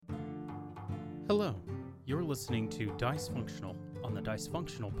Hello, you're listening to Dice Functional on the Dice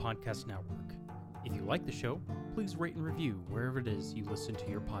Functional Podcast Network. If you like the show, please rate and review wherever it is you listen to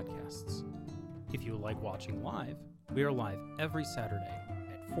your podcasts. If you like watching live, we are live every Saturday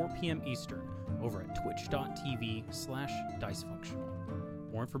at 4 p.m. Eastern over at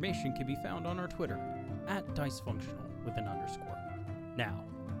twitch.tv/dicefunctional. More information can be found on our Twitter at dicefunctional with an underscore. Now,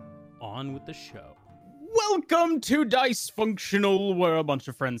 on with the show. Welcome to Dice Functional, where a bunch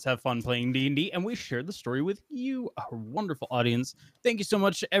of friends have fun playing D&D, and we share the story with you, our wonderful audience. Thank you so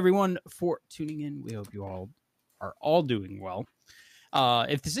much, everyone, for tuning in. We hope you all are all doing well.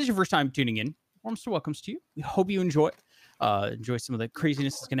 If this is your first time tuning in, warmest welcomes to you. We hope you enjoy some of the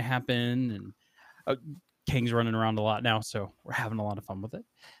craziness that's going to happen, and Kang's running around a lot now, so we're having a lot of fun with it.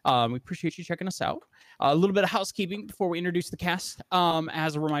 We appreciate you checking us out. A little bit of housekeeping before we introduce the cast.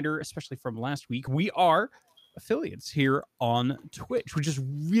 As a reminder, especially from last week, we are affiliates here on Twitch, which is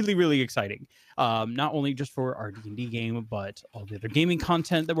really, really exciting. Not only just for our D&D game, but all the other gaming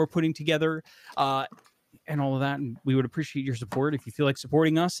content that we're putting together. And all of that, and we would appreciate your support if you feel like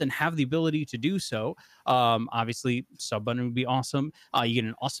supporting us and have the ability to do so. Obviously, sub button would be awesome. You get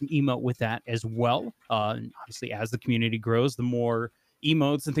an awesome emote with that as well. And obviously, as the community grows, the more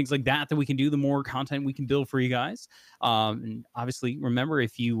emotes and things like that we can do, the more content we can build for you guys. And obviously, remember,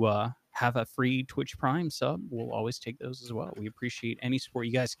 if you have a free Twitch Prime sub, we'll always take those as well. We appreciate any support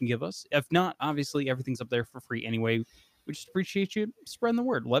you guys can give us. If not, obviously, everything's up there for free anyway. We just appreciate you spreading the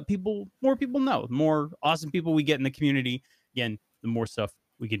word. Let more people know. The more awesome people we get in the community, again, the more stuff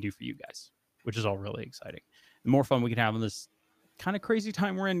we can do for you guys, which is all really exciting. The more fun we can have in this kind of crazy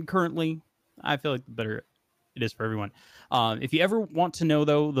time we're in currently, I feel like the better it is for everyone. If you ever want to know,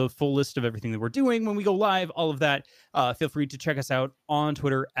 though, the full list of everything that we're doing when we go live, all of that, feel free to check us out on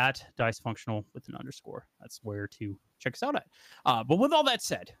Twitter at dicefunctional with an underscore. That's where to check us out at. But with all that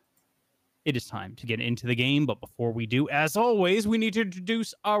said, it is time to get into the game, but before we do, as always, we need to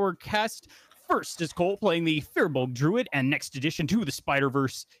introduce our cast. First is Cole playing the Firbolg Druid, and next addition to the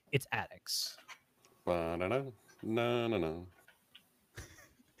Spider-Verse, it's Addix.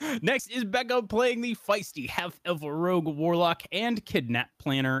 Next is Becca playing the feisty half-elf rogue warlock and kidnap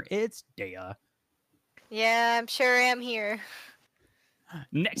planner, it's Dea. Yeah, I'm sure I'm here.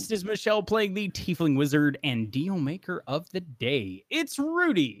 Next is Michelle playing the tiefling wizard and deal maker of the day, it's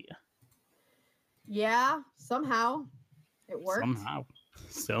Rudy. Yeah, somehow it worked.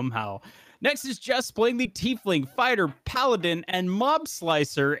 Somehow. Next is Jess playing the tiefling, fighter, paladin, and mob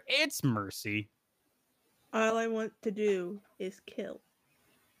slicer. It's Mercy. All I want to do is kill.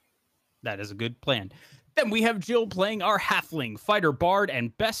 That is a good plan. Then we have Jill playing our halfling, fighter, bard,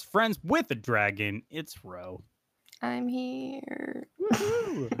 and best friends with a dragon. It's Ro. I'm here.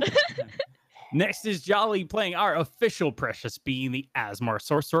 Next is Jolly playing our official precious being the Asmar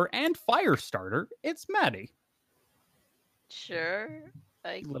sorcerer and fire starter. It's Maddie. Sure,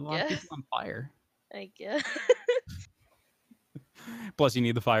 I A lot of guess. people on fire. I guess. Plus, you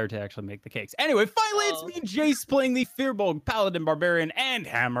need the fire to actually make the cakes. Anyway, finally, it's me, Jace, playing the Firbolg, Paladin, Barbarian, and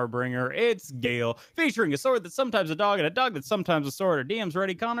Hammerbringer. It's Gale, featuring a sword that's sometimes a dog and a dog that's sometimes a sword. Our DM's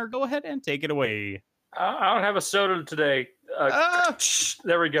ready, Connor. Go ahead and take it away. I don't have a soda today.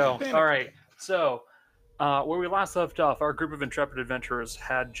 There we go. All right. So, where we last left off, our group of intrepid adventurers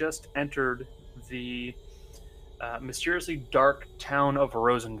had just entered the mysteriously dark town of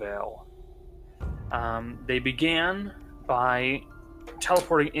Rosenvale. They began by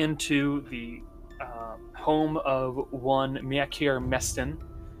teleporting into the home of one Miakir Mestin,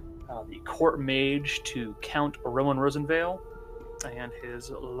 the court mage to Count Rowan Rosenvale and his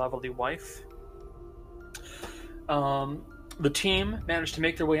lovely wife. The team managed to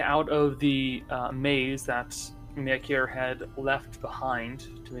make their way out of the maze that Miakir had left behind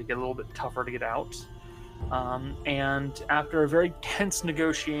to make it a little bit tougher to get out. And after a very tense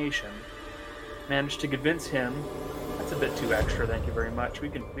negotiation, managed to convince him. That's a bit too extra. Thank you very much. We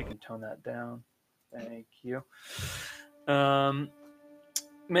can tone that down. Thank you.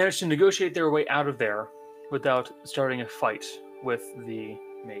 Managed to negotiate their way out of there without starting a fight with the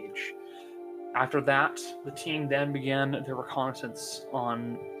mage. After that, the team then began their reconnaissance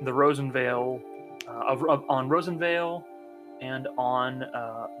on the Rosenvale, on Rosenvale, and on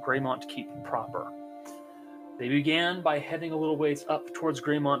Greymont Keep proper. They began by heading a little ways up towards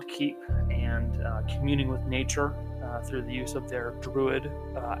Greymont Keep and communing with nature through the use of their druid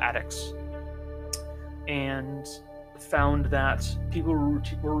Addix, and found that people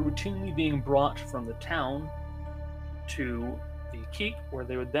were routinely being brought from the town to the keep, where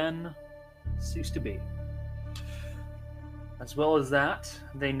they would then cease to be. As well as that,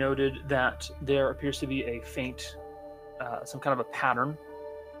 they noted that there appears to be a faint, some kind of a pattern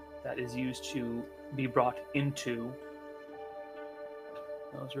that is used to be brought into.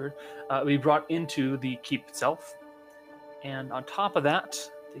 That was weird. Be brought into the keep itself, and on top of that,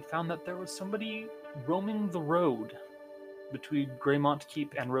 they found that there was somebody roaming the road between Greymont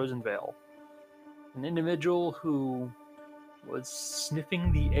Keep and Rosenvale. An individual who was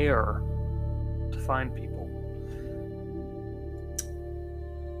sniffing the air to find people.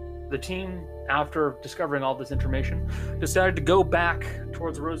 The team, after discovering all this information, decided to go back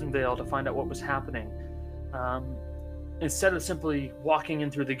towards Rosenvale to find out what was happening. Instead of simply walking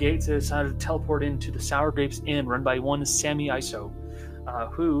in through the gates, they decided to teleport into the Sour Grapes Inn, run by one Sammy Iso,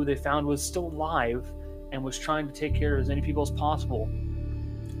 who they found was still alive and was trying to take care of as many people as possible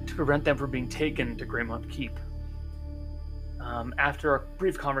to prevent them from being taken to Greymont Keep. After a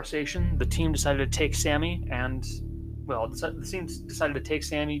brief conversation, the team decided to take Sammy and, the team decided to take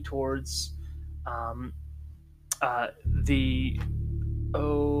Sammy towards my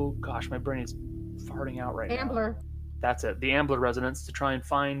brain is farting out right now. Ambler. That's it. The Ambler residence, to try and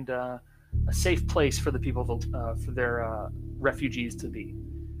find a safe place for the people, for their refugees to be.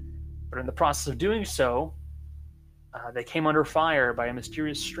 But in the process of doing so, they came under fire by a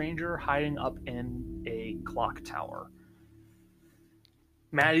mysterious stranger hiding up in a clock tower.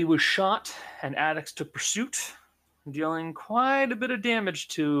 Maddie was shot, and Addix took pursuit, dealing quite a bit of damage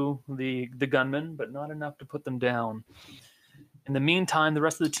to the gunmen, but not enough to put them down. In the meantime, the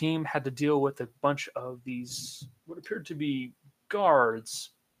rest of the team had to deal with a bunch of these, what appeared to be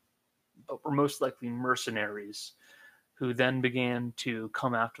guards, but were most likely mercenaries, who then began to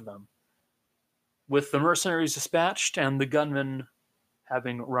come after them. With the mercenaries dispatched and the gunmen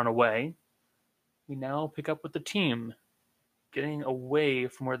having run away, we now pick up with the team, getting away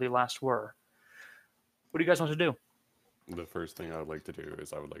from where they last were. What do you guys want to do? The first thing I would like to do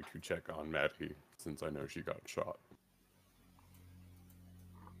is I would like to check on Maddie, since I know she got shot.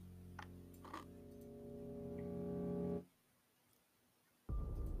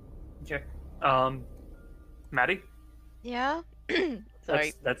 Okay. Maddie? Yeah?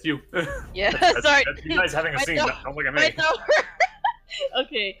 Sorry. That's you. Yeah, that's, sorry. That's you guys having a I scene. know. Don't look at me. I know.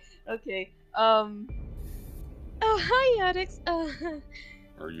 Okay. Oh, hi, Addix.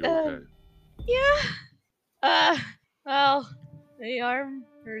 Are you okay? Yeah. Well, my arm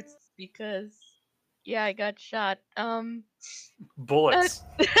hurts because, I got shot. Bullets.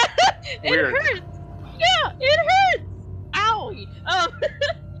 It Weird. hurts. Yeah, it hurts. Owie.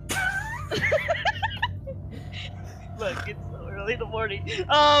 Look, it's so early in the morning.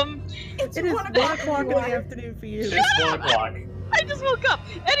 It's It is 1 1 o'clock in the afternoon for you. It's 1 o'clock. I just woke up.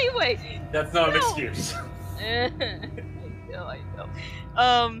 Anyway. That's not an No. excuse. I know.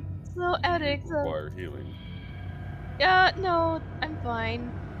 So Addix. Require healing. Yeah, no, I'm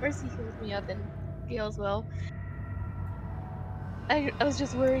fine. Mercy heals me up and Gale's well. I was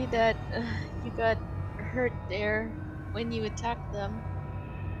just worried that you got hurt there when you attacked them.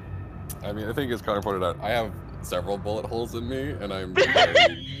 I mean, I think it's kind of pointed out. I have several bullet holes in me, and I'm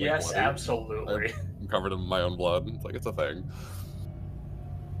very, Yes, bloody. absolutely. I'm covered in my own blood. It's like, it's a thing.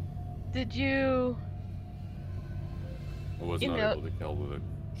 Did you? I was You not know- able to kill the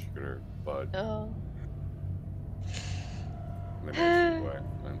shooter, but Oh. I managed to away.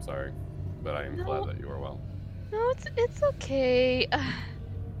 I'm sorry, but I am No. glad that you are well. No, it's okay.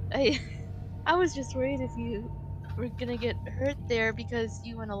 I was just worried if you were gonna get hurt there because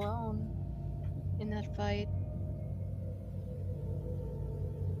you went alone in that fight.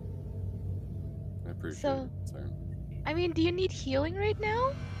 I appreciate So- it. Sorry. I mean, do you need healing right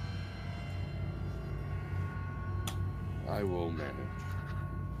now? I will manage.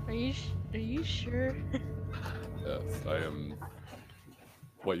 Are you sure? Yes, I am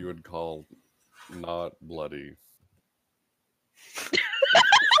what you would call not bloody.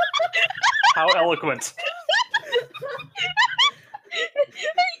 How eloquent. You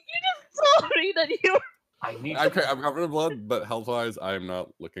just told me that you. I need I'm covered in blood, but health-wise, I am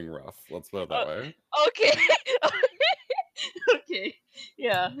not looking rough. Let's put it that way. Okay. Okay.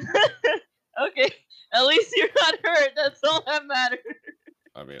 Yeah. Okay. At least you're not hurt. That's all that matters.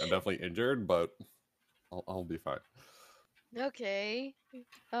 I mean, I'm definitely injured, but I'll be fine. Okay.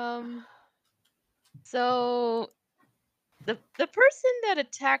 So the person that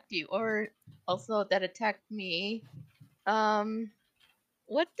attacked you, or also that attacked me,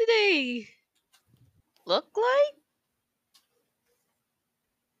 what do they look like?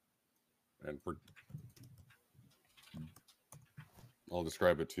 And I'll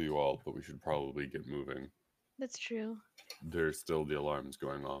describe it to you all, but we should probably get moving. That's true. There's still the alarms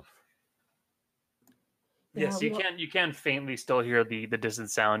going off. Yes, Yeah, you can faintly still hear the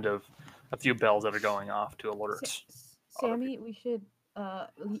distant sound of a few bells that are going off to alert. Sammy, we should well,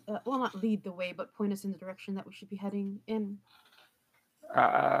 not lead the way, but point us in the direction that we should be heading in.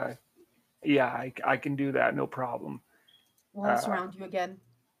 Yeah, I can do that. No problem. Well, I'll surround you again.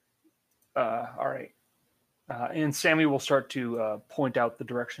 All right. And Sammy will start to point out the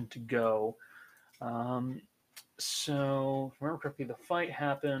direction to go. So, if I remember correctly, the fight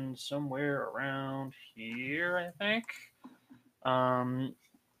happened somewhere around here, I think.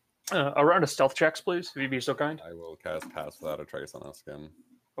 Around a stealth checks, please, if you'd be so kind. I will cast Pass Without a Trace on us again.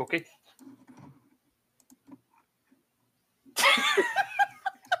 Okay.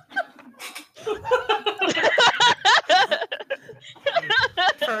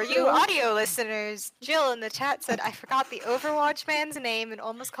 For you audio listeners, Jill in the chat said, I forgot the Overwatch man's name and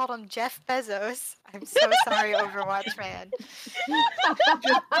almost called him Jeff Bezos. I'm so sorry, Overwatch man.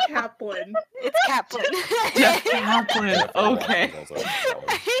 Just Kaplan. It's Kaplan. Jeff Kaplan. Okay.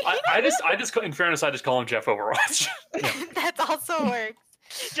 I just, in fairness, I just call him Jeff Overwatch. That also works.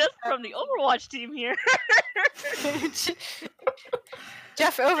 Just from the Overwatch team here.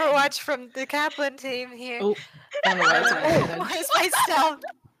 Jeff Overwatch from the Kaplan team here. Oh, I don't know why it's not muted. Where's my stealth?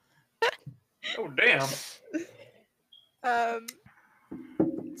 Oh, damn.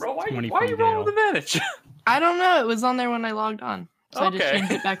 Bro, why are you 20 rolling with advantage? I don't know. It was on there when I logged on. So I just Okay.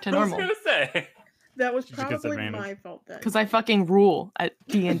 changed it back to I was normal. going to say. That was She gets probably advantage. my fault then. Because I fucking rule at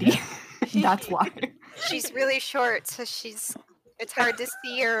D&D. That's why. She's really short, so it's hard to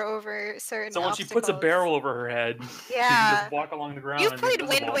see her over certain So when she puts a obstacles. barrel over her head, she can Yeah. just walk along the ground. You've and played be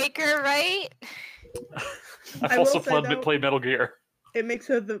Wind invisible. Waker, right? I've I also will say, though- played Metal Gear. It makes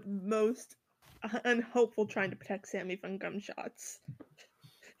her the most unhopeful trying to protect Sammy from gunshots.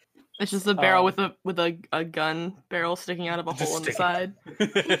 It's just a barrel with a gun barrel sticking out of a Just hole in the sticking.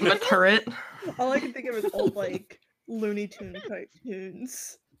 side. A turret. All I can think of is old like Looney Tune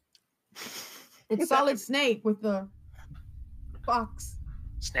cartoons. It's Solid Snake with the box.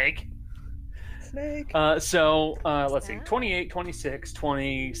 Snake. Snake. So let's see. 28, 26,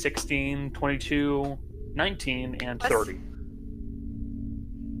 20, 16, 22, 19, and Let's- 30.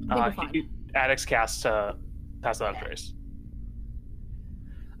 Number 5. Addicts cast Pass Without a Trace.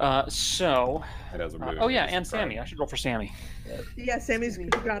 So, It has a really oh yeah, nice and describe. Sammy. I should roll for Sammy. Yeah, Sammy's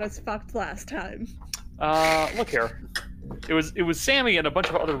got us fucked last time. Look here. It was Sammy and a bunch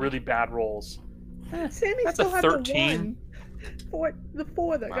of other really bad rolls. Sammy That's still a had 13. the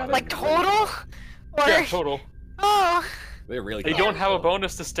four that Wow, got Like us. total? Or Yeah, total. oh, They really. They got don't it, have a though.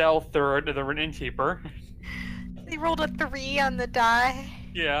 bonus to stealth. They're an innkeeper. they rolled a 3 on the die.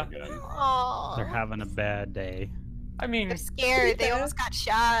 Yeah. Again. Oh, They're having a bad day. I mean, they're scared. They almost got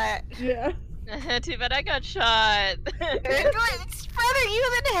shot. Yeah. Too bad I got shot. It's rather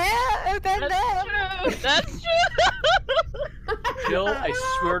you than them. That's true. Jill, I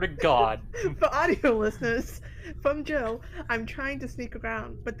swear to God. For audio listeners, from Jill, I'm trying to sneak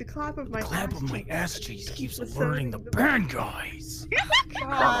around, but the clap of my Clap ass of my cheek ass cheeks keeps was alerting the sounding bad guys.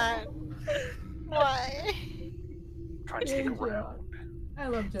 God. Why? Trying to sneak Yeah. around. I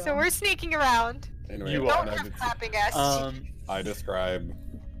love Joe. So we're sneaking around. Anyway, You Don't are. have clapping ass. I describe,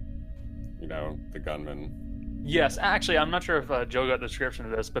 the gunman. Yes, actually, I'm not sure if Joe got the description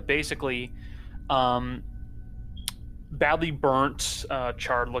of this, but basically, badly burnt,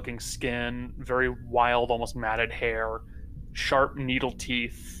 charred-looking skin, very wild, almost matted hair, sharp needle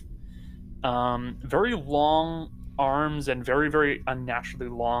teeth, very long arms, and very, very unnaturally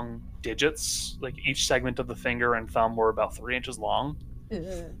long digits. Like each segment of the finger and thumb were about 3 inches long.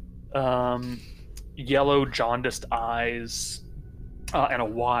 Yellow, jaundiced eyes, and a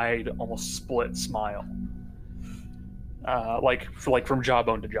wide, almost split smile. Like from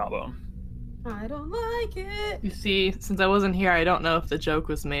jawbone to jawbone. I don't like it. You see, since I wasn't here, I don't know if the joke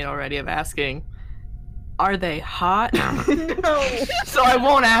was made already of asking, are they hot? No. So I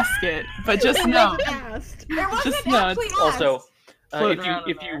won't ask it, but just know. Asked. It wasn't Just know, actually it's Also, asked. Floating if you around in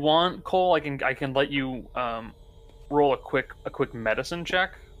if you there. want, Cole, I can let you roll a quick medicine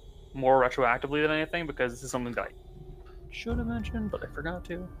check, more retroactively than anything, because this is something that I should have mentioned, but I forgot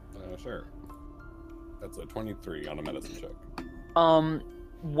to. Sure. That's a 23 on a medicine check.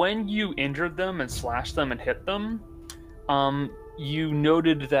 When you injured them and slashed them and hit them, you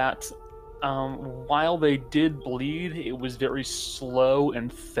noted that while they did bleed, it was very slow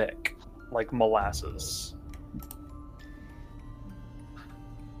and thick, like molasses.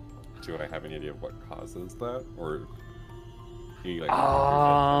 Do I have any idea of what causes that, or he like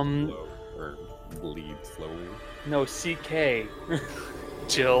Um, or bleed slowly? No, CK.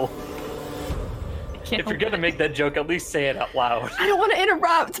 Jill, Can't if you're gonna make that joke, at least say it out loud. I don't want to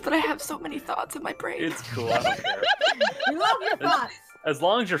interrupt, but I have so many thoughts in my brain. It's cool. I don't care. We love your thoughts. As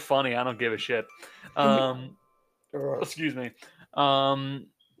long as you're funny, I don't give a shit. Excuse me.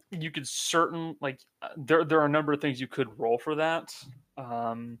 You could there are a number of things you could roll for that.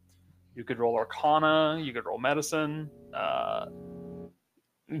 You could roll Arcana, you could roll Medicine,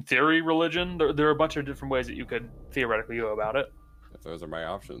 in theory, Religion. There are a bunch of different ways that you could theoretically go about it. If those are my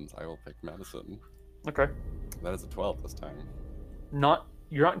options, I will pick Medicine. Okay. That is a 12 this time.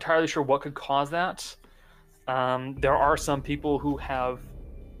 You're not entirely sure what could cause that. There are some people who have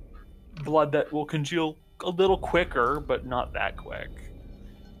blood that will congeal a little quicker, but not that quick.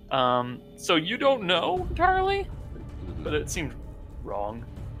 So you don't know entirely, but it seems wrong.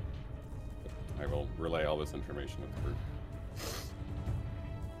 I will relay all this information to the group.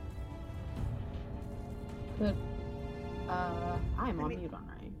 Good. I'm on mean- mute, aren't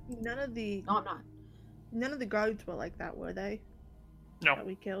I? None of the No, I'm not. none of the guards were like that, were they? No, That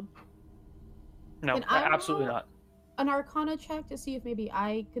we killed. no, Can I absolutely roll? not. An Arcana check to see if maybe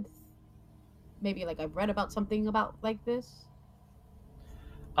I could, maybe like I've read about something about like this.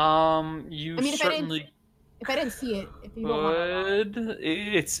 You I mean, certainly If I didn't see it, if you don't want to.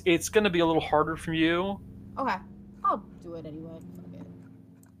 could. It's going to be a little harder for you. Okay, I'll do it anyway. Fuck it.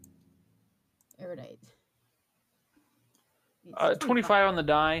 Erudite. It's 25 on the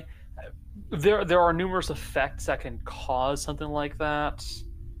die. There are numerous effects that can cause something like that.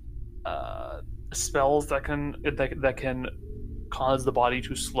 Spells that can cause the body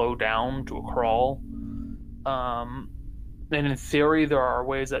to slow down to a crawl. And in theory, there are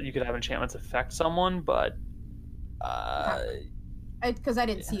ways that you could have enchantments affect someone, but Because I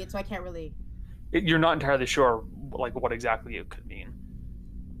didn't see it, so I can't really. you're not entirely sure like what exactly it could mean.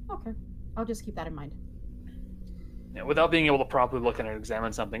 Okay, I'll just keep that in mind. Yeah, without being able to properly look at and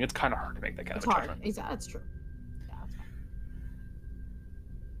examine something, it's kind of hard to make that kind It's of a hard. judgment. Exactly, that's true. Yeah, that's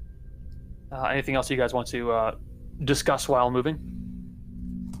fine. Anything else you guys want to discuss while moving?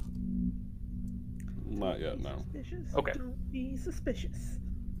 Not yet, no. Suspicious. Okay. Don't be suspicious.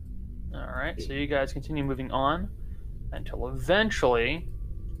 All right, so you guys continue moving on until eventually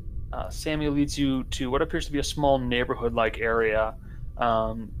Sammy leads you to what appears to be a small neighborhood-like area,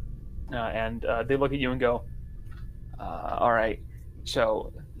 and they look at you and go, all right,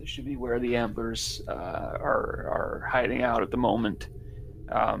 so this should be where the Amblers are hiding out at the moment.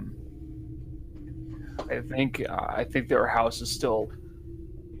 I think their house is still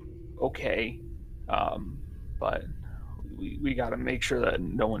okay, but we got to make sure that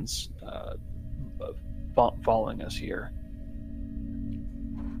no one's following us here.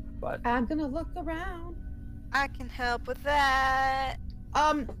 But I'm gonna look around. I can help with that.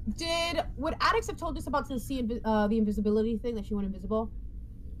 Would Addix have told us about the invisibility thing, that she went invisible?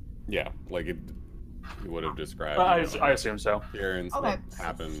 Yeah, like it would have described. I assume so. Appearance, Okay, what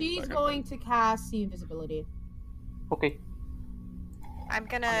happened. she's that kind of going thing. to cast see invisibility. Okay. I'm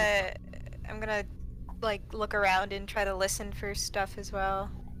gonna like look around and try to listen for stuff as well.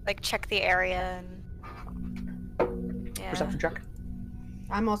 Like check the area and yeah. Perception check.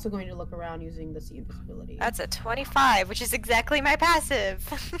 I'm also going to look around using the see invisibility. That's a 25, which is exactly my passive.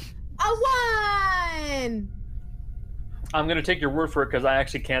 a 1. I'm gonna take your word for it because I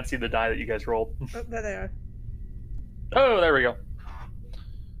actually can't see the die that you guys rolled. Oh, there they are. Oh, there we go.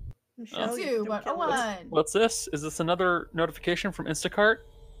 Michelle, you 2, still but a kill us. 1. What's this? Is this another notification from Instacart?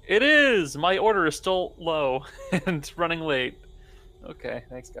 It is! My order is still low and running late. Okay,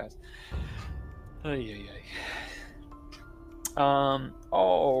 thanks guys. Ay.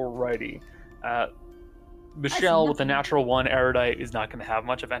 Alrighty. Michelle with a nothing. natural 1 erudite is not going to have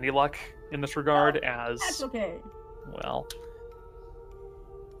much of any luck in this regard That's okay. well.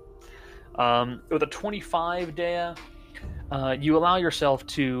 With a 25, Dea, you allow yourself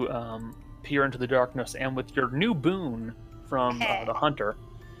to peer into the darkness, and with your new boon from the hunter,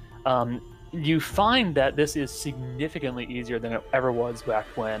 you find that this is significantly easier than it ever was back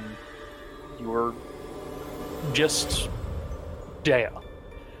when you were just Dea.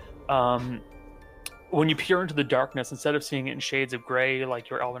 When you peer into the darkness, instead of seeing it in shades of gray like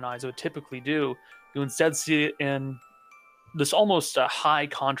your elven eyes would typically do, you instead see it in this almost high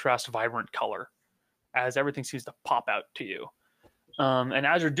contrast, vibrant color, as everything seems to pop out to you. And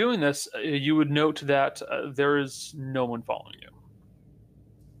as you're doing this, you would note that there is no one following you.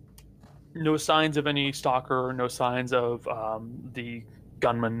 No signs of any stalker, no signs of the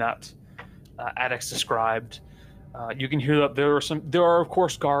gunman that Addix described. You can hear that there are of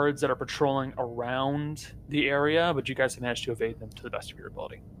course guards that are patrolling around the area, but you guys have managed to evade them to the best of your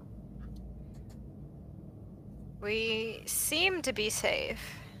ability. We seem to be safe.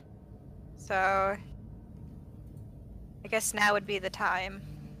 So I guess now would be the time.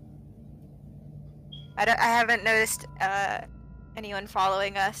 I haven't noticed anyone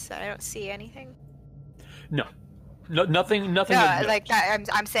following us. I don't see anything. No, nothing. No, of note. like that.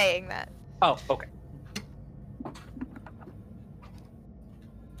 I'm saying that. Oh, okay.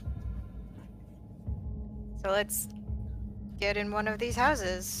 So let's get in one of these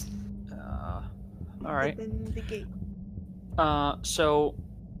houses. All right. Open the gate. So,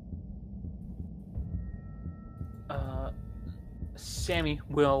 Sammy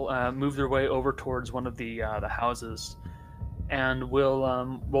will move their way over towards one of the houses, and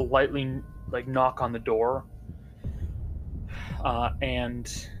will lightly knock on the door,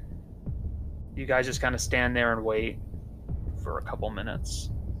 and you guys just kind of stand there and wait for a couple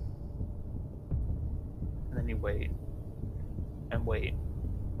minutes, and then you wait and wait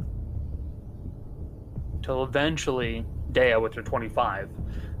till eventually Dea, with her 25,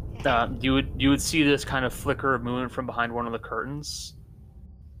 you would see this kind of flicker of movement from behind one of the curtains,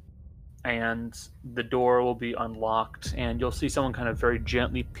 and the door will be unlocked, and you'll see someone kind of very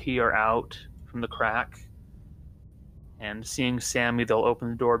gently peer out from the crack. And seeing Sammy, they'll open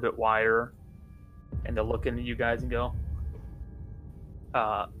the door a bit wider, and they'll look into you guys and go,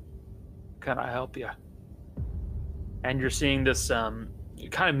 "Can I help you?" And you're seeing this kind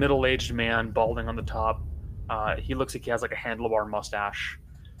of middle-aged man, balding on the top. He looks like he has like a handlebar mustache.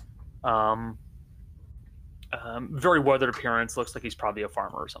 Very weathered appearance. Looks like he's probably a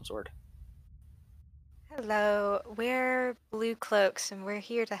farmer of some sort. Hello, we're Blue Cloaks, and we're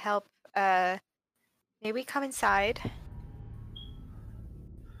here to help. May we come inside?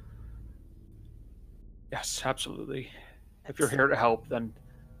 Yes, absolutely. If you're here to help, then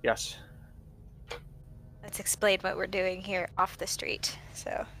yes. Let's explain what we're doing here off the street.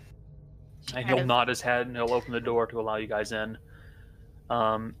 So. And he'll nod his head, and he'll open the door to allow you guys in.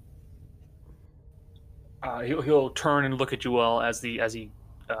 He'll turn and look at you all as he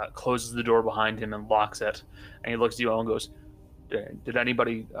closes the door behind him and locks it, and he looks at you all and goes, "Did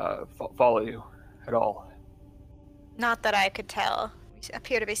anybody follow you at all?" Not that I could tell. We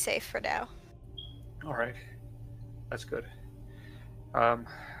appear to be safe for now. All right, that's good.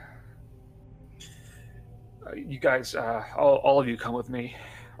 You guys, all of you, come with me.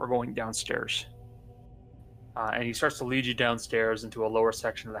 We're going downstairs. And he starts to lead you downstairs into a lower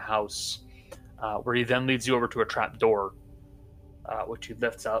section of the house, where he then leads you over to a trap door, which he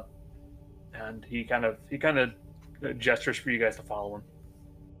lifts up, and he kind of gestures for you guys to follow him.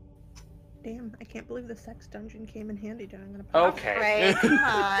 Damn, I can't believe the sex dungeon came in handy during an apartment. Okay. Right, come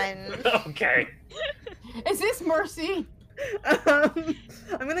on. Okay. Is this mercy? I'm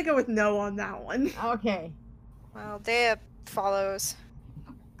gonna go with no on that one. Okay. Well, Dea follows.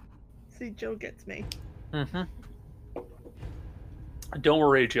 See, Jill gets me. Mm-hmm. Don't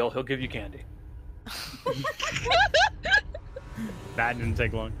worry, Jill. He'll give you candy. That didn't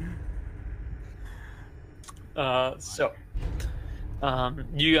take long.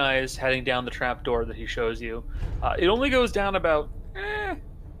 You guys heading down the trap door that he shows you. It only goes down about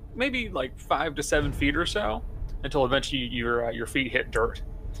maybe like 5 to 7 feet or so, until eventually your feet hit dirt.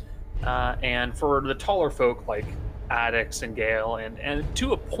 And for the taller folk like Addix and Gale, and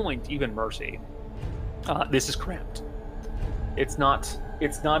to a point even Mercy, this is cramped. It's not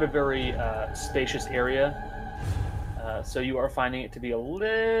a very spacious area, so you are finding it to be a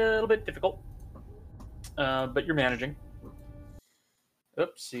little bit difficult, but you're managing.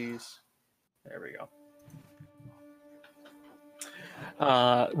 Oopsies. There we go.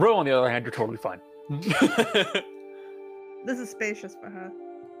 Ro, on the other hand, you're totally fine. This is spacious for her.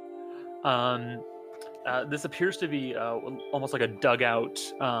 This appears to be almost like a dugout,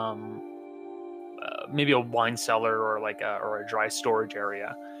 maybe a wine cellar or a dry storage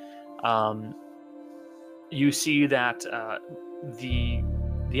area. You see that the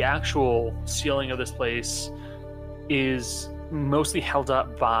actual ceiling of this place is mostly held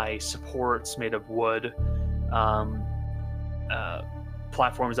up by supports made of wood,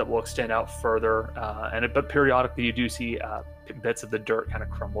 platforms that will extend out further, but periodically you do see bits of the dirt kind of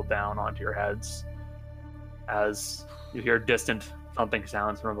crumble down onto your heads as you hear distant thumping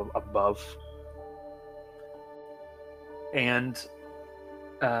sounds from above. And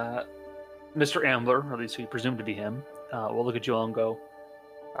Mr. Ambler, or at least we presume to be him, will look at you all and go,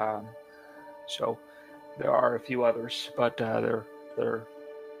 so there are a few others, but they're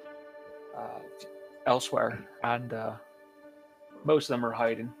elsewhere, and most of them are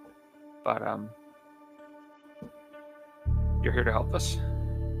hiding. But you're here to help us.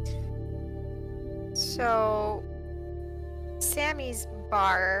 So, Sammy's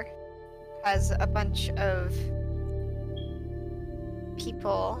bar has a bunch of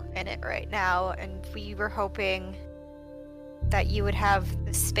people in it right now, and we were hoping that you would have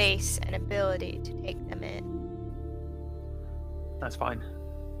the space and ability to take them in. That's fine.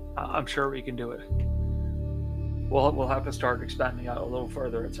 I'm sure we can do it. We'll have to start expanding out a little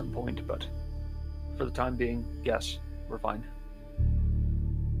further at some point, but for the time being, yes, we're fine.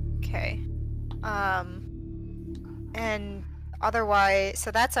 Okay. And otherwise,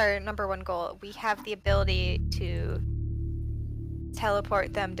 so that's our number one goal. We have the ability to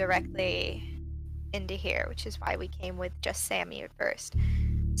teleport them directly into here, which is why we came with just Sammy at first.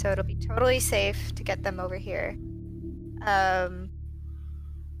 So it'll be totally safe to get them over here.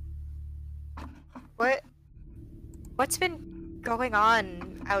 What's been going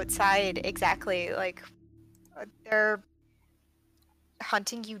on outside exactly? Like, they're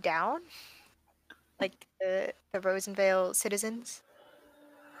hunting you down? Like the Rosenvale citizens?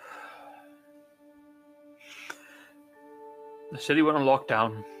 The city went on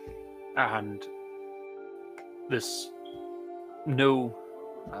lockdown, and this new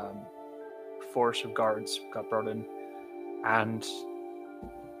force of guards got brought in, and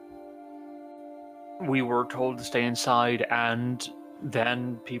we were told to stay inside, and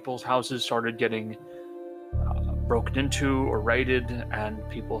then people's houses started getting broken into or raided, and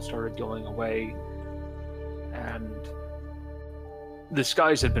people started going away, and the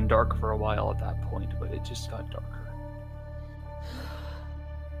skies had been dark for a while at that point, but it just got darker.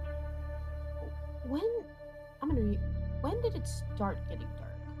 When did it start getting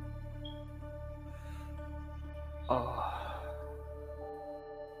dark?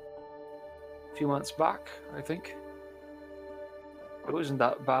 A few months back, I think. It wasn't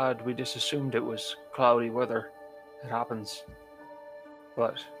that bad. We just assumed it was cloudy weather. It happens.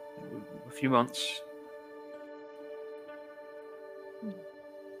 But a few months.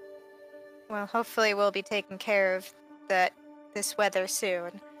 Well, hopefully we'll be taking care of this weather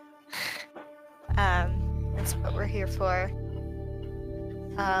soon. That's what we're here for.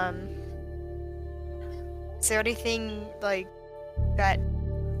 Is there anything like that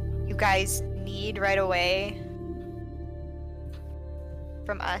you guys need right away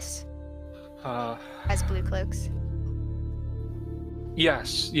from us as Blue Cloaks?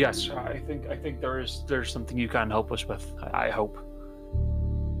 Yes. I think there's something you can help us with. I hope.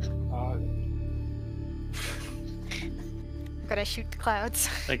 I'm gonna shoot the clouds.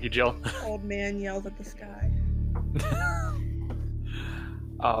 Thank you, Jill. Old man yelled at the sky.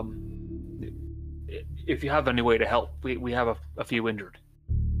 If you have any way to help, we have a few injured.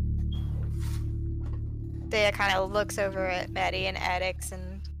 Thea kind of looks over at Maddie and Addix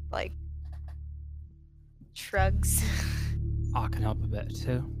and like shrugs. I can help a bit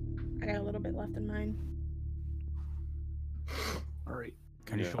too. I got a little bit left in mine. All right.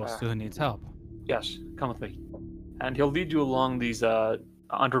 Can you Yeah. show us who needs help? Yes, come with me. And he'll lead you along these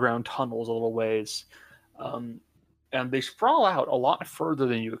underground tunnels a little ways. And they sprawl out a lot further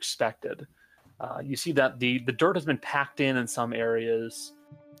than you expected. You see that the dirt has been packed in some areas,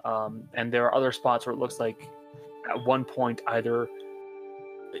 and there are other spots where it looks like at one point either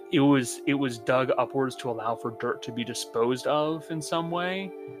it was dug upwards to allow for dirt to be disposed of in some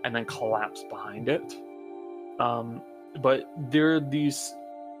way, and then collapsed behind it. But there are these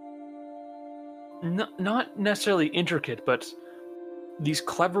not necessarily intricate, but these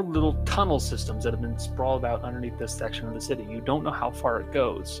clever little tunnel systems that have been sprawled out underneath this section of the city. You don't know how far it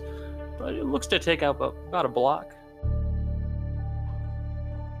goes, but it looks to take up about a block.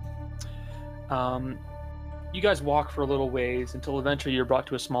 You guys walk for a little ways until eventually you're brought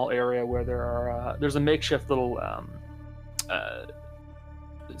to a small area where there's a makeshift little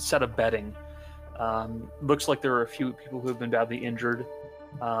set of bedding. Looks like there are a few people who have been badly injured.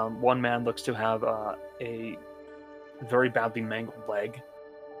 One man looks to have a very badly mangled leg.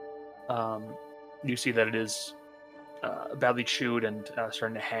 You see that it is badly chewed and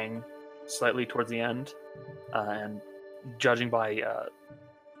starting to hang slightly towards the end. And judging by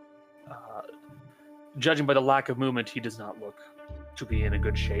the lack of movement, he does not look to be in a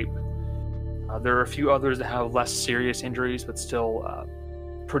good shape. There are a few others that have less serious injuries, but still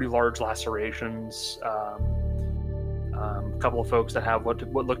pretty large lacerations. A couple of folks that have what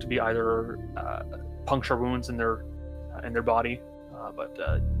look to be either puncture wounds in their body, but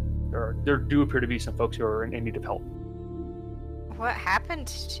there do appear to be some folks who are in need of help. What happened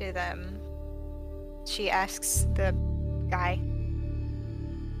to them? She asks the guy.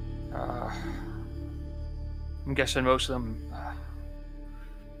 I'm guessing most of them,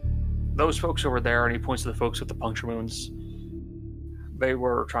 those folks over there, and he points to the folks with the puncture wounds, they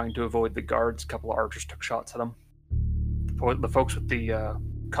were trying to avoid the guards. A couple of archers took shots at them. The folks with the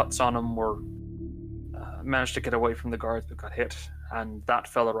cuts on them were managed to get away from the guards but got hit. And that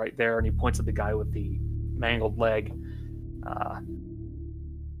fella right there, and he points at the guy with the mangled leg,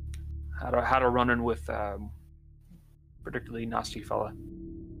 had a run-in with particularly nasty fella.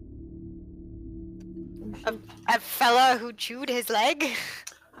 shit. A fella who chewed his leg?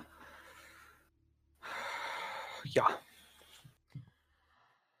 Yeah.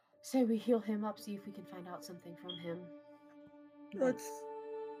 Say we heal him up, see if we can find out something from him. Let's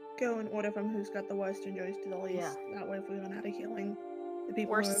go in order from who's got the worst injuries to the least. Yeah. That way, if we run out of healing, the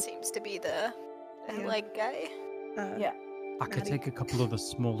people Worst who seems to be the Yeah. leg guy. Yeah. I could Maddie. take a couple of the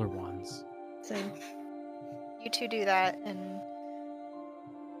smaller ones. Same. You two do that, and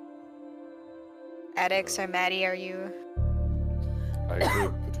Addicts or Maddie, are you? I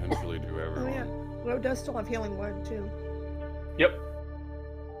could potentially do Oh everyone. yeah. Ro does still have healing word too. Yep.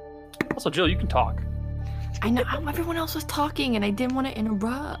 Also, Jill, you can talk. I know everyone else was talking and I didn't want to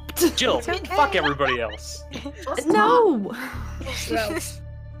interrupt. Jill, It's okay. fuck everybody else. No. Well,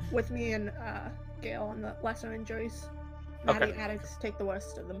 with me and Gale on the lesser injuries, Maddie Okay. and Addicts take the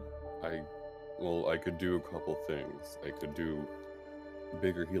worst of them. I could do a couple things. I could do a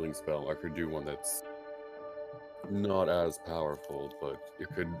bigger healing spell. I could do one that's not as powerful, but it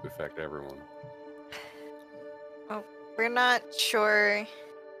could affect everyone. We're not sure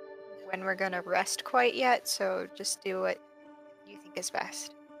when we're gonna rest quite yet, so just do what you think is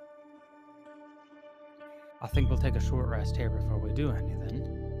best. I think we'll take a short rest here before we do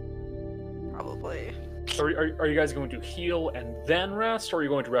anything. Probably. Are you guys going to heal and then rest, or are you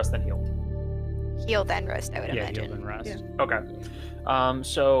going to rest then heal? Heal then rest, I would Yeah, imagine. heal and rest. Yeah. Okay.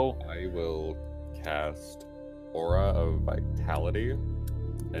 So I will cast Aura of Vitality,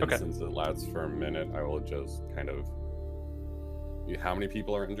 and Okay. since it lasts for a minute, I will just kind of. How many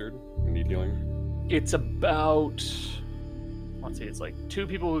people are injured and need healing? it's about, let's see, it's like 2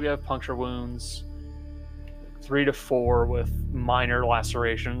 people who have puncture wounds, 3 to 4 with minor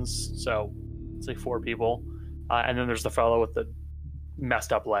lacerations, so let's say 4 people, and then there's the fellow with the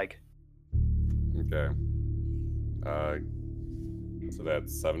messed up leg. Okay. So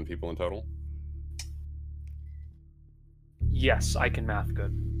that's 7 people in total. Yes, I can math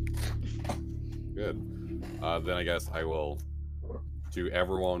good. Good. Then I guess I will do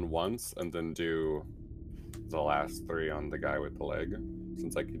everyone once, and then do the last 3 on the guy with the leg,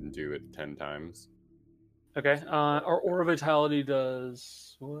 since I can do it 10 times. Okay, our Aura Vitality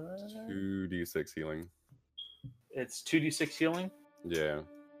does what? 2d6 healing. It's 2d6 healing Yeah.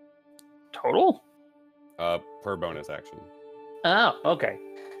 total. Per bonus action. Oh, okay.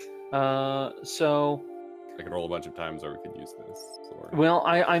 So I could roll a bunch of times, or we could use this. Or... well,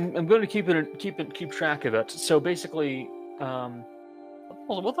 I'm going to keep track of it. So basically,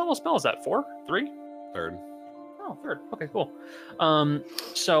 what level spell is that? 4? 3? Third. Oh, third. Okay, cool.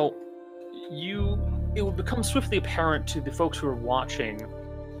 So it will become swiftly apparent to the folks who are watching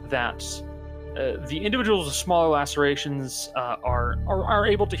that the individuals with smaller lacerations are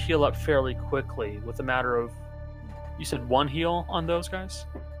able to heal up fairly quickly with a matter of, you said 1 heal on those guys?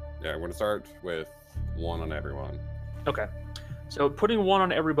 Yeah, I'm going to start with 1 on everyone. Okay. So putting 1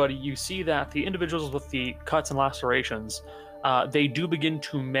 on everybody, you see that the individuals with the cuts and lacerations, they do begin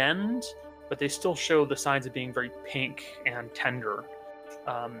to mend, but they still show the signs of being very pink and tender.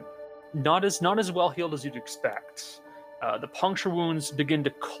 Not as well healed as you'd expect. The puncture wounds begin to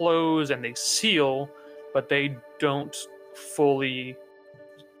close and they seal, but they don't fully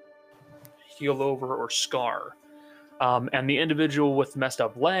heal over or scar. And the individual with the messed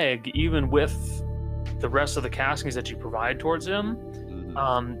up leg, even with the rest of the castings that you provide towards him,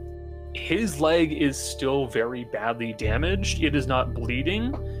 his leg is still very badly damaged. It is not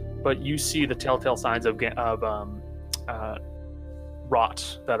bleeding, but you see the telltale signs of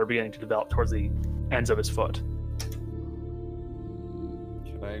rot that are beginning to develop towards the ends of his foot.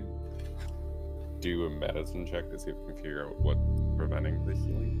 Can I do a medicine check to see if we can figure out what's preventing the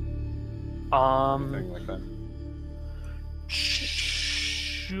healing? Anything like that?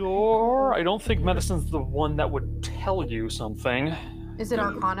 Sure. I don't think medicine's the one that would tell you something. Is it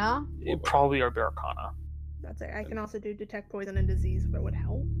Arcana? It probably are Arcana. That's it. I can also do detect poison and disease if it would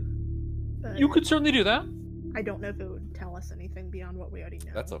help. But You could certainly do that. I don't know if it would tell us anything beyond what we already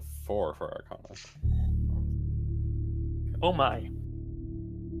know. That's a 4 for Arcana. Oh my.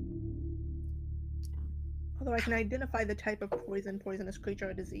 Although I can identify the type of poison, poisonous creature,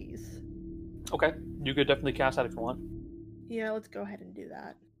 or disease. Okay. You could definitely cast that if you want. Yeah, let's go ahead and do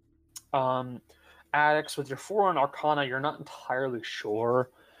that. Addicts, with your 4 on Arcana, you're not entirely sure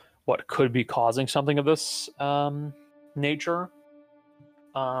what could be causing something of this nature.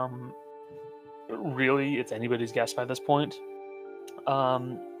 Really, it's anybody's guess by this point.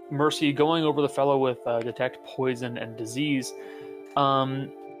 Mercy, going over the fellow with detect poison and disease,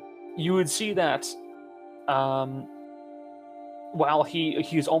 you would see that while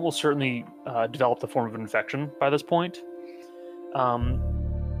he's almost certainly developed a form of infection by this point,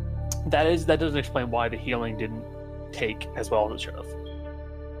 that doesn't explain why the healing didn't take as well as it should have.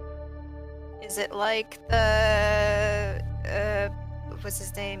 Is it like the what's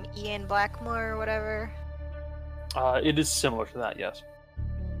his name, Ian Blackmore or whatever? It is similar to that, yes.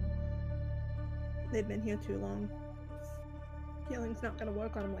 They've been here too long. Healing's not gonna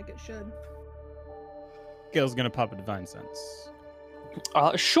work on them like it should. Gale's gonna pop a divine sense.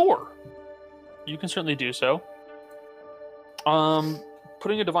 Sure. You can certainly do so.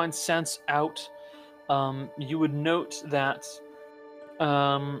 Putting a divine sense out, you would note that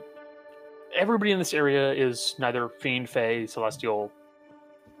everybody in this area is neither fiend, fae, celestial,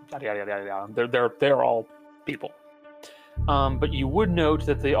 yada yada yada yada. They're all people. But you would note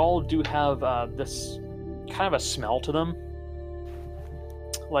that they all do have this kind of a smell to them,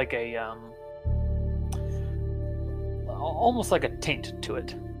 like a almost like a taint to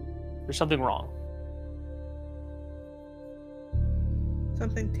it. There's something wrong.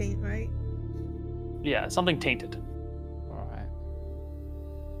 Something taint, right? Yeah, something tainted. Alright.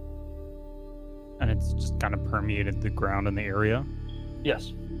 And it's just kind of permeated the ground in the area?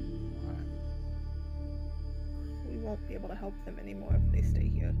 Yes. Alright. We won't be able to help them anymore if they stay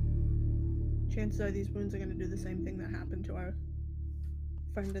here. Chances are these wounds are going to do the same thing that happened to our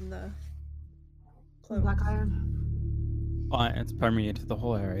friend in the clothes. Black iron. It's permeated the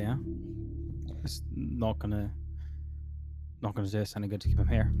whole area. It's not gonna do us any good to keep him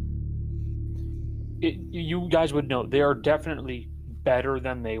here. You guys would know they are definitely better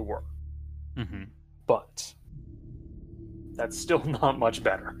than they were. Mm-hmm. But that's still not much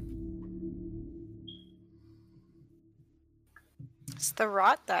better. It's the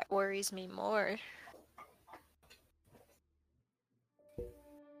rot that worries me more.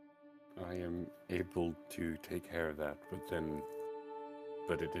 I am able to take care of that,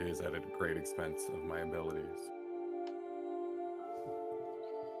 but it is at a great expense of my abilities.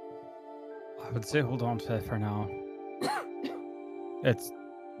 I would say hold on to it for now. It's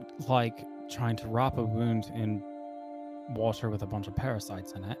like trying to wrap a wound in water with a bunch of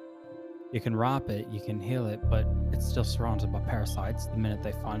parasites in it. You can wrap it, you can heal it, but it's still surrounded by parasites. The minute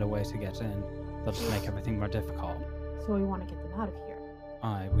they find a way to get in, they'll just make everything more difficult. So we want to get them out of here.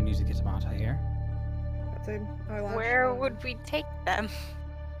 We need to get them out of here. That's our last Where shot. would we take them?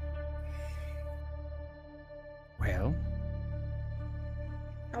 Well,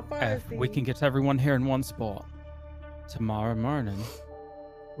 How far is if the... we can get everyone here in one spot, tomorrow morning,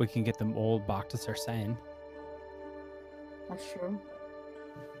 we can get them all back to Cersei. That's true.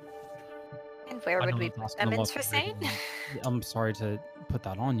 And where I would know we that's put asking them a in lot for Srsane? everyone. I'm sorry to put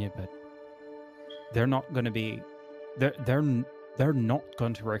that on you, but they're not going to be. They're not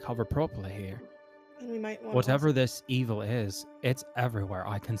going to recover properly here. And we might want Whatever this evil is, it's everywhere.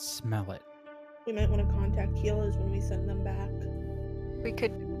 I can smell it. We might want to contact healers when we send them back. We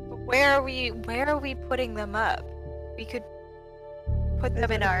could. Where are we putting them up? We could put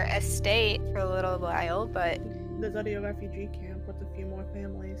them in our estate for a little while, but There's already a refugee camp with a few more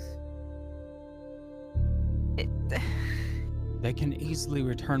families. They can easily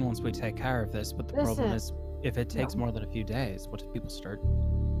return once we take care of this, but the problem Listen. is, if it takes No. more than a few days, what if people start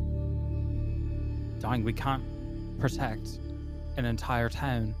dying? We can't protect an entire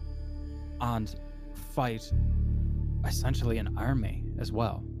town and fight essentially an army as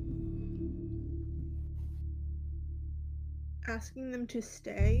well. Asking them to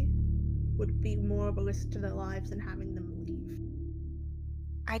stay would be more of a risk to their lives than having them leave.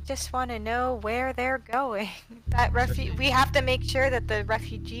 I just want to know where they're going. Certainly. We have to make sure that the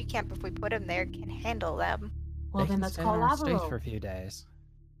refugee camp, if we put them there, can handle them. Well, They then can let's stay call in our state Avero. for a few days.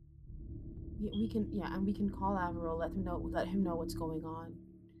 And we can call Avero, let him know what's going on,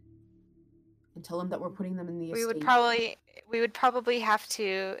 and tell him that we're putting them in the We estate. would probably have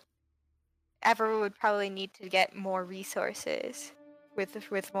to. Ever would probably need to get more resources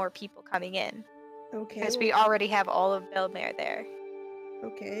with more people coming in, Okay. because we already have all of Belmare there.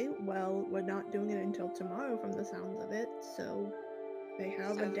 Okay, well, we're not doing it until tomorrow from the sounds of it, so they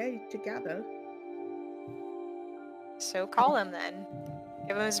have a So- day to gather. So call him then.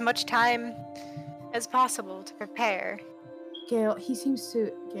 Give him as much time as possible to prepare. Gale, he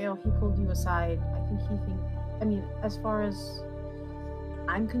pulled you aside. I mean, as far as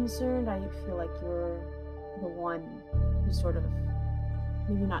I'm concerned, I feel like you're the one who's sort of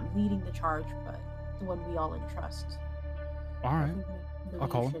maybe not leading the charge, but the one we all entrust. All I right. think maybe I'll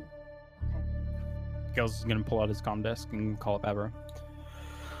you call him. should- Okay. Gil's is gonna pull out his comm desk and call up Avero.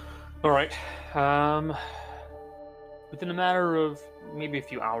 All right. within a matter of maybe a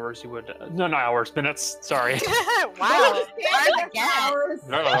few hours, you would not hours, minutes. Sorry. Wow. Hard to get.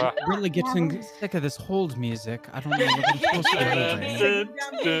 Really getting sick of this hold music. I don't know what I'm supposed to be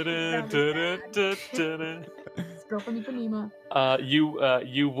holding. Girl from Ipanema.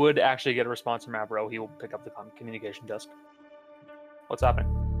 You would actually get a response from Abro. He will pick up the communication desk. What's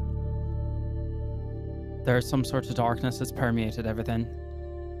happening? There's some sort of darkness that's permeated everything.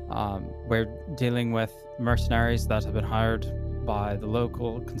 We're dealing with mercenaries that have been hired by the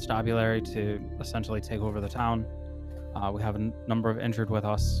local constabulary to essentially take over the town. We have a number of injured with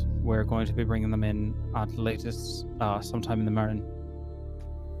us. We're going to be bringing them in at the latest sometime in the morning.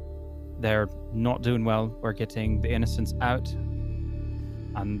 They're not doing well. We're getting the innocents out,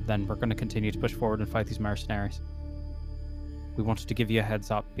 and then we're going to continue to push forward and fight these mercenaries. We wanted to give you a heads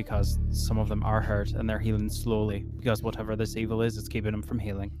up because some of them are hurt and they're healing slowly because whatever this evil is, it's keeping them from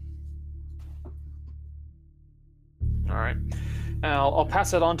healing. All right. I'll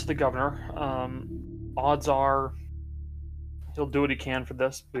pass that on to the governor. Odds are he'll do what he can for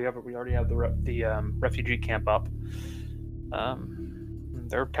this. We already have the refugee camp up.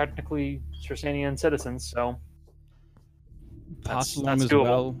 They're technically Cersanian citizens, so Pass that's along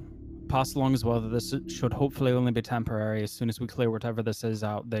doable. as well that this should hopefully only be temporary. As soon as we clear whatever this is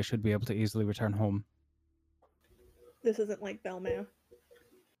out, they should be able to easily return home. This isn't like Belmare.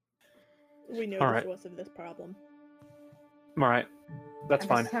 We know All the right. source of this problem. All right, that's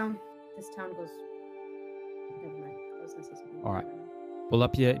And fine. This town goes. Never mind. I was gonna say something. All right. We'll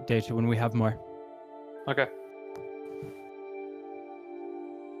update you when we have more. Okay.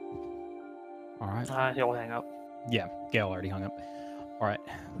 All right. He'll hang up. Yeah, Gale already hung up. All right,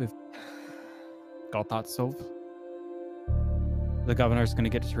 we've got that solved. The governor's going to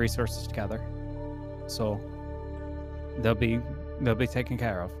get his resources together, so they'll be taken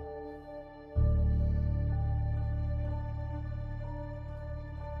care of.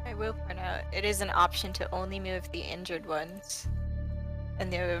 I will point out, it is an option to only move the injured ones,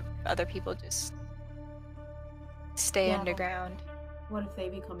 and the other people just stay Yeah. underground. What if they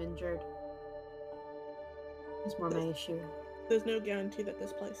become injured? That's more my issue. There's no guarantee that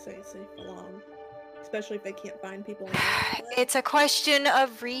this place stays safe for long, especially if they can't find people. In the It's a question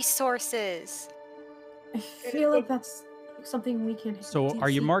of resources. I feel like that's something we can. So, are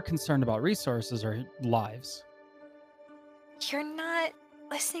you DC more concerned about resources or lives? You're not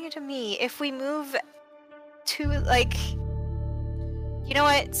listening to me. If we move to, like... You know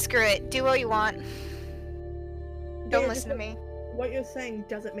what? Screw it. Do what you want. Don't Yeah, listen to me. What you're saying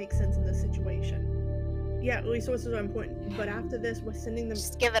doesn't make sense in this situation. Yeah, resources are important, but after this, we're sending them.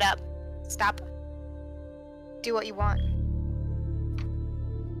 Just give it up. Stop. Do what you want.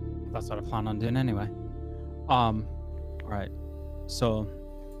 That's what I plan on doing anyway. All right. So,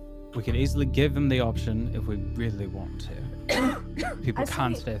 we could easily give them the option if we really want to. People I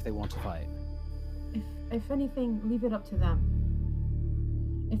can say- stay if they want to fight. If anything, leave it up to them.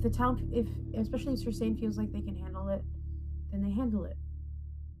 If the town, especially if Cersei feels like they can handle it, then they handle it.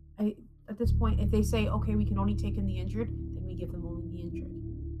 At this point, if they say, okay, we can only take in the injured, then we give them only the injured.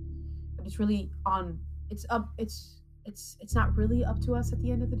 But it's really it's not really up to us at the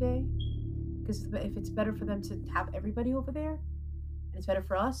end of the day. Because if it's better for them to have everybody over there, and it's better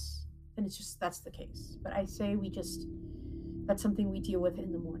for us, then that's the case. But I say that's something we deal with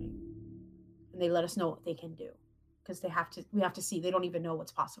in the morning. And they let us know what they can do. Because we have to see, they don't even know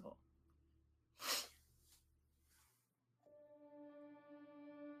what's possible.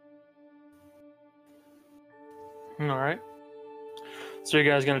 All right. So are you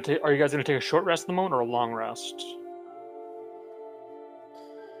guys gonna take a short rest at the moment or a long rest?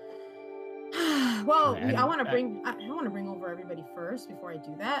 Well, And- I want to bring over everybody first before I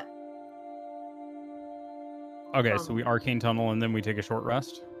do that. Okay, so we arcane tunnel and then we take a short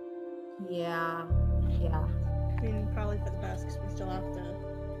rest. Yeah. I mean, probably for the best, because we still have to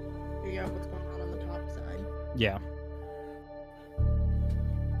figure out what's going on the top side. Yeah.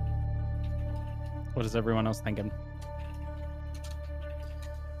 What is everyone else thinking?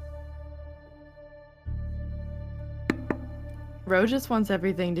 Ro just wants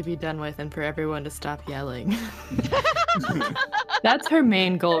everything to be done with and for everyone to stop yelling. That's her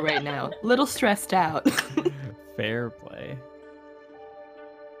main goal right now. Little stressed out. Fair play.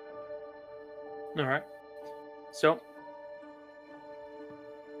 All right. So,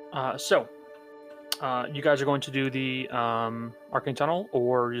 you guys are going to do the arcane tunnel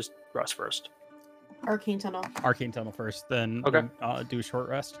or just rest first? Arcane tunnel. Arcane tunnel first, then Okay. do a short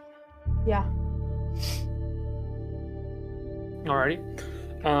rest. Yeah. Alrighty. Do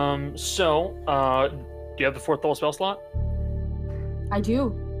you have the fourth level spell slot? I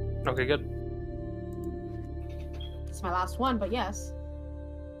do. Okay, good. it's my last one, but yes.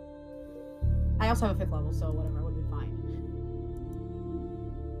 I also have a 5th level, so whatever, I would have been fine.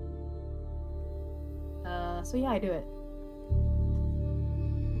 So yeah, I do it.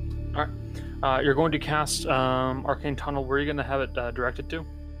 All right. You're going to cast Arcane Tunnel. Where are you going to have it directed to?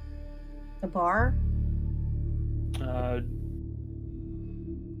 The bar?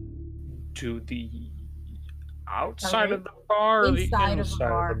 To the outside of the bar or the Inside of the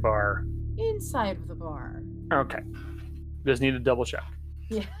inside of the bar? Inside of the bar. Okay. Just need to double check.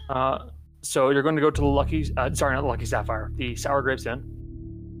 Yeah. So you're going to go to the Lucky... sorry, not the Lucky Sapphire. The Sour Grapes Inn.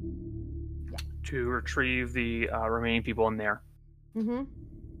 Yeah. To retrieve the remaining people in there. Mm-hmm.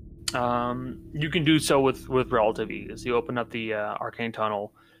 You can do so with relative ease. You open up the Arcane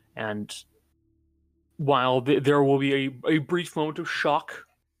Tunnel, and while there will be a brief moment of shock,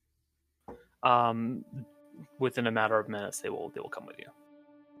 within a matter of minutes they will come with you.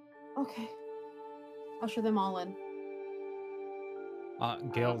 Okay. Usher them all in.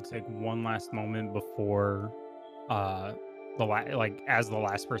 Gale will take one last moment before as the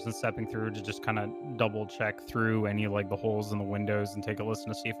last person stepping through to just kind of double check through any like the holes in the windows and take a listen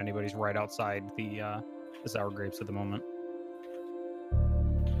to see if anybody's right outside the Sour Grapes at the moment.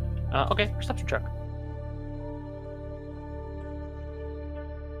 Okay, perception check.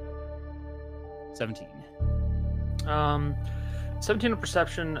 $17. 17 of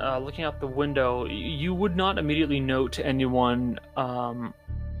perception. Looking out the window, you would not immediately note anyone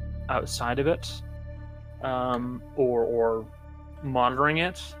outside of it, or monitoring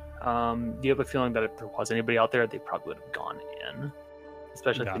it. You have a feeling that if there was anybody out there, they probably would have gone in,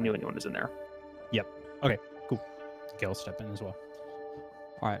 especially if they knew anyone was in there. Yep. Okay. Cool. Gale step in as well.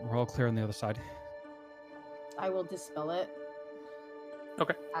 All right, we're all clear on the other side. I will dispel it.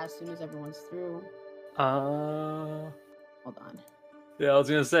 Okay. As soon as everyone's through. Hold on. Yeah, I was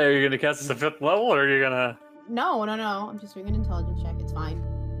gonna say, are you gonna cast this at 5th level, or are you gonna? No. I'm just doing an intelligence check. It's fine.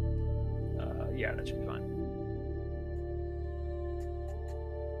 Yeah, that should be fine.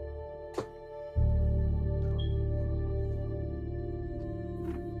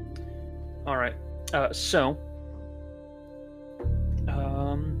 All right.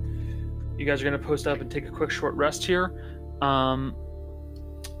 You guys are gonna post up and take a quick short rest here. Are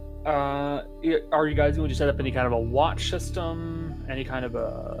you guys going to set up any kind of a watch system? Any kind of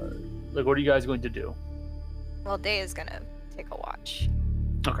a what are you guys going to do? Well, Day is gonna take a watch.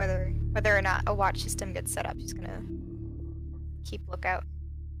 Okay. Whether or not a watch system gets set up, she's gonna keep lookout.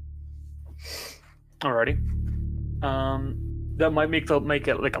 Alrighty. That might make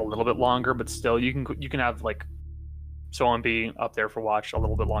it like a little bit longer, but still, you can have like someone be up there for watch a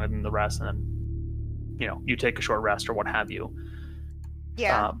little bit longer than the rest, and then you take a short rest or what have you.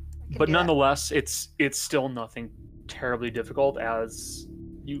 Yeah. But nonetheless, it's still nothing terribly difficult, as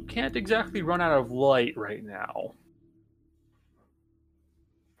you can't exactly run out of light right now.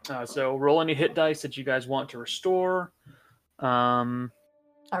 So roll any hit dice that you guys want to restore. I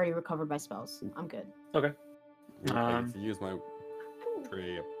already recovered my spells. I'm good. Okay. I need to use my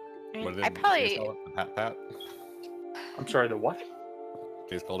pre. What did I probably Chase call it? The pat. I'm sorry. The what?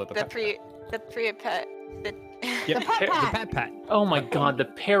 Chase called it the the pat. pre-pet. Yep. The pat. pat. Oh my God, the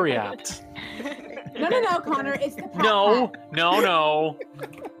Periapt. No, Connor. It's the pat. No.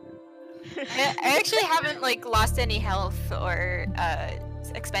 I actually haven't lost any health or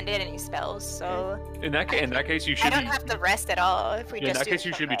expended any spells, so In that case, you should. I don't have to rest at all. If we In just that do case, a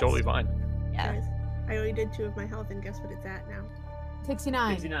you short should be rest. totally fine. Yeah. Guys, I already did 2 of my health, and guess what it's at now?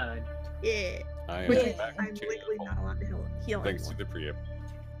 69. 69. Yeah. I Which am is- back I'm to legally not allowed to heal thanks to anymore. the pre.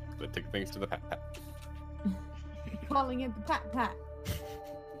 But thanks to the pat. Calling it the pat.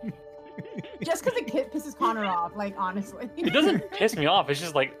 Just because it pisses Connor off, honestly. It doesn't piss me off. It's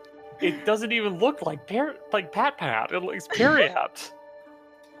just it doesn't even look like Pat. It looks Periapt.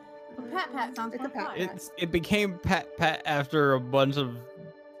 Pat sounds It's a fun. pat. It became pat after a bunch of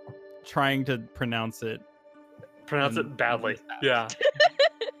trying to pronounce it. Pronounce it badly. Yeah.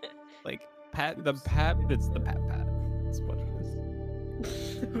 Like pat. It's the pat. That's what it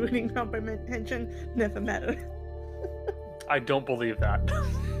is. Reading comprehension never mattered. I don't believe that.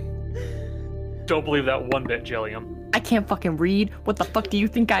 Don't believe that one bit, Jilliam. I can't fucking read. What the fuck do you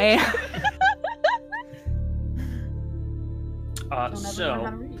think I am? You'll never learn how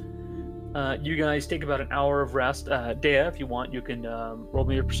to read. You guys take about an hour of rest. Dea, if you want, you can roll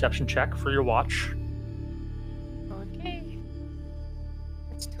me a perception check for your watch. Okay.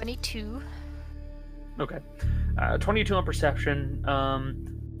 It's 22. Okay. 22 on perception.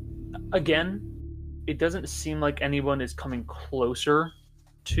 Again, it doesn't seem like anyone is coming closer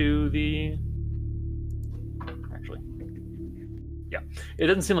to the... Actually. Yeah. It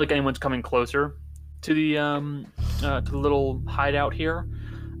doesn't seem like anyone's coming closer. to the little hideout here.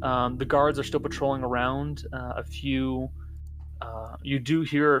 The guards are still patrolling around. You do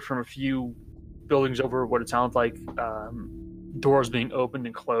hear from a few buildings over what it sounds like doors being opened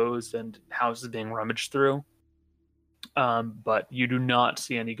and closed and houses being rummaged through. But you do not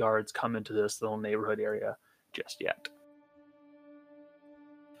see any guards come into this little neighborhood area just yet.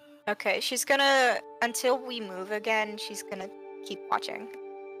 Okay, she's gonna, until we move again, she's gonna keep watching.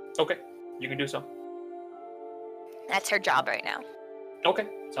 Okay, you can do so. That's her job right now. Okay,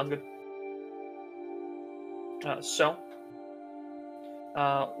 sounds good.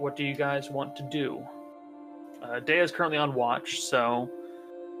 What do you guys want to do? Dea is currently on watch, so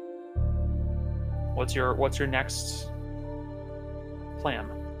what's your next plan?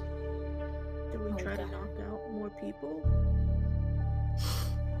 Do we Oh, try to God. knock out more people?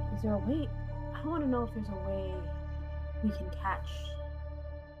 Is there a way? I want to know if there's a way we can catch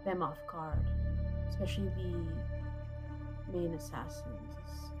them off guard, especially the main assassins.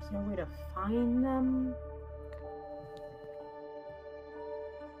 Is there a way to find them?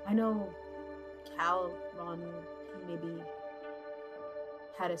 I know Ron, he maybe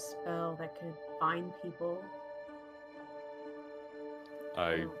had a spell that could find people.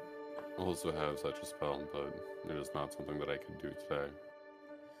 I also have such a spell, but it is not something that I can do today.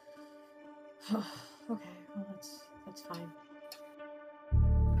 Okay, well that's fine.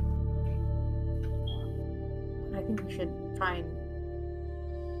 But I think we should try and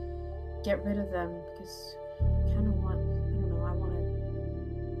get rid of them because I kind of want. I don't know. I want to.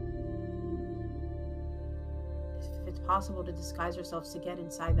 If it's possible to disguise ourselves to get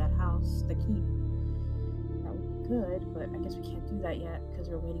inside that house, the keep, that would be good. But I guess we can't do that yet because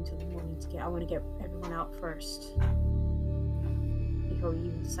we're waiting till the morning to get. I want to get everyone out first before we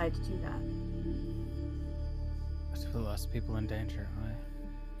even decide to do that. To put less people in danger, right?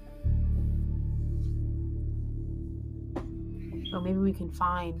 So maybe we can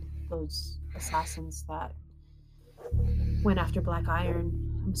find those assassins that went after Black Iron.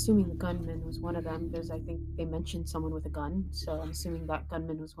 I'm assuming the gunman was one of them. I think they mentioned someone with a gun, so I'm assuming that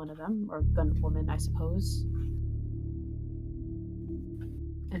gunman was one of them, or gunwoman, I suppose.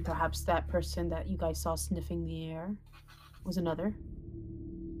 And perhaps that person that you guys saw sniffing the air was another.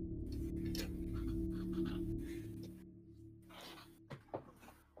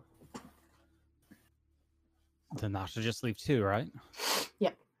 Then that should just leave two, right?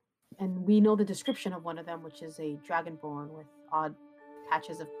 Yep. And we know the description of one of them, which is a dragonborn with odd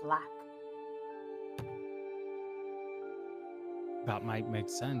patches of black. That might make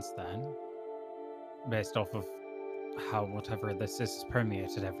sense then, based off of how whatever this is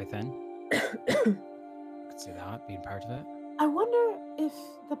permeated everything. Could see that being part of it. I wonder if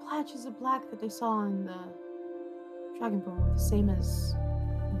the patches of black that they saw in the dragonborn were the same as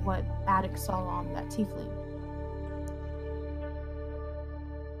what Attic saw on that tiefling.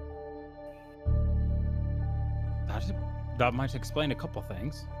 That might explain a couple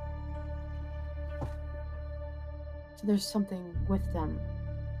things. So there's something with them,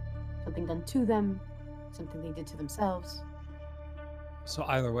 something done to them, something they did to themselves. So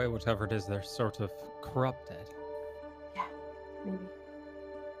either way, whatever it is, they're sort of corrupted. Yeah, maybe.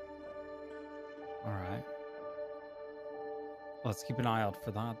 All right. Let's keep an eye out for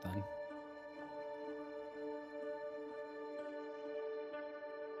that then.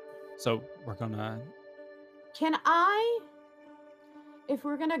 So we're gonna... If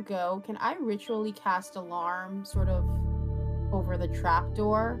we're gonna go, can I ritually cast alarm sort of over the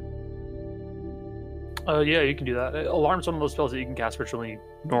trapdoor? Yeah, you can do that. Alarm's one of those spells that you can cast ritually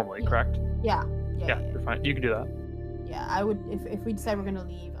normally, correct? Yeah, You're fine. You can do that. Yeah, I would, if we decide we're gonna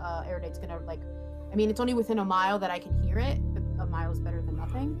leave, Erudite's gonna, it's only within a mile that I can hear it, but a mile is better than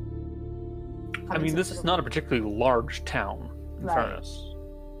nothing. I mean, this is not a particularly large town, in fairness.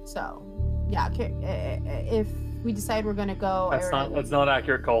 So, yeah, if we decide we're gonna go, That's not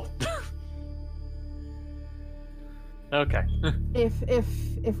accurate, Cole. Okay.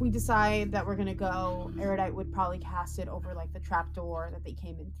 if we decide that we're gonna go, Erudite would probably cast it over the trapdoor that they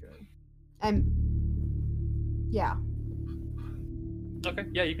came in through. And yeah. Okay,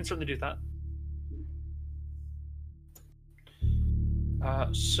 yeah, you can certainly do that.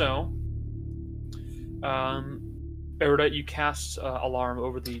 Erudite, you cast alarm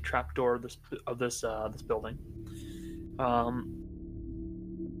over the trapdoor of this building.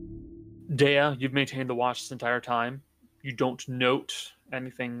 Dea, you've maintained the watch this entire time. You don't note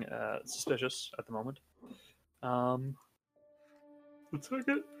anything suspicious at the moment. One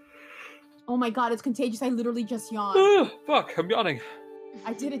second. Oh my god, it's contagious. I literally just yawned. Fuck, I'm yawning.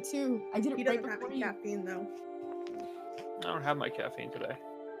 I did it too. I did it He right doesn't have before any you. caffeine though. I don't have my caffeine today.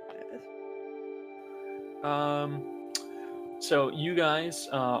 So you guys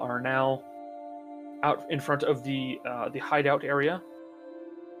are now out in front of the hideout area.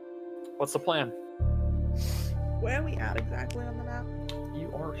 What's the plan? Where are we at exactly on the map?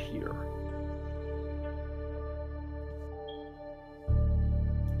 You are here.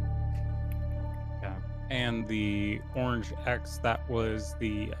 Okay. And the orange X, that was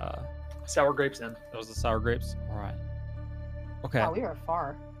the Sour Grapes Inn. that was the sour grapes. All right. Okay. Wow, we are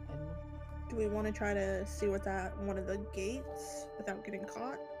far. Do we want to try to see what's at one of the gates without getting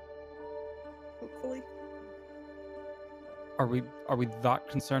caught? Hopefully. Are we that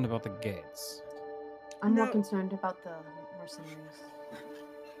concerned about the gates? I'm more No. concerned about the mercenaries.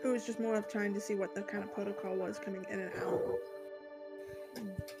 It was just more of trying to see what the kind of protocol was coming in and out.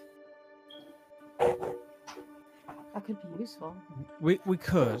 That could be useful. We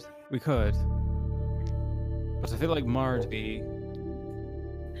could. But I feel like more to be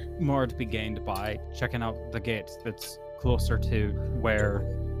gained by checking out the gate that's closer to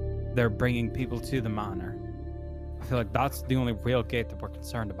where they're bringing people to the manor. I feel like that's the only real gate that we're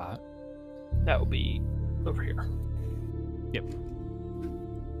concerned about. That will be over here. Yep.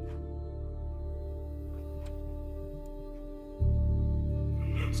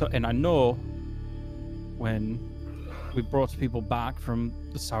 So, and I know when we brought people back from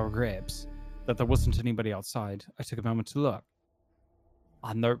the sour grapes that there wasn't anybody outside. I took a moment to look,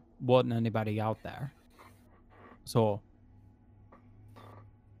 and there wasn't anybody out there. So,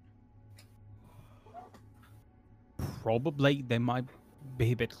 probably they might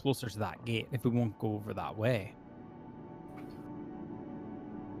be a bit closer to that gate if we won't go over that way.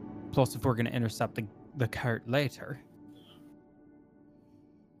 Plus, if we're going to intercept the cart later,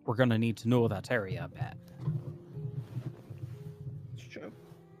 we're going to need to know that area a bit. It's true.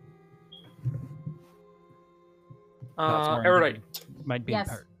 That's where I'm Erudite, getting- might be Yes.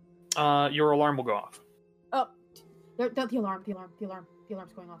 part. Your alarm will go off. Oh, the alarm's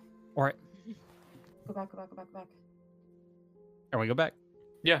going off. All right, Go back. and we go back.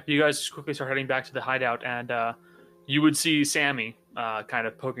 Yeah, you guys just quickly start heading back to the hideout, and you would see Sammy kind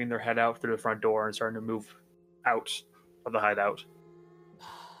of poking their head out through the front door and starting to move out of the hideout.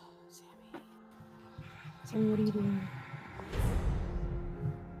 Sammy, what are you doing?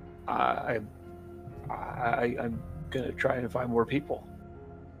 I'm gonna try and find more people.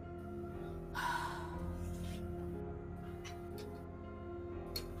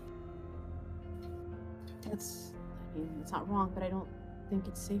 It's not wrong, but I don't think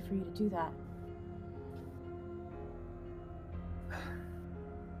it's safe for you to do that.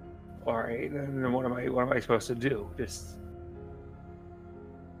 All right, then what am I supposed to do? Just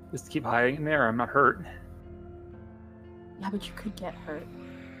keep hiding in there. I'm not hurt. Yeah, but you could get hurt.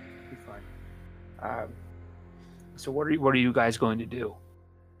 Be fine. So what are you guys going to do?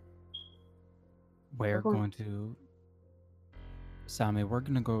 We're going- going to... Sammy, we're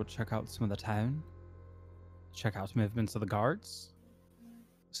going to go check out some of the town. Check out movements of the guards.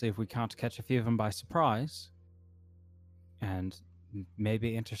 See if we can't catch a few of them by surprise. And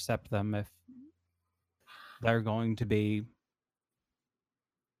maybe intercept them if they're going to be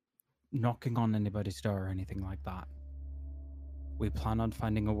knocking on anybody's door or anything like that. We plan on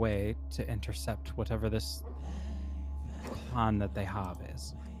finding a way to intercept whatever this plan that they have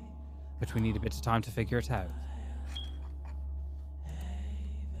is. But we need a bit of time to figure it out.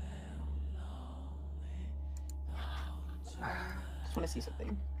 Just want to see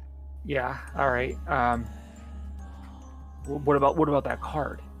something. Yeah. All right. What about that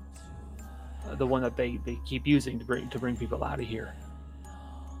card? The one that they keep using to bring people out of here.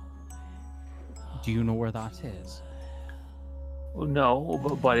 Do you know where that is? Well,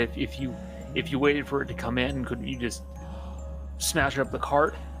 no, but if you waited for it to come in, couldn't you just smash up the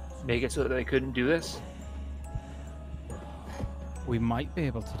cart, make it so that they couldn't do this? We might be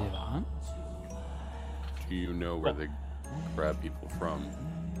able to do that. Do you know where they grab people from?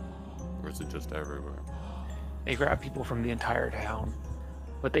 Or is it just everywhere? They grab people from the entire town,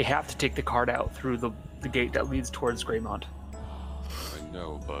 but they have to take the cart out through the gate that leads towards Greymont. I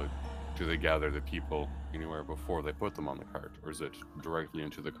know, but do they gather the people anywhere before they put them on the cart? Or is it directly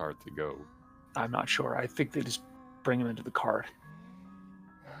into the cart they go? I'm not sure. I think they just bring them into the cart.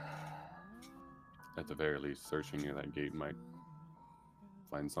 At the very least, searching near that gate might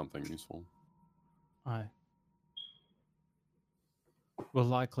find something useful. Aye. We'll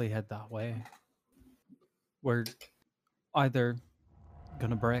likely head that way. We're either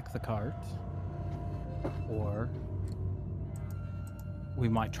gonna break the cart, or we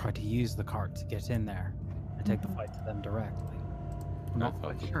might try to use the cart to get in there and take the fight to them directly. I'm I not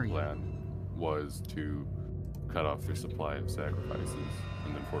thought quite the sure yet. plan was to cut off their supply of sacrifices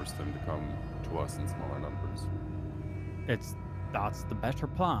and then force them to come to us in smaller numbers. That's the better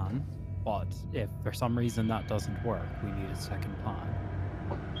plan, but if for some reason that doesn't work, we need a second plan.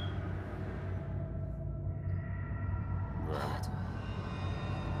 Right.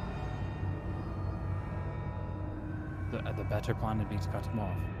 The better plan would be to cut him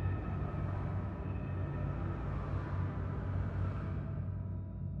off.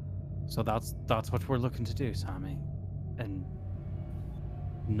 So that's what we're looking to do, Sammy. And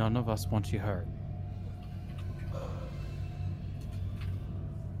none of us want you hurt.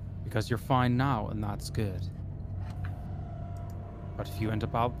 Because you're fine now, and that's good. But if you end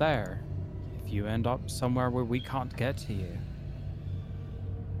up out there, if you end up somewhere where we can't get to you,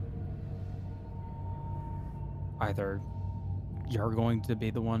 either you're going to be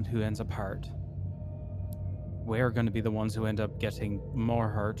the one who ends up hurt, we're going to be the ones who end up getting more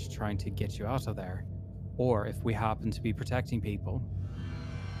hurt trying to get you out of there, or if we happen to be protecting people,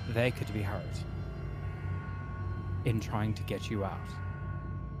 they could be hurt in trying to get you out.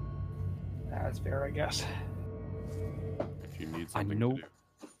 That's fair, I guess. If you need something know- to do,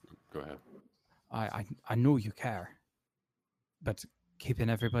 go ahead. I know you care, but keeping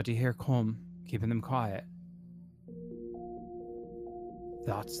everybody here calm, keeping them quiet,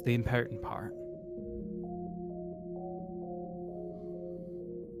 that's the important part.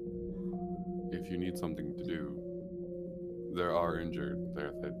 If you need something to do, there are injured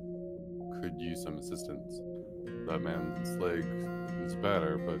there that could use some assistance. That man's leg is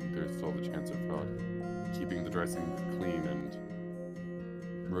better, but there's still the chance of keeping the dressing clean and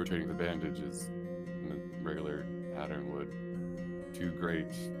rotating the bandages in a regular pattern would do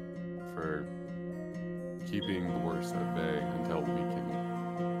great for keeping the worst at bay until we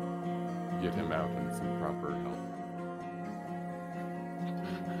can get him out in some proper help.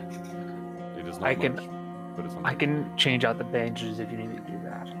 It is not I can- much, but it's I something. can change out the bandages if you need me to do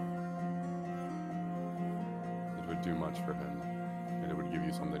that. It would do much for him, and it would give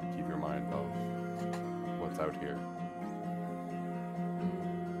you something to keep your mind off what's out here.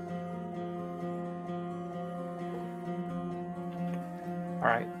 All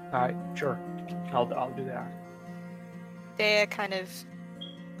right, sure. I'll do that. Dea kind of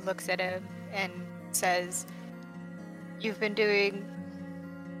looks at him and says, "You've been doing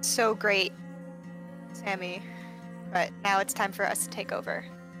so great, Sammy, but now it's time for us to take over.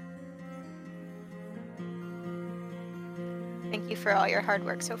 Thank you for all your hard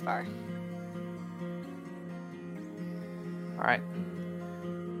work so far." All right.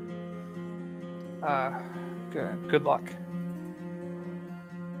 Good luck.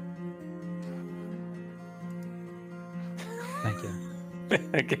 Thank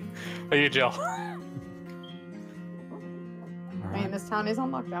you. Thank you, Jill. All I right. mean, this town is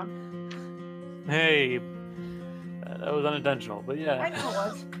on lockdown. Hey, that was unintentional, but yeah. I know it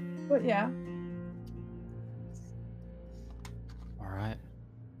was, but yeah. All right.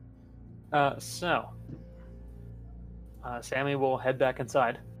 So, Sammy will head back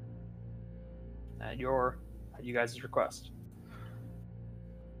inside at you guys' request.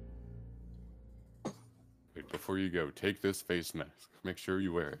 Wait, before you go, take this face mask. Make sure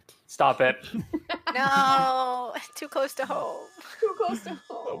you wear it. Stop it. No, too close to home. Too close to A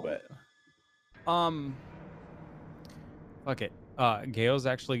little home. bit. Fuck it. Gail's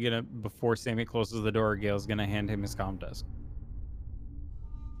actually gonna, before Sammy closes the door, Gail's gonna hand him his comm desk.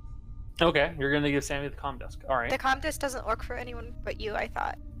 Okay, you're gonna give Sammy the comm desk. All right. The comm disc doesn't work for anyone but you, I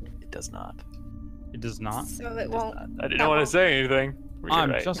thought. It does not. It does not. So it It does won't. not. I didn't that want to won't- say anything. You're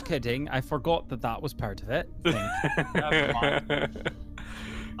I'm right. just kidding. I forgot that was part of it. Never mind.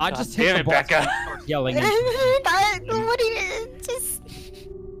 I God just damn hit the it, button Becca. and start yelling. What do you just?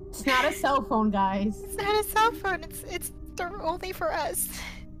 It's not a cell phone, guys. It's not a cell phone. It's only for us.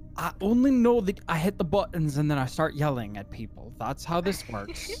 I only know that I hit the buttons and then I start yelling at people. That's how this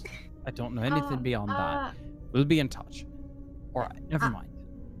works. I don't know anything beyond that. We'll be in touch. All right, never mind.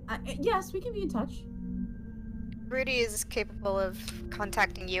 Yes, we can be in touch. Rudy is capable of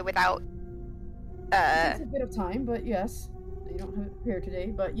contacting you without. It's a bit of time, but yes. You don't have it prepared today,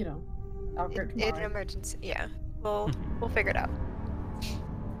 but you know, I'll prepare In tomorrow. an emergency. Yeah, we'll figure it out.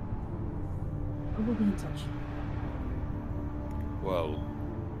 We'll be in touch. Well,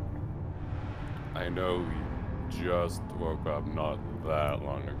 I know we just woke up not that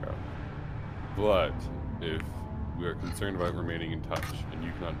long ago. But if we are concerned about remaining in touch, and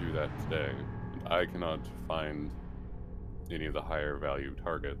you cannot do that today, and I cannot find any of the higher value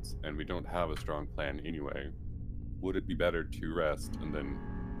targets, and we don't have a strong plan anyway, would it be better to rest and then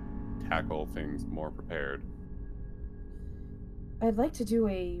tackle things more prepared? I'd like to do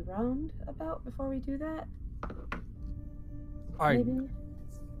a roundabout before we do that. maybe?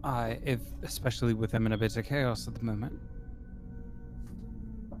 Especially with them in a bit of chaos at the moment,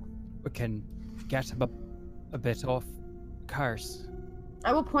 we can get a bit off course.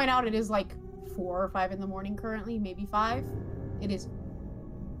 I will point out it is like 4 or 5 in the morning currently, maybe 5. It is.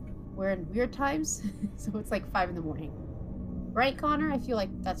 We're in weird times, so it's like 5 in the morning. Right, Connor? I feel like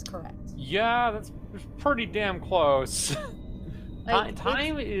that's correct. Yeah, that's pretty damn close. Like,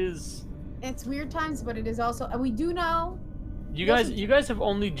 Time is. It's weird times, but it is also. And we do know. You guys have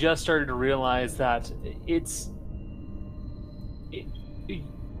only just started to realize that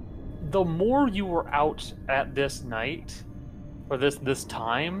the more you were out at this night, or this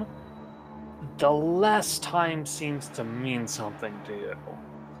time, the less time seems to mean something to you.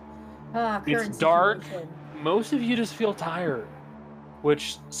 Current It's dark. situation. Most of you just feel tired,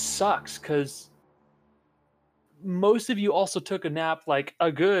 which sucks because most of you also took a nap like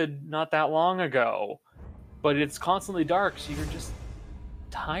not that long ago, but it's constantly dark, so you're just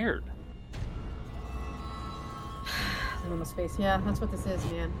tired. Cinema space. Yeah, that's what this is,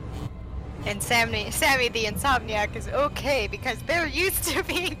 man. And Sammy the insomniac is okay because they're used to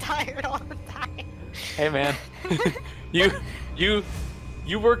being tired all the time. Hey man,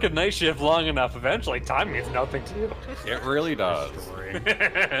 you work a night shift long enough. Eventually, time means nothing to you. It really does.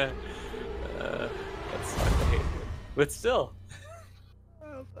 That's I hate it. But still.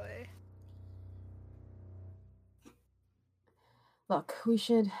 Oh boy. Look, we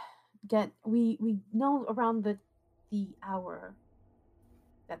should get. We know around the hour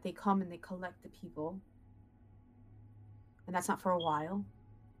that they come and they collect the people, and that's not for a while.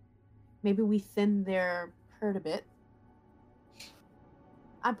 Maybe we thin their herd a bit.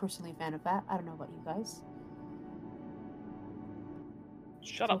 I'm personally a fan of that. I don't know about you guys.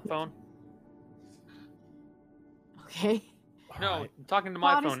 Shut up, phone. Okay. No, Alright. I'm talking to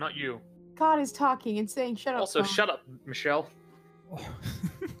my God phone, is- not you. God is talking and saying, "Shut up." Also, phone." shut up, Michelle.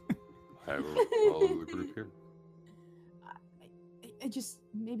 I will follow the group here. I just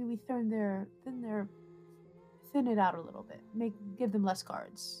maybe we thin it out a little bit. Give them less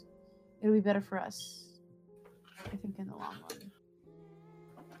cards. It'll be better for us, I think, in the long run.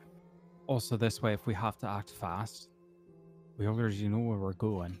 Also, this way, if we have to act fast, we already know where we're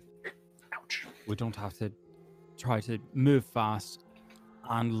going. Ouch. We don't have to try to move fast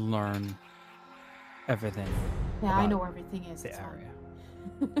and learn everything. Yeah, I about know where everything is. the it's fine. area.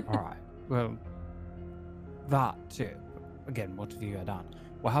 All right. Well, that too. Again, what have you done?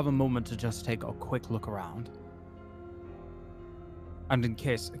 We'll have a moment to just take a quick look around. And in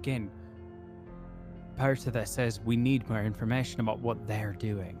case, again, part of this says we need more information about what they're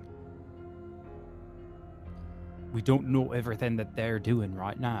doing. We don't know everything that they're doing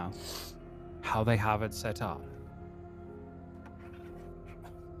right now, how they have it set up.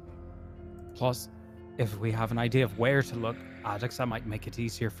 Plus, if we have an idea of where to look, Adix, that might make it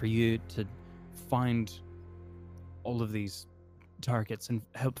easier for you to find all of these targets and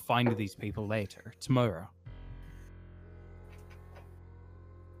help find these people later, tomorrow.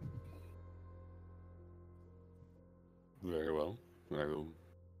 Very well. I will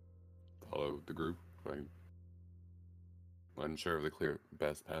follow the group. I'm unsure of the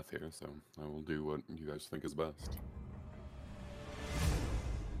best path here, so I will do what you guys think is best.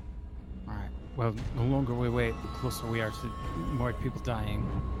 Alright. Well, the longer we wait, the closer we are to more people dying.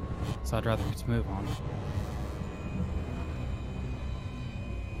 So I'd rather just move on.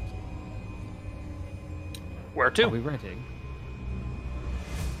 Where Are to? we ready?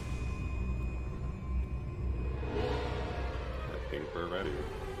 I think we're ready.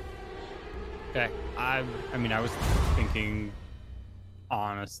 Okay. I mean, I was thinking,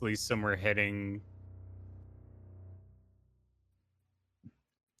 honestly, somewhere heading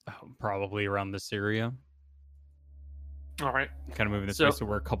probably around this area. All right. Kind of moving this So- way, so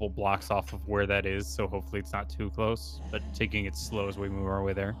we're a couple blocks off of where that is, so hopefully it's not too close, but taking it slow as we move our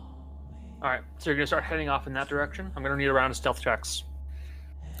way there. All right. So you're gonna start heading off in that direction. I'm gonna need a round of stealth checks.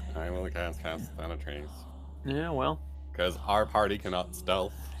 I will cast on a trace. Yeah. Well. Because our party cannot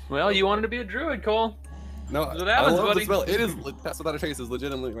stealth. Well, you wanted to be a druid, Cole. No, That's what I happens, love buddy. the spell. It is Pass Without a Trace is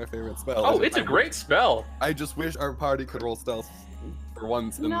legitimately my favorite spell. Oh, it's a great spell. I just wish our party could roll stealth for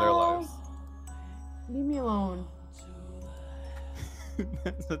once in their No. lives. Leave me alone.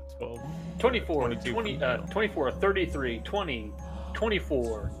 That's a 12. 24, 22. 24, 33, 20,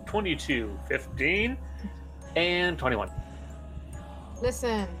 24, 22, 15, and 21.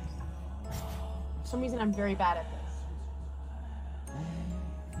 Listen. For some reason, I'm very bad at this.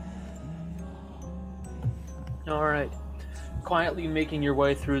 All right. Quietly making your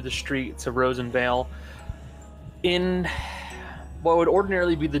way through the streets of Rosenvale in what would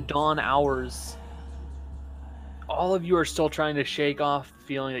ordinarily be the dawn hours. all of you are still trying to shake off the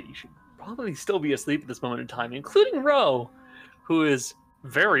feeling that you should probably still be asleep at this moment in time, including Ro, who is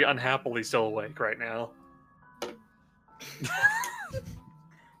very unhappily still awake right now.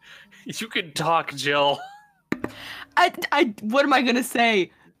 You can talk, Jill. What am I gonna say?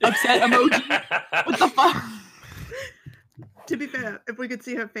 Upset emoji? What the fuck? To be fair, if we could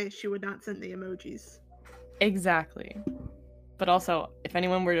see her face, she would not send the emojis. Exactly. But also, if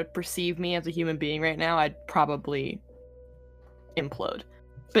anyone were to perceive me as a human being right now, I'd probably implode.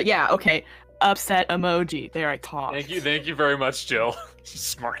 But yeah, okay. Upset emoji. There I talk. Thank you very much, Jill.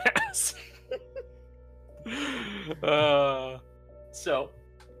 Smart ass. So,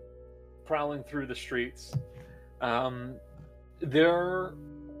 prowling through the streets, there.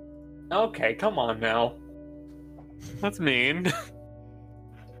 Okay, come on now. That's mean.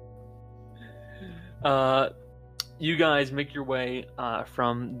 You guys make your way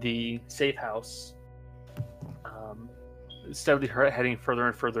from the safe house, steadily heading further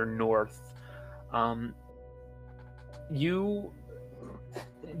and further north. You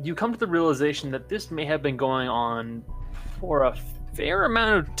come to the realization that this may have been going on for a fair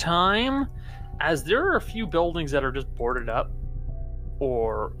amount of time, as there are a few buildings that are just boarded up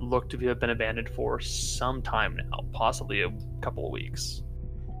or look to have been abandoned for some time now, possibly a couple of weeks.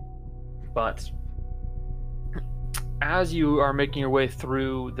 But as you are making your way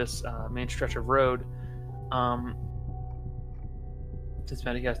through this main stretch of road,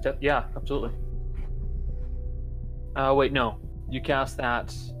 Hispanic cast death? Yeah, absolutely. Wait, no. You cast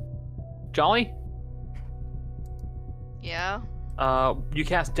that. Jolly? Yeah. You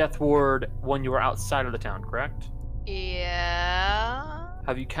cast Death Ward when you were outside of the town, correct? Yeah.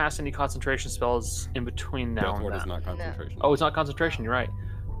 Have you cast any concentration spells in between now Death and Ward then? is not concentration. Oh, it's not concentration, you're right.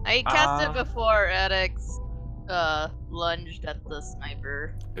 I cast it before Addix lunged at the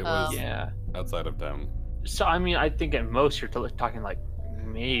sniper. It was Yeah. outside of town. So, I mean, I think at most you're talking like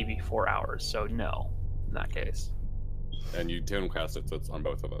maybe 4 hours, so no, in that case. And you tune cast it, so it's on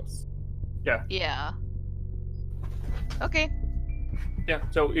both of us. Yeah. Okay. Yeah,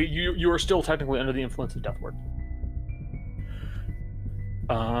 so you are still technically under the influence of Death Ward.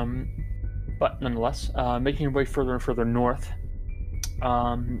 But nonetheless, making your way further and further north,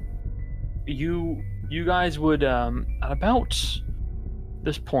 you guys would at about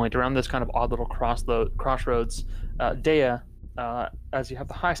this point, around this kind of odd little crossroads, Dea, as you have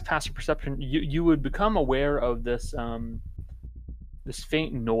the highest passive perception, you would become aware of this this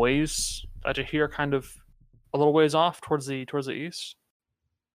faint noise that you hear kind of a little ways off towards the east.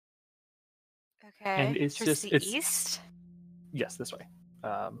 Okay. And it's Towards just- the it's- east? Yes, this way.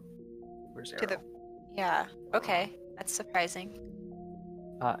 Where's To the Arrow? Yeah. Okay. That's surprising.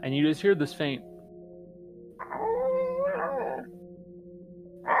 And you just hear this faint.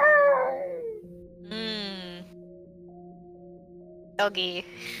 Mmm. Doggy.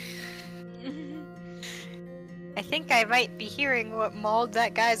 I think I might be hearing what mauled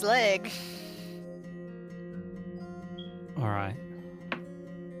that guy's leg. All right.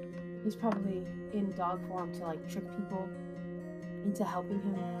 He's probably in dog form to like trick people into helping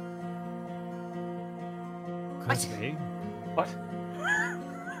him. Could be. What?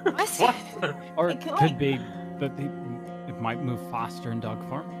 What? What? Or It it could- could be that it might move faster in dog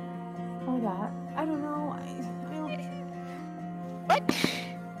form. Or that. I don't know. I don't. What?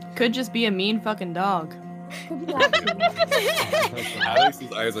 Could just be a mean fucking dog. Could be that too.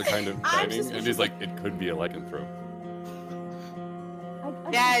 Alex's eyes are kind of I'm shining, and he's like, it could be a lycanthrope.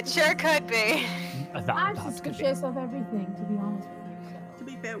 Yeah, it sure could be. I'm That could be. suspicious of everything, to be honest with you. To So.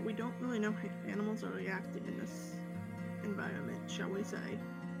 be fair, we don't really know how animals are reacting in this environment, shall we say.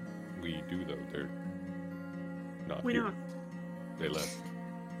 We do, though. They're not We here. know. They left.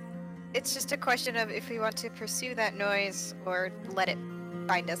 It's just a question of if we want to pursue that noise or let it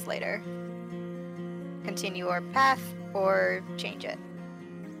find us later. Continue our path or change it.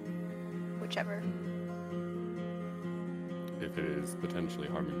 Whichever. If it is potentially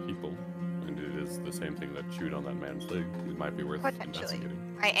harming people, and it is the same thing that chewed on that man's leg, it might be worth Potentially.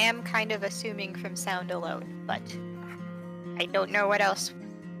 investigating. I am kind of assuming from sound alone, but I don't know what else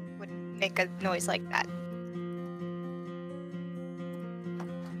would make a noise like that.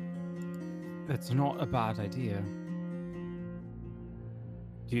 It's not a bad idea.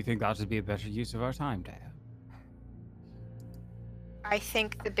 Do you think that would be a better use of our time, Dea? I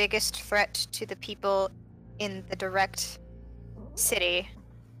think the biggest threat to the people in the direct city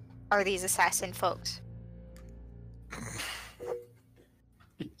are these assassin folks.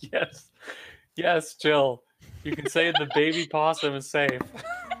 Yes, Jill. You can say the baby possum is safe.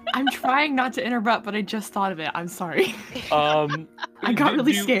 I'm trying not to interrupt, but I just thought of it. I'm sorry. I got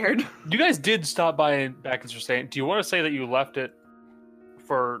really scared. You guys did stop by back as you're saying. Do you want to say that you left it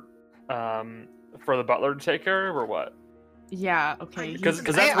for the butler to take care of, or what? Yeah. Okay. Because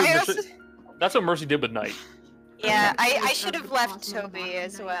that's what Mercy did with Knight. Yeah, I should have left Toby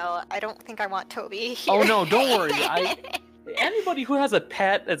as well. I don't think I want Toby here. Oh no, don't worry. Anybody who has a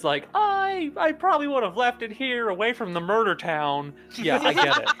pet that's like, I probably would have left it here away from the murder town. Yeah, I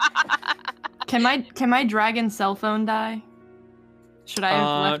get it. Can my dragon cell phone die? Should I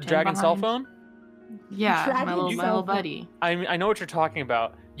have left him dragon cell behind? phone? Yeah, Dragon my little cell phone. buddy. I know what you're talking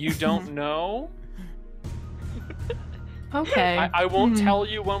about. You don't know? Okay. I won't tell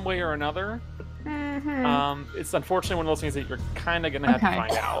you one way or another. It's unfortunately one of those things that you're kind of gonna have to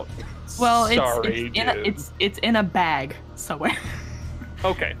find out. Well, Sorry, it's in a bag somewhere.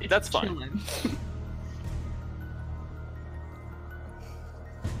 Okay, that's fine. Chilling.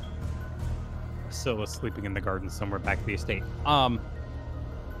 Scylla sleeping in the garden somewhere back at the estate. All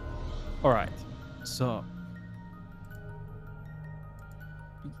right. So,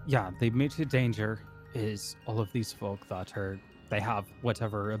 yeah, the immediate danger is all of these folk that they have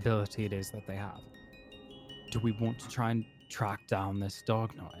whatever ability it is that they have. Do we want to try and track down this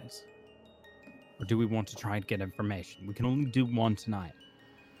dog noise? Or do we want to try and get information? We can only do one tonight.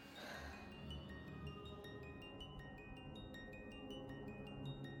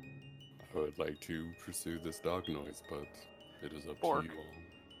 I would like to pursue this dog noise, but it is up Bork. to you all.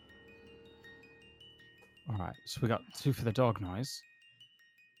 All right, so we got 2 for the dog noise.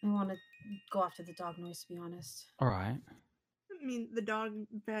 I want to go after the dog noise, to be honest. All right. I mean, the dog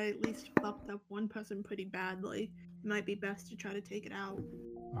at least fucked up one person pretty badly. It might be best to try to take it out.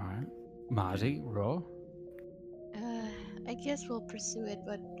 All right. Maddie, roll. I guess we'll pursue it,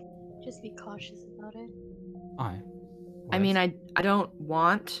 but just be cautious about it. Aye. I mean, I don't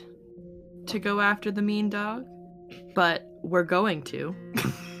want to go after the mean dog, but we're going to.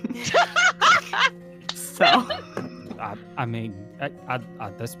 So. I mean,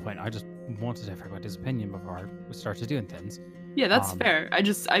 at this point, I just wanted everybody's opinion before we started doing things. Yeah, that's fair.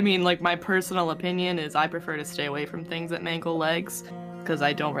 I mean, like, my personal opinion is I prefer to stay away from things that mangle legs, because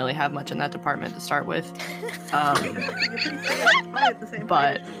I don't really have much in that department to start with. But I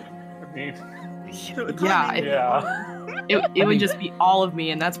mean, it would just be all of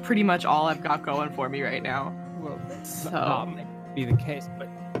me, and that's pretty much all I've got going for me right now. Well, So- that might be the case, but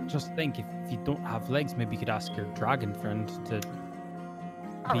just think, if you don't have legs, maybe you could ask your dragon friend to.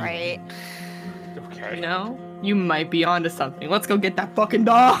 Alright. okay. You know, you might be onto something. Let's go get that fucking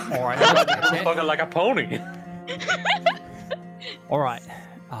dog. All right. Fucking like a pony. All right.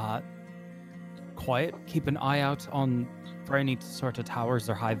 Quiet. Keep an eye out for any sort of towers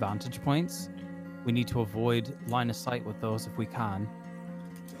or high vantage points. We need to avoid line of sight with those if we can.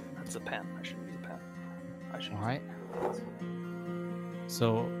 That's a pen. I shouldn't use a pen. I should. All right.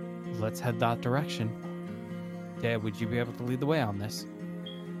 So let's head that direction. Dad, would you be able to lead the way on this?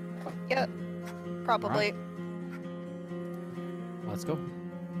 Yep. Probably. Let's go.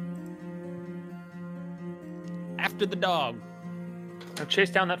 After the dog. Now chase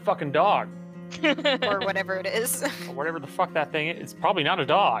down that fucking dog. Or whatever it is. Or whatever the fuck that thing is. It's probably not a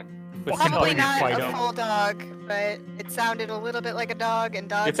dog. But it's Probably something not you fight a over. full dog, but it sounded a little bit like a dog, and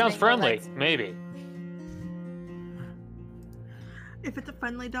dogs. It sounds make no friendly, legs. maybe. If it's a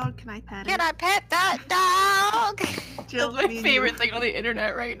friendly dog, can I pet Can it? I pet that dog? Jill, That's my me and favorite you. thing on the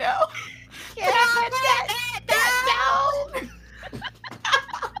internet right now. Can I pet that dog?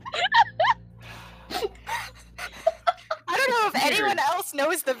 I don't know if anyone else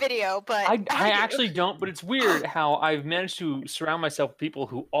knows the video, but I do. actually don't, but it's weird how I've managed to surround myself with people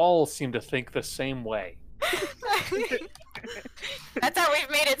who all seem to think the same way. That's how we've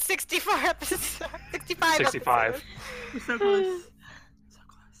made it 64 episodes. 65. 65. Episodes. We're so close. So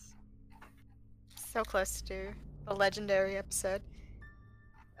close. So close to the legendary episode.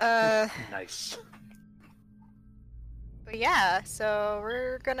 Nice. But yeah, so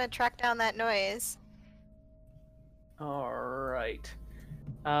we're gonna track down that noise. All right.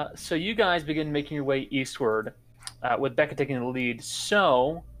 So you guys begin making your way eastward, with Becca taking the lead.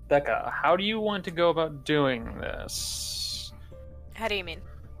 So, Becca, how do you want to go about doing this? How do you mean?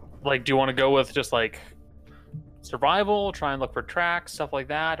 Like, do you want to go with just like survival, try and look for tracks, stuff like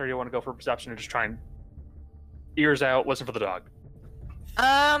that, or do you want to go for perception and just try and ears out, listen for the dog?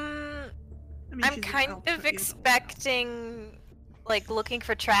 I mean, I'm she's an kind elf, of so she- expecting, like, looking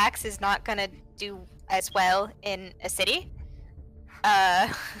for tracks is not gonna do as well in a city.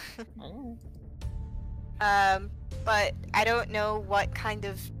 But I don't know what kind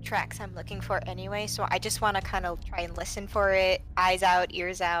of tracks I'm looking for anyway, so I just want to kind of try and listen for it, eyes out,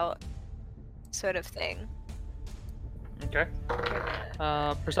 ears out, sort of thing. Okay.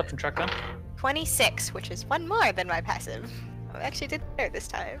 Perception check then. 26, which is one more than my passive. I actually did better this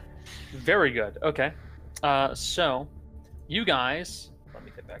time. Very good. Okay. So, you guys. Let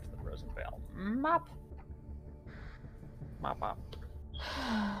me get back to the Rosenvale map. Map.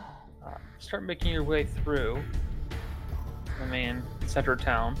 Start making your way through the main center of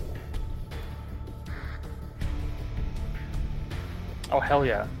town. Oh, hell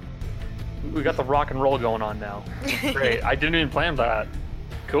yeah. We got the rock and roll going on now. Great. I didn't even plan that.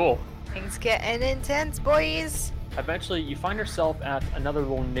 Cool. Things getting intense, boys. Eventually, you find yourself at another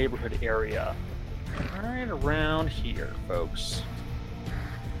little neighborhood area. Right around here, folks.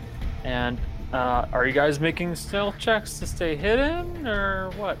 And, are you guys making stealth checks to stay hidden, or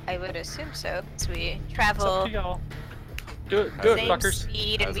what? I would assume so, because we It's up travel to y'all. Do it, same fuckers.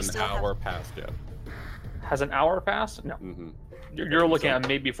 speed, and Has we an still hour passed yet. Has an hour passed? No. Mm-hmm. You're looking at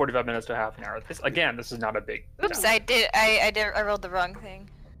maybe 45 minutes to half an hour. This is not a big. have... Oops, town. I rolled the wrong thing.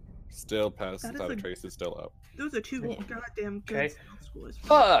 Still passed That is without a a- trace is still up. Those are two Yeah. goddamn good Okay. stealth scores.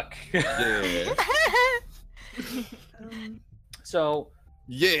 Fuck! Yeah. So,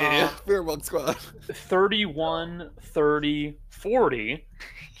 Yeah. Fearbug Squad. 31, 30, 40,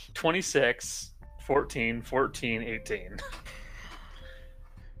 26, 14, 14, 18.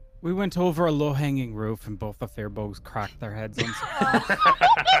 We went over a low-hanging roof, and both the Fairbows cracked their heads on.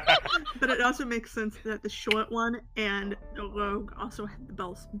 But it also makes sense that the short one and the rogue also had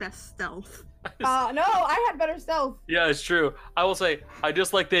the best stealth. No, I had better stealth. Yeah, it's true. I will say, I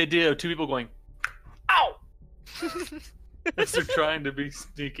just like the idea of two people going, ow! As they're trying to be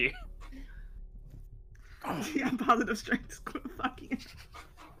sneaky. Yeah, positive strength score. Fucking.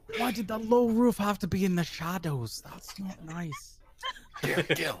 Why did the low roof have to be in the shadows? That's not nice.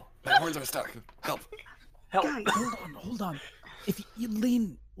 Gil, my horns are stuck. Help. Help! Guys, Hold on. If you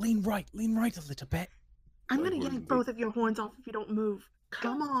lean right a little bit. I'm My gonna horns yank are both of your horns off if you don't move.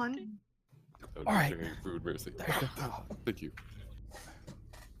 Come on. All right. Food mercy. There you Thank you.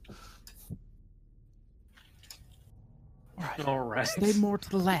 All right. All right. Stay more to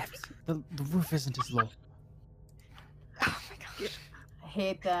the left. The roof isn't as low. Oh my god. I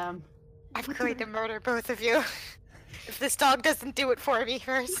hate them. I'm going to murder both of you. If this dog doesn't do it for me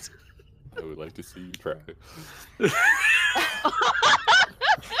first. I would like to see you try.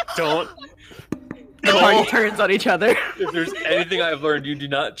 Don't. The party turns on each other. If there's anything I've learned, you do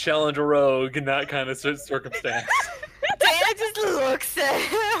not challenge a rogue in that kind of circumstance. Diana just looks at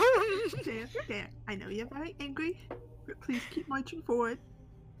him. Dan, I know you're very angry, but please keep marching forward.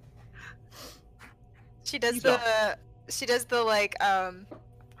 She does He's the like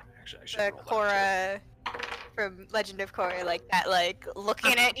Actually, I should the roll that Korra from Legend of Korra, like that like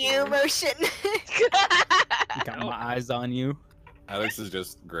looking at you motion. Got my eyes on you. Alex is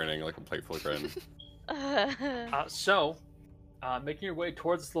just grinning like a playful friend. So, making your way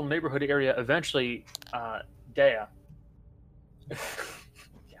towards this little neighborhood area, eventually, Dea.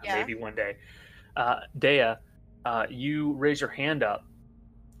 Yeah. Maybe one day. Dea, you raise your hand up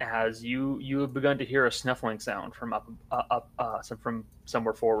as you have begun to hear a snuffling sound from from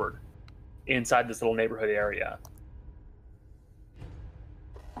somewhere forward inside this little neighborhood area.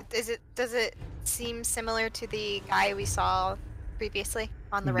 Does it seem similar to the guy we saw previously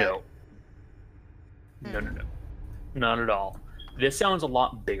on the road? No, not at all. This sounds a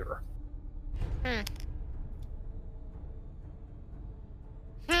lot bigger.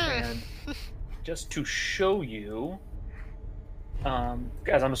 And just to show you,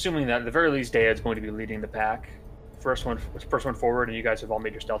 guys, I'm assuming that at the very least, Dea is going to be leading the pack. First one forward, and you guys have all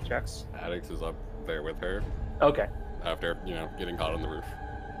made your stealth checks. Alex is up there with her Okay. after, getting caught on the roof.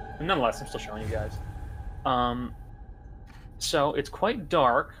 Nonetheless, I'm still showing you guys. So it's quite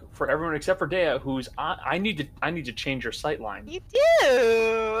dark for everyone except for Dea, who's I need to change your sight line. You do.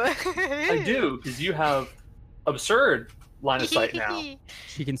 I do, because you have absurd line of sight now.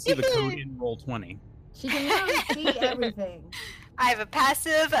 She can see the code in Roll20. She can now see everything. I have a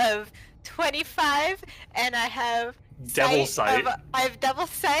passive of 25, and I have Devil sight, I have double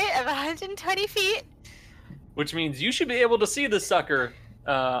sight of 120 feet. which means you should be able to see the sucker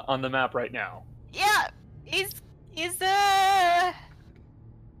on the map right now. Yeah, he's yeah.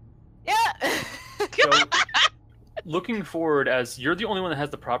 So, looking forward, as you're the only one that has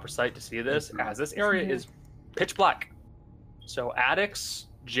the proper sight to see this, as this area is pitch black. So Addix,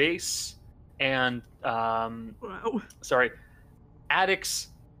 Jace, and Wow. sorry, Addix,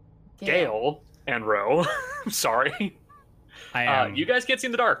 Gale, and Ro. Sorry, I am. you guys can't see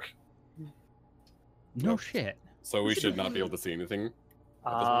in the dark. No shit. So we should not be able to see anything.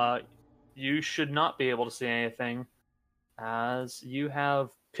 You should not be able to see anything, as you have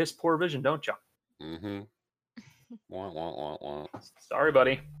piss poor vision, don't you? Mm-hmm. Wah, wah, wah, wah. Sorry,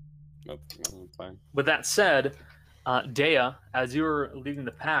 buddy. That's fine. With that said, Dea, as you're leading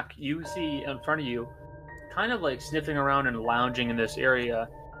the pack, you see in front of you, kind of like sniffing around and lounging in this area,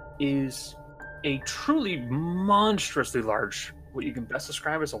 is a truly monstrously large, what you can best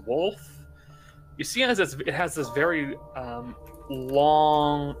describe as a wolf. You see it has this very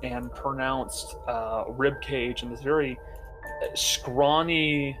long and pronounced rib cage and this very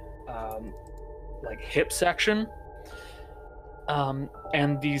scrawny like hip section.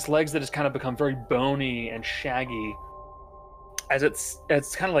 And these legs that has kind of become very bony and shaggy as it's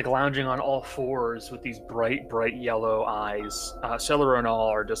kind of like lounging on all fours with these bright yellow eyes. Cellular and all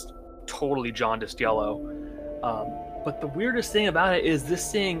are just totally jaundiced yellow. But the weirdest thing about it is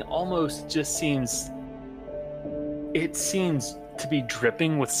this thing almost just seems to be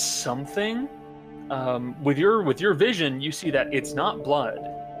dripping with something. With your vision, you see that it's not blood.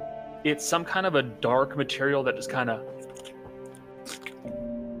 It's some kind of a dark material that just kind of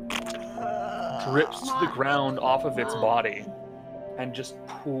drips to the ground off of its body and just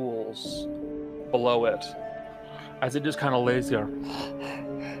pools below it as it just kind of lays there.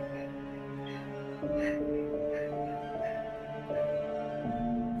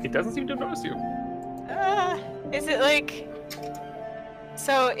 It doesn't seem to notice you. Is it like...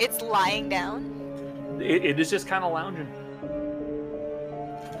 So it's lying down? It is just kind of lounging.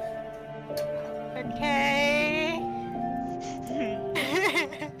 Okay.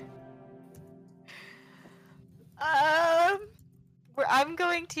 I'm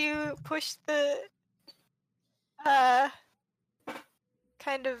going to push the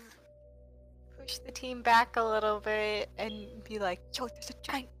kind of push the team back a little bit and be like, yo, there's a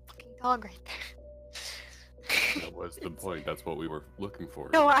giant fucking dog right there. That was the point. That's what we were looking for.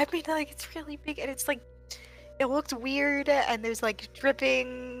 No, I mean, like, it's really big and it's like, it looked weird and there's like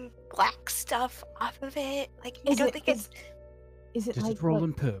dripping black stuff off of it. Like, I don't think it's... Is it Does like it roll what...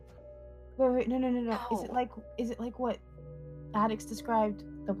 and poop? Wait, no. No. Is it like what Addicts described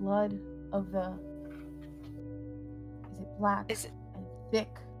the blood of the... Is it black Is it... and thick?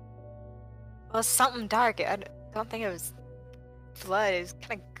 Well, something dark. I don't think it was blood. It was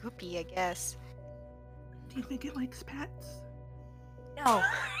kind of goopy, I guess. Do you think it likes pets? No.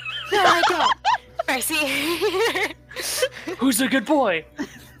 No, I don't. Mercy. Who's a good boy?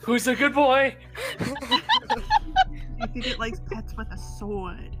 Who's a good boy? Do you think it likes pets with a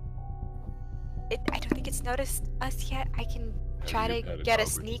sword? I don't think it's noticed us yet. I can try you to had a get a dog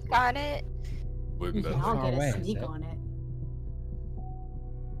with sneak a sword? on it. Wouldn't that I'll far get away, a is sneak it? on it.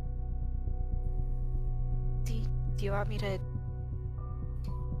 Do you want me to... Do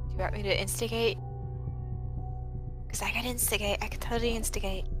you want me to instigate? Because I can instigate. I can totally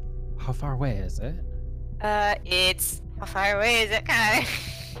instigate. How far away is it? It's... How far away is it, kind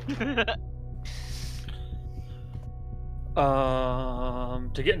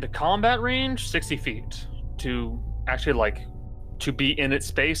To get into combat range, 60 feet. To actually, like, to be in its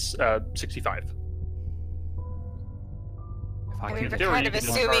space, 65. If I I mean, can we're do it, kind you of can just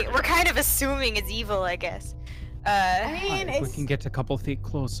assuming... charge We're it. kind of assuming it's evil, I guess. I mean, if we it's... can get a couple feet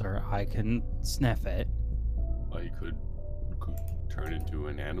closer, I can sniff it. Well, you could turn into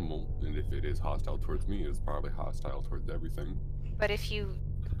an animal, and if it is hostile towards me, it's probably hostile towards everything. But if you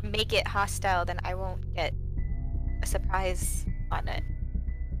make it hostile, then I won't get a surprise on it.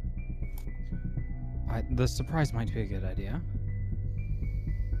 The surprise might be a good idea.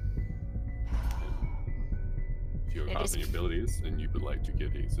 If you It have is- any abilities and you would like to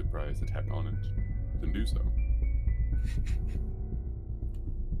get a surprise attack on it, then do so.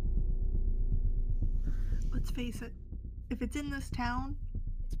 Let's face it. If it's in this town,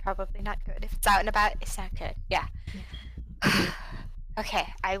 It's probably not good. If it's out and about, it's not good. Yeah. Okay,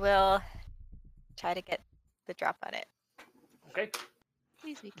 I will try to get the drop on it. Okay.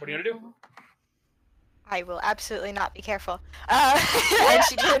 Please be What are you gonna do? careful. I will absolutely not be careful. And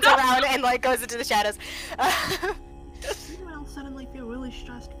she turns around and like goes into the shadows. does anyone else suddenly feel really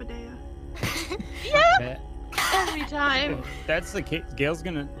stressed for Dea? Bet. Every time. That's the case. Gale's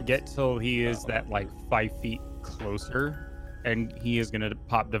gonna get till he is that like 5 feet closer, and he is gonna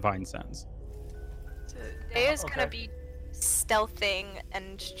pop Divine Sense. So Dea's Okay. gonna be stealthing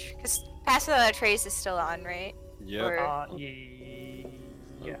and because Pass Without a Trace is still on, right? Yeah. Or-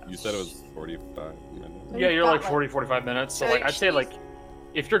 Yeah. You said it was 45 minutes. Yeah, you're like Got, 40, 45 minutes. So So like I'd say she's- like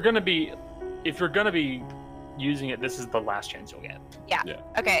if you're gonna be using it, this is the last chance you'll get.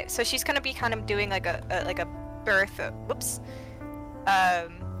 Okay, so she's gonna be kind of doing like a berth. Whoops.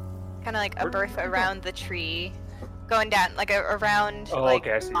 Kind of like a berth around the tree, going down like around Oh, like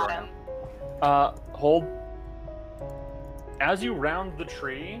okay, I see where I bottom. Hold. As you round the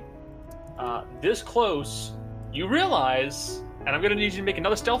tree, this close, you realize, and I'm gonna need you to make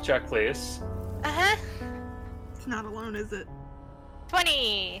another stealth check, please. Uh-huh. It's not alone, is it?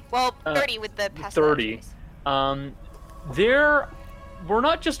 20. Well, 30 with the past 30. There were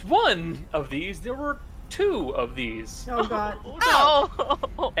not just one of these, there were 2 of these. Oh god.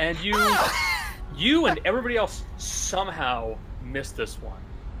 Oh. And you and everybody else somehow missed this one.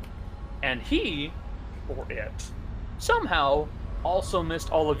 And he, or it, somehow also missed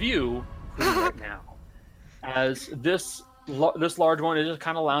all of you right now. As this large one is just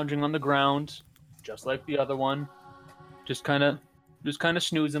kind of lounging on the ground, just like the other one. Just kind of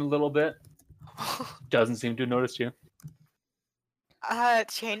snoozing a little bit. Doesn't seem to notice you.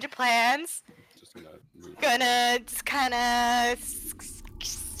 Change of plans. Just gonna move. Gonna just kinda...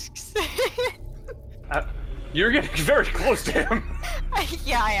 You're getting very close to him.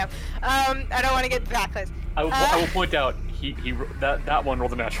 Yeah, I am. I don't want to get that close. I will point out that one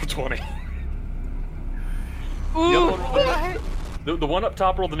rolled a natural 20. Ooh, The one up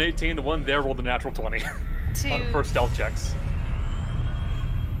top rolled an 18. The one there rolled a natural 20 for stealth checks.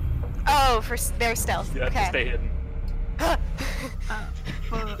 Oh, for their stealth. Yeah, okay. to stay hidden.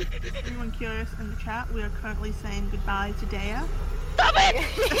 For anyone curious in the chat, we are currently saying goodbye to Dea. Stop it!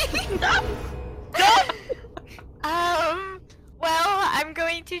 Stop! Well, I'm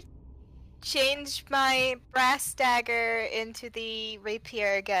going to change my brass dagger into the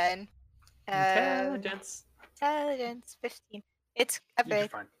rapier again. Intelligence. Intelligence 15. It's a You're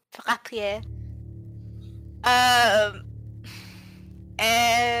fine. rapier.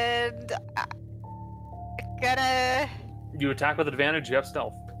 And I'm gonna. You attack with advantage. You have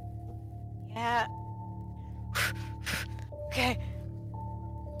stealth. Yeah. Okay.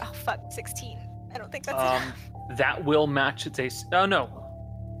 Oh fuck, 16. I don't think that's enough. That will match its AC. Oh no.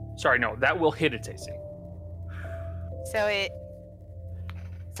 Sorry, no. That will hit its AC. So it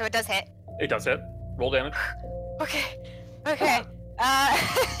does hit. It does hit. Roll damage. Okay. Okay.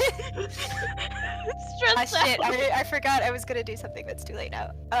 Stressed Shit. out. I forgot I was gonna do something that's too late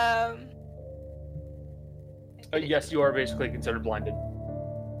now. Yes, you are basically considered blinded.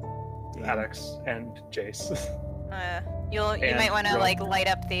 Alex and Jace. You And might want to Ro. like light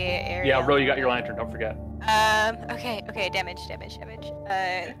up the area. Yeah, Ro, you got your lantern. Don't forget. Okay, damage. There's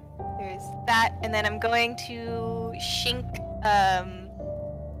that, and then I'm going to shink,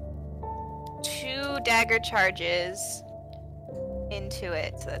 2 dagger charges into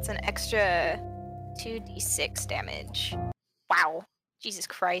it, so that's an extra 2d6 damage. Wow. Jesus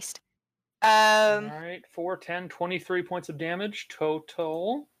Christ. Alright, 4, 10, 23 points of damage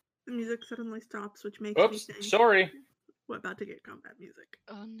total. The music suddenly stops, which makes me Oops, think sorry. we're about to get combat music.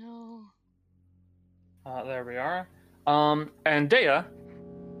 Oh no. There we are. And Dea,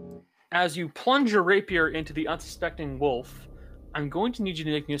 as you plunge your rapier into the unsuspecting wolf, I'm going to need you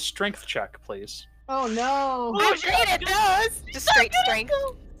to make me a strength check, please. Oh no. I'm great at those! Just straight strength.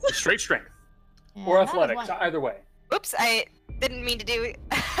 Straight strength. Yeah, Or that was athletics, one. either way. Oops, I didn't mean to do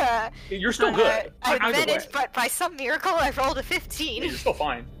You're still good. Either way. advantage, but by some miracle I rolled a 15. You're still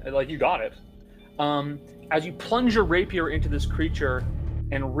fine. Like, you got it. As you plunge your rapier into this creature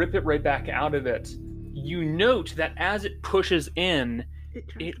and rip it right back out of it, you note that as it pushes in,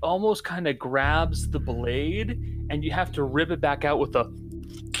 it almost kind of grabs the blade, and you have to rip it back out with a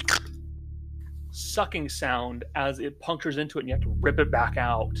sucking sound as it punctures into it, and you have to rip it back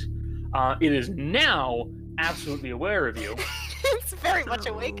out. It is now absolutely aware of you. It's very much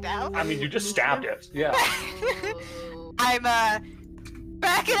awake now. I mean, you just stabbed it. Yeah. I'm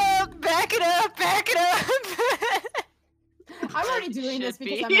back it up. I'm already doing this Should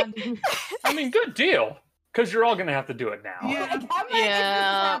because be. I'm not doing I mean, good deal. Because you're all going to have to do it now. Yeah. I'm like,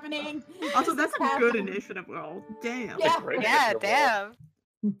 Yeah. this is happening. Also, that's a good happening. initiative roll. Damn. Yeah. Great Yeah, initiative roll. damn.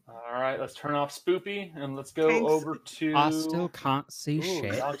 All right, let's turn off Spoopy and let's go Thanks. over to. I still can't see Ooh,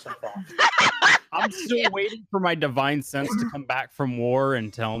 shit. Alex and Paul. I'm still waiting for my divine sense to come back from war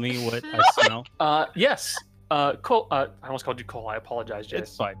and tell me what I smell. Yes. Cole. I almost called you Cole. I apologize, Jace.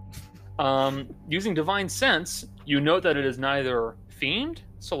 It's fine. Using divine sense, you know that it is neither fiend,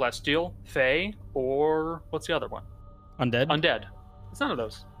 celestial, fey, or what's the other one? Undead? Undead. It's none of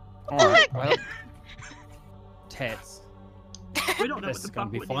those. All right, well, tits. We don't know This what is the gonna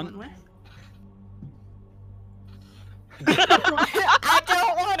fuck be we're fun. dealing with. I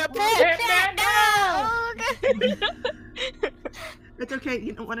don't want to pet that dog. It's okay.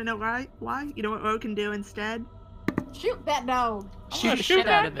 You don't want to know why? You know what Ro can do instead? Shoot that dog. Shoot the shit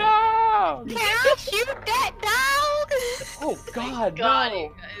out of it. dog! Can I shoot that dog? Oh God, God, no! you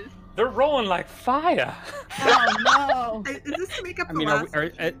guys. They're rolling like fire. Oh no. Is this to make up I for mean, last?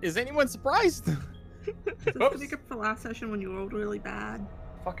 is anyone surprised? Is this to make up for last session when you rolled really bad?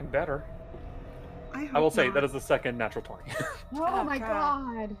 Fucking better. I will say that is the second natural 20. Oh my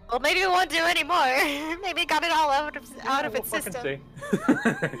god. Well, maybe it won't do anymore. Maybe it got it all out of its We'll fucking system.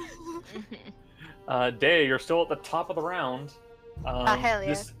 see. Day, you're still at the top of the round. Hell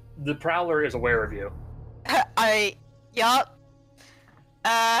yeah. The Prowler is aware of you. Yup.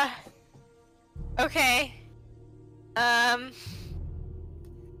 Okay.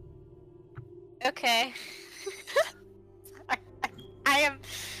 Okay. I am.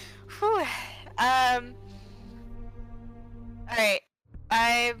 Whew. Alright.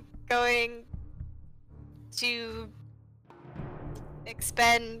 I'm going to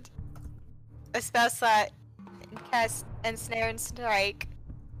expend a spell slot and cast Ensnare and Strike.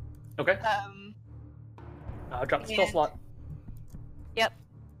 Okay. Drop the spell and- slot. Yep.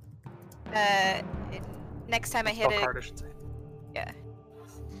 Next time I hit Spell it. card, I should say. Yeah.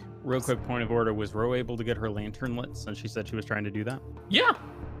 Real quick point of order: was Ro able to get her lantern lit since she said she was trying to do that? Yeah,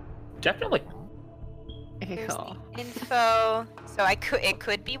 definitely. Okay, Here's cool. the info. So it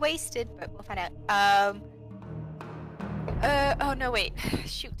could be wasted, but we'll find out. Oh no, wait.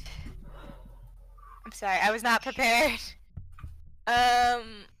 Shoot. I'm sorry, I was not prepared.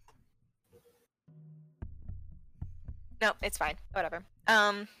 No, it's fine. Whatever.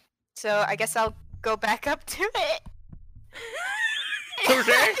 So I guess I'll go back up to it.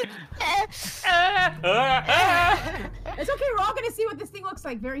 Okay. It's okay, we're all gonna see what this thing looks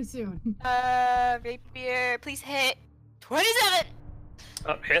like very soon. Rapier, please hit 27.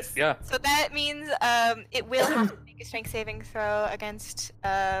 Hit, yeah. So that means it will have to make a strength saving throw against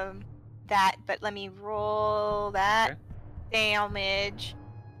that, but let me roll that damage.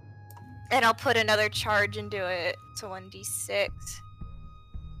 And I'll put another charge into it. So 1d6.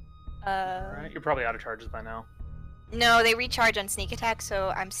 Alright, you're probably out of charges by now. No, they recharge on sneak attack,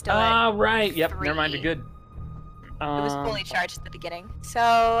 so I'm still at Right. Yep, never mind, 3. you're good. It was fully charged at the beginning.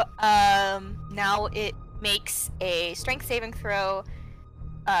 So now it makes a strength saving throw.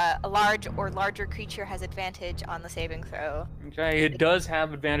 A large or larger creature has advantage on the saving throw. Okay, it does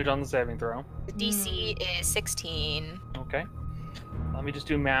have advantage on the saving throw. The DC is 16. Okay. Let me just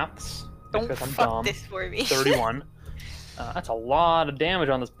do maths. Don't because I'm fuck dumb. this for me. 31. That's a lot of damage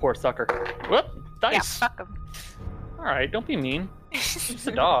on this poor sucker. Whoop! Dice! Yeah, fuck him. Alright, don't be mean. It's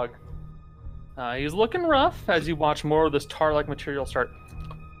a dog. He's looking rough as you watch more of this tar-like material start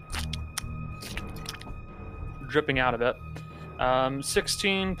dripping out of it.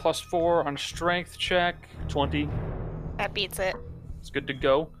 16 plus 4 on a strength check, 20. That beats it. It's good to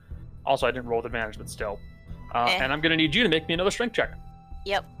go. Also, I didn't roll with advantage, but still. And I'm going to need you to make me another strength check.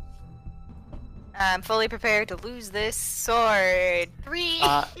 Yep. I'm fully prepared to lose this sword. 3.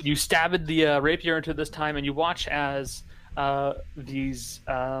 You stabbed the rapier into this time, and you watch as these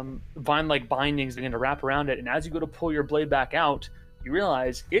vine-like bindings begin to wrap around it. And as you go to pull your blade back out, you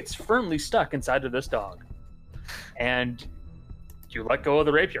realize it's firmly stuck inside of this dog. And you let go of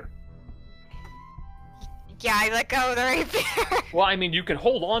the rapier. Yeah, I let go of the rapier. Well, I mean, you can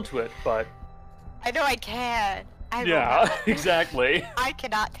hold on to it, but... I know I can. I will Yeah, not. exactly. I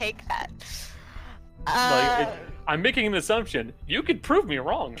cannot take that. I'm making an assumption. You could prove me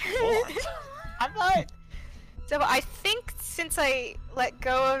wrong if you want. I'm not. So I think since I let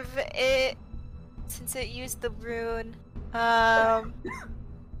go of it, since it used the rune,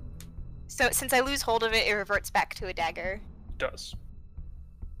 so since I lose hold of it, it reverts back to a dagger. It does.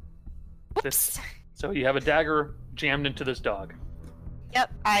 Whoops. So you have a dagger jammed into this dog.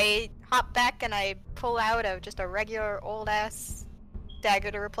 Yep. I hop back and I pull out just a regular old ass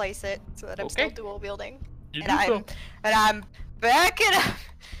dagger to replace it, so that I'm still Okay. dual wielding. You And do so. I'm backing up.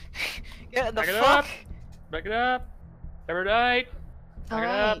 Getting the Back it fuck. up. Back it up. Ever died. Back it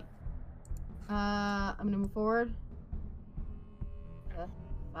up. I'm gonna move forward.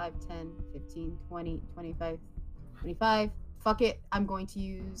 5, 10, 15, 20, 25, 25. Fuck it. I'm going to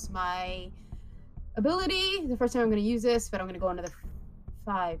use my ability. The first time I'm going to use this, but I'm going to go another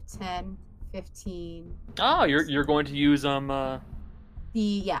 5, 10, 15. Oh, you're going to use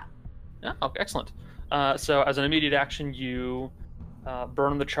Yeah. Yeah, okay, excellent. So as an immediate action, you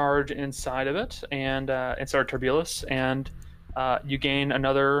burn the charge inside of it, and inside of Turbulus, and you gain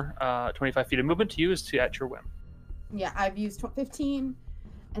another 25 feet of movement to use at your whim. Yeah, I've used 15.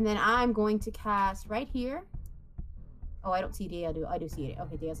 And then I'm going to cast right here. Oh, I don't see Dia. I do see it.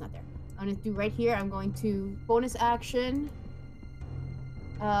 Okay, Dia's not there. I'm going to do right here. I'm going to bonus action.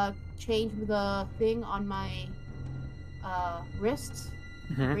 Change the thing on my wrist.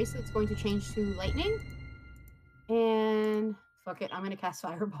 Mhm. Bracelet's going to change to lightning. And fuck it, I'm going to cast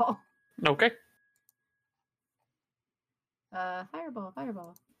Fireball. Okay. Fireball.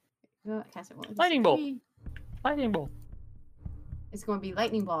 Cast it once. Lightning bolt. Three. Lightning bolt. It's going to be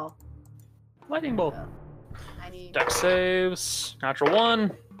lightning ball. Lightning bolt. I need. Dex saves. Natural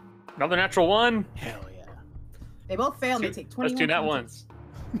 1. Another natural 1. Hell yeah. They both fail. They take 21 Let's do that points.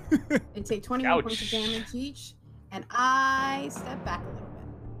 once. They take 21 points of Ouch. damage each, and I step back a little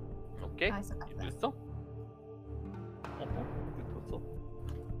bit. Okay. I step back. Listo. Ojo. Listo.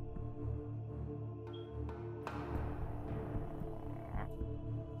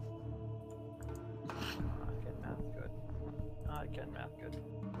 Get math good. I can math good.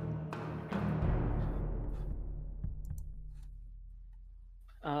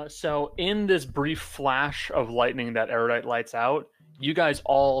 So in this brief flash of lightning that Erudite lights out, you guys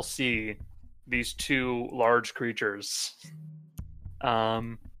all see these two large creatures.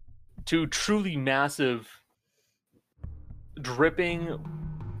 Two truly massive, dripping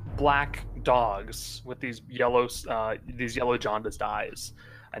black dogs with these yellow jaundiced eyes,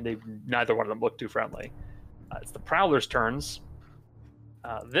 and neither one of them look too friendly. It's the Prowler's turns.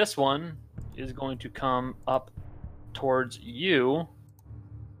 This one is going to come up towards you,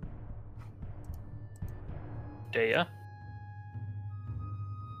 Dea.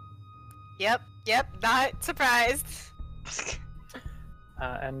 Yep, not surprised.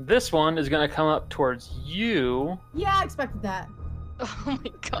 And this one is going to come up towards you. Yeah, I expected that. Oh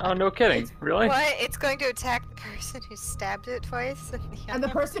my god. Oh, no kidding. Really? What? It's going to attack the person who stabbed it twice? And the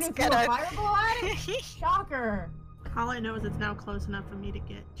person who threw a fireball at it? Shocker. All I know is it's now close enough for me to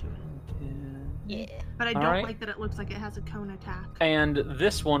get to it. Yeah. But I All don't right. like that it looks like it has a cone attack. And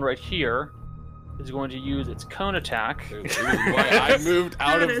this one right here is going to use its cone attack. There's a reason why I moved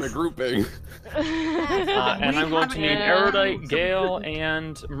out There of it the is. grouping. And I'm going to need Yeah. Erudite, Gale,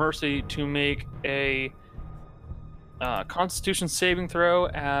 and Mercy to make a Constitution saving throw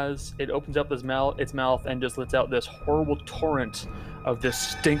as it opens up its mouth and just lets out this horrible torrent of this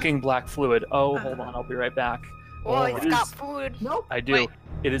stinking black fluid. Oh, hold on, I'll be right back. Oh, It it's got is- food. Nope. I do. Wait.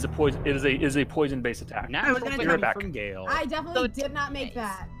 It is a poison. It is a poison-based attack. Natural gonna 20 be right back. from Gale. I definitely So did not make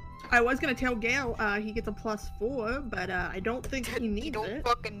that. I was gonna tell Gale he gets a +4, but I don't think he You needs don't it.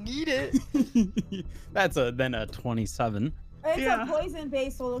 fucking need it. That's then a 27. It's Yeah. a poison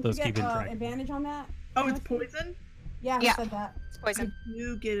base, so don't Those you keep get in track. advantage on that? Oh, it's poison? Yeah, he Yeah. said that. It's I poison.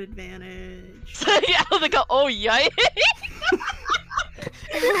 do get advantage. Yeah, I was like, oh yikes.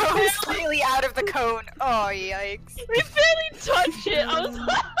 You're slightly out of the cone. Oh, yikes. We barely touched it. I was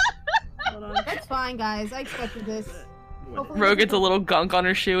like, Hold on. That's fine, guys. I expected this. Hopefully Ro gets a little gunk on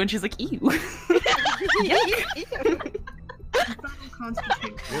her shoe and she's like, ew.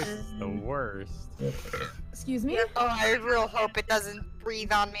 Constitution. It's the worst. Excuse me? Oh, I real hope it doesn't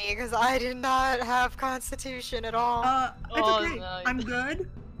breathe on me because I did not have constitution at all. It's Oh, okay. no. I'm good.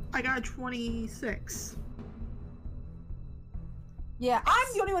 I got a 26. Yeah, I'm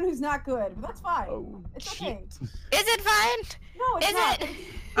the only one who's not good, but that's fine. Oh, It's okay. Is it fine? No, it's Is not. it?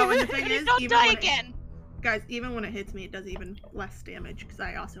 Oh, and the thing is, don't even die when again. guys, even when it hits me, it does even less damage because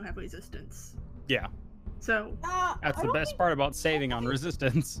I also have resistance. Yeah, So, that's I the don't best think- part about saving on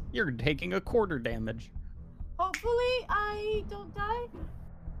resistance. You're taking a quarter damage. Hopefully, I don't die.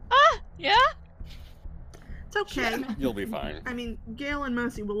 Yeah? it's okay. You'll be fine. I mean, Gale and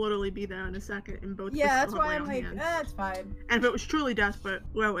Mercy will literally be there in a second, and both. Yeah, that's still have why I'm lay on like, hands. that's fine. And if it was truly desperate,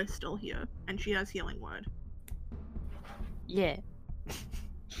 Ro is still here, and she has healing word. Yeah.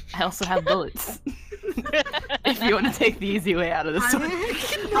 I also have bullets. If you want to take the easy way out of this one,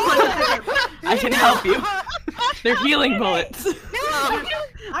 I can help you. They're healing bullets. No!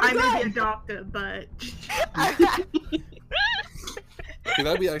 I may be a good. doctor, but Okay,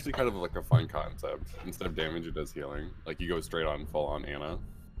 that'd be actually kind of like a fun concept. Instead of damage, it does healing. Like you go straight on full on Anna.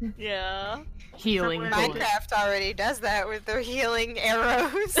 Yeah. Healing Someone- bullets. Minecraft already does that with their healing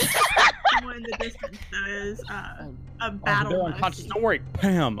arrows. somewhere in the distance there is a Oh, battle. they're unconscious. Don't worry.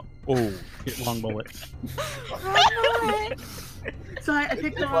 Pam. Oh, get long bullet. So I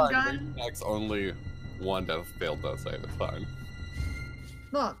picked the wrong gun. Max only one death failed death save. It's fine.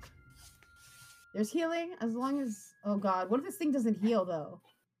 Look, there's healing as long as. Oh God, what if this thing doesn't heal though?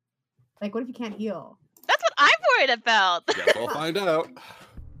 Like, what if you can't heal? That's what I'm worried about. Guess we'll find out.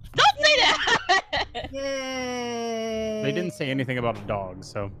 Don't say that. Yay! They didn't say anything about a dog,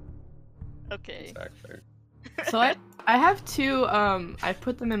 so. Okay. Exactly. So I have two, I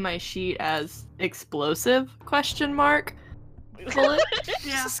put them in my sheet as explosive question mark bullet.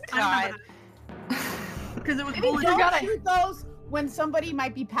 Yeah, Jesus I because it was Maybe bullet. don't forgot I- shoot those when somebody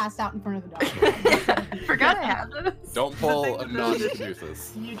might be passed out in front of the dog. Forgot I had those. Don't The pull thing a is,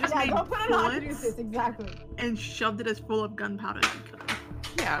 non-Caduceus. You just Yeah, made don't put it on bullets Caduceus, exactly. and shoved it as full of gunpowder as you could.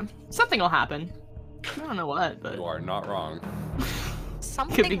 Yeah, something will happen. I don't know what, but You are not wrong.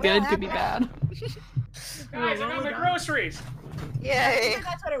 Something could be will good, could be happen. bad. Guys, I got my groceries. I Yay. think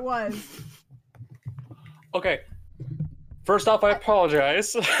that's what it was. Okay. First off, I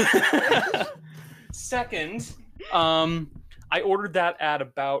apologize. Second, I ordered that at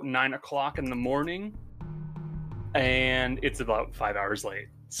about 9 o'clock in the morning, and it's about 5 hours late.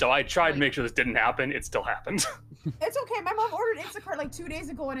 So I tried to make sure this didn't happen. It still happened. It's okay. My mom ordered Instacart like 2 days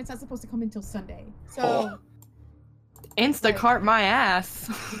ago, and it's not supposed to come until Sunday. So. Oh. Instacart my ass.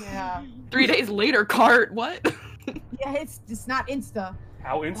 Yeah. 3 days later, cart. What? Yeah, it's not Insta.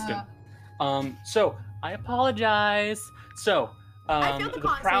 How instant. So I apologize. So I feel the the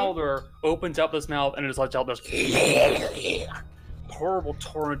consent. Prowler opens up his mouth and it just lets out this horrible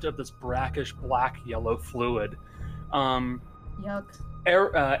torrent of this brackish black yellow fluid. Yuck.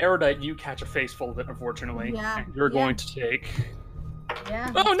 Erudite, you catch a face full of it, unfortunately. Yeah, And you're yeah. going to take. Yeah.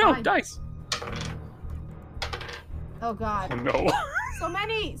 Oh that's no, fine. dice! Oh god. Oh no. So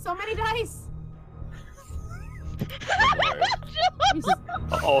many dice. Jesus.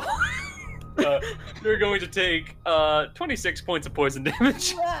 Oh. You're going to take 26 points of poison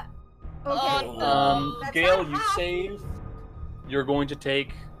damage. Okay. That's Gale, not you half. save. You're going to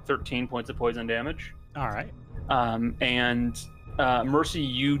take 13 points of poison damage. All right. And Mercy,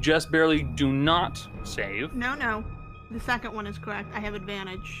 you just barely do not save. No. The second one is correct. I have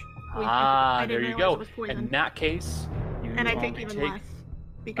advantage. There I didn't you realize go. it was poison. In that case, you And I only take even take, less.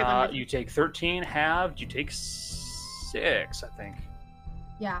 Because you take 13 halved. You take 6, I think.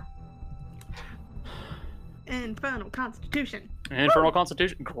 Yeah. Infernal Constitution. Infernal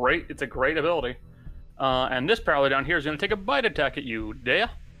Constitution, great. It's a great ability. And this Prowler down here is going to take a bite attack at you, Dea.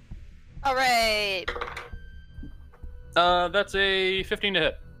 All right. That's a 15 to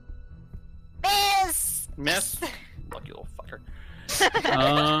hit. Miss. Miss. Lucky little fucker.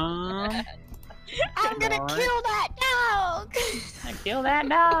 I'm gonna Alright. kill that dog. Kill that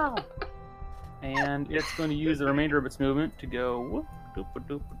dog. And it's going to use the remainder of its movement to go. Whoop, doop,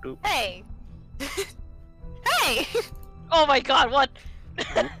 doop, doop. Hey. Hey. Oh my god, what?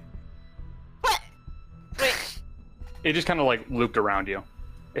 What? Wait. It just kind of like looped around you.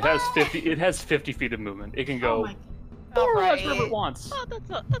 It has 50. It has 50 feet of movement. It can go Oh my. wherever Alright. it wants. Oh, that's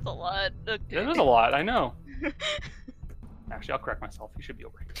a lot. Okay. It is a lot. I know. Actually, I'll correct myself. You should be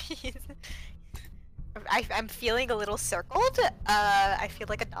over here. I'm feeling a little circled. I feel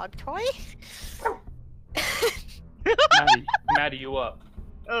like a dog toy. Maddie, you up?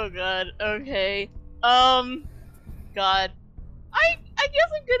 Oh god. Okay. God. I guess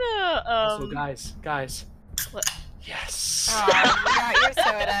I'm gonna So guys. What? Yes. Oh, you got your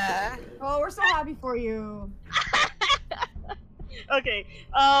soda. Oh, we're so happy for you. Okay.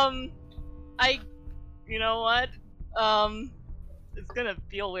 You know what? It's gonna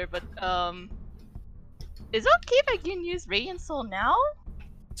feel weird, but is it okay if I can use Radiant Soul now?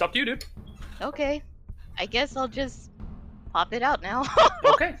 It's up to you, dude. Okay. I guess I'll just pop it out now.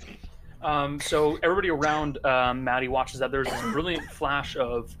 Okay. So everybody around Maddie watches that. There's this brilliant flash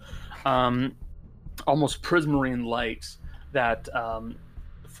of almost prismarine light that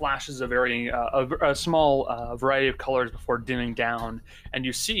flashes a small variety of colors before dimming down, and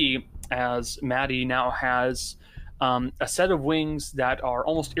you see as Maddie now has a set of wings that are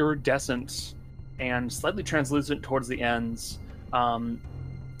almost iridescent and slightly translucent towards the ends.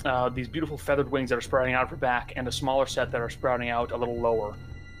 These beautiful feathered wings that are sprouting out of her back, and a smaller set that are sprouting out a little lower.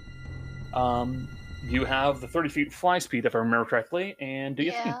 You have the 30 feet fly speed, if I remember correctly, and do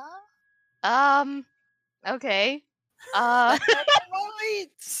you think? Okay.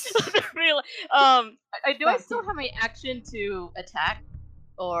 Really? Do I still have my action to attack,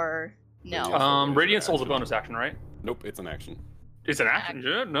 or no? Radiant Soul's a bonus action, right? Nope, it's an action. It's an action.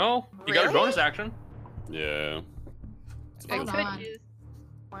 Yeah, no, you got a Really? bonus action. Yeah. It's I Hold physical. could on. use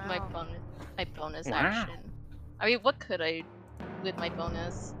my bonus Wow. action. I mean, what could I with my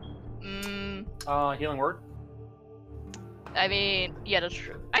bonus? Healing word. I mean, yeah, that's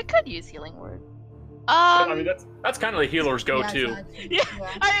true. I could use healing word. I mean, that's kind of the healer's go-to. Yeah,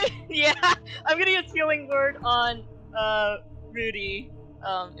 Yeah, I'm gonna use healing word on Rudy.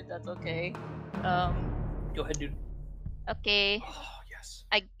 If that's okay. Go ahead, dude. Okay. Oh yes.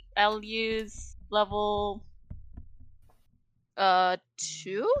 I'll use level 2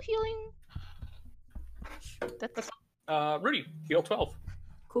 healing. That's Rudy, heal 12.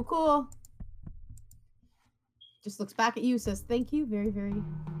 Cool. Just looks back at you, says thank you, very, very.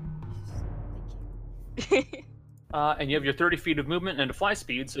 Thank you. And you have your 30 feet of movement and a fly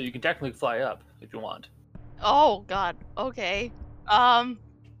speed, so you can technically fly up if you want. Oh god. Okay.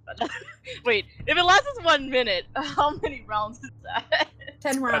 Wait. If it lasts us 1 minute, how many rounds is that?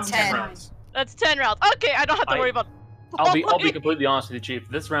 10 rounds. That's 10 10. rounds. That's 10 rounds. Okay, I don't have to worry about. I'll be completely honest with you,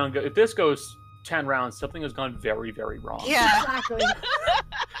 Chief. If this goes 10 rounds, something has gone very, very wrong. Yeah. Exactly.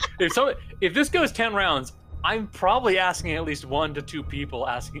 If this goes 10 rounds, I'm probably asking at least 1 to 2 people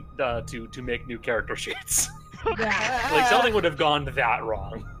asking to make new character sheets. Yeah. Like something would have gone that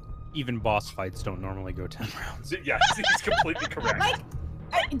wrong. Even boss fights don't normally go 10 rounds. Yeah, he's completely correct.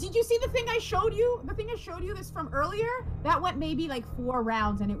 Like, did you see the thing I showed you? The thing I showed you this from earlier? That went maybe like 4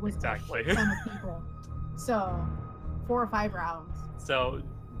 rounds, and it was Exactly. a ton of people. So, 4 or 5 rounds. So,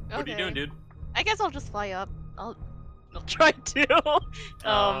 what are you doing, dude? I guess I'll just fly up. I'll try to.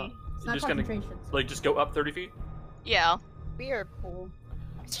 It's not Just gonna concentration. like just go up 30 feet. Yeah. We are Cool.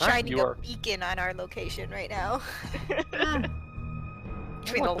 shining you a are. beacon on our location right now. Ah,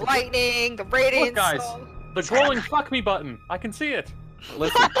 Between the lightning, the radiant guys. soul. The glowing fuck me button. I can see it.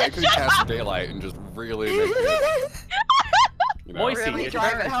 Listen, I could cast daylight and just really make it. You know, Moisty, Really it's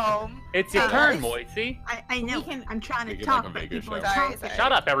drive your it turn. home. It's your Hey, turn, guys. Moisty. I know. We can I'm trying to make it talk, like a but Vegas people are show. Sorry, talking. sorry.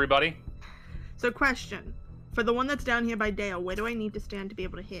 Shut up, everybody. So, question. For the one that's down here by Dale, where do I need to stand to be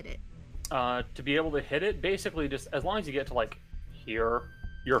able to hit it? To be able to hit it, basically just as long as you get to like here,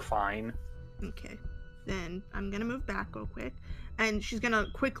 you're fine. Okay. Then I'm gonna move back real quick. And she's gonna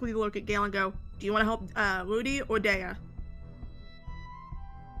quickly look at Gale and go, do you want to help Woody or Dea?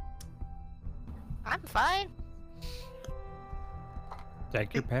 I'm fine.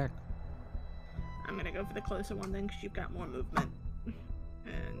 Take your pick. I'm gonna go for the closer one then, because you've got more movement.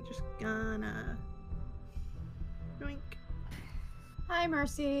 And just gonna... Yoink. Hi,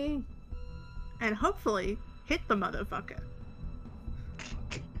 Mercy. And hopefully hit the motherfucker.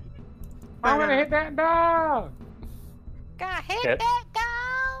 I'm gonna hit that dog. Gotta hit Hit. that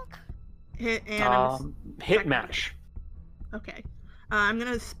dog. Hit and I'm... Hit second. match. Okay. I'm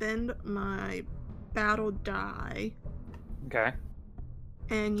gonna spend my battle die Okay.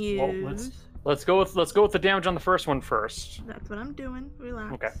 and use... Well, let's go with the damage on the first one first. That's what I'm doing.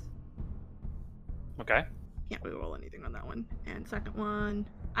 Relax. Okay. Okay. Can't reroll anything on that one. And second one,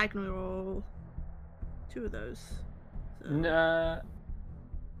 I can reroll 2 of those. So...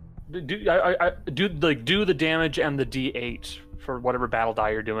 do the damage and the D8 for whatever battle die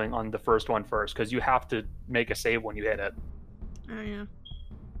you're doing on the first one first, because you have to make a save when you hit it. Oh yeah.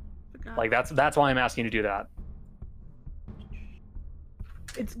 Forgot. Like that's why I'm asking you to do that.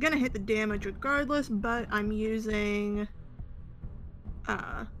 It's gonna hit the damage regardless, but I'm using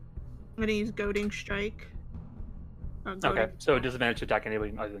I'm gonna use Goading Strike. Or Okay. Goading- So disadvantage to attack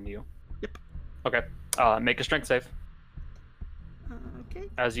anybody other than you. Yep. Okay. Make a strength save Okay.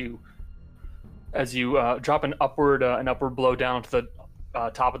 as you drop an upward blow down to the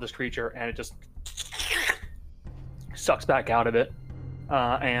top of this creature, and it just sucks back out of it.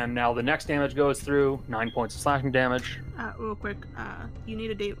 And now the next damage goes through 9 points of slashing damage. Real quick, you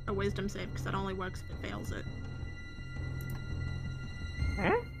need a wisdom save because that only works if it fails it.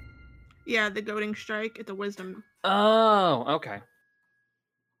 Hmm? Yeah, the Goading Strike, it's a wisdom. Oh, okay.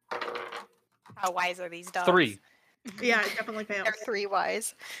 How wise are these dogs? 3. Yeah, it definitely fails. They're 3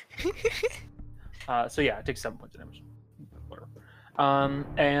 wise. So yeah, it takes 7 points of damage. Whatever.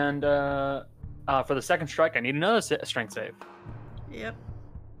 And for the second strike, I need another strength save. Yep.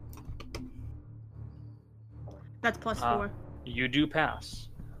 That's +4. You do pass.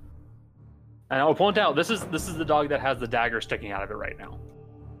 And I'll point out this is the dog that has the dagger sticking out of it right now.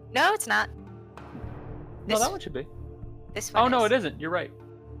 No, it's not. No, This, that one should be. this one Oh no, is. it isn't. You're right.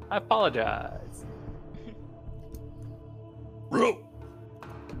 I apologize.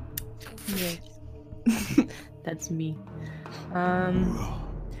 That's me.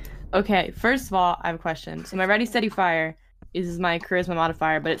 Okay, first of all, I have a question. So my ready, steady, fire is my charisma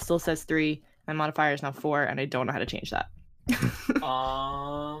modifier, but it still says 3. My modifier is now 4, and I don't know how to change that.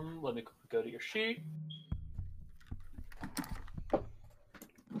 Let me go to your sheet.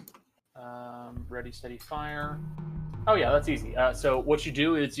 Ready, steady, fire. Oh yeah, that's easy. So what you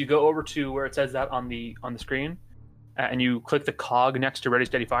do is you go over to where it says that on the screen, and you click the cog next to ready,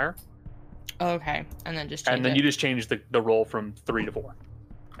 steady, fire, Okay, and then just change and then it. you just change the roll from 3 to 4.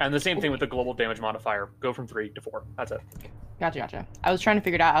 And the same thing with the global damage modifier. Go from 3 to 4. That's it. Gotcha. I was trying to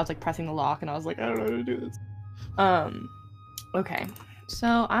figure it out. I was like pressing the lock, and I was like, I don't know how to do this. Okay.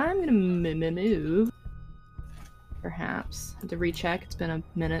 So I'm gonna move. Perhaps have to recheck. It's been a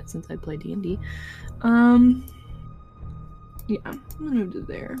minute since I played D&D. Yeah, I'm gonna move to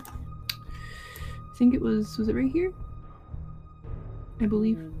there. I think it was it right here? I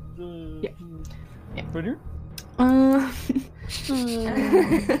believe. Yeah. Right here?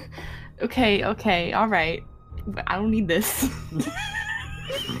 Okay, all right. But I don't need this. I'm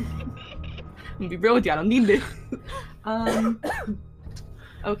gonna be real with you. I don't need this.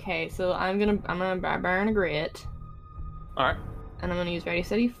 Okay, so I'm gonna burn a grit, All right. and I'm gonna use ready,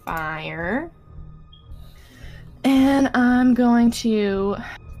 steady, fire, and I'm going to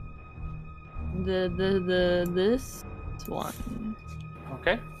this one.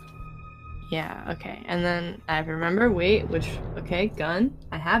 Okay. Yeah, okay. And then I remember, okay, gun.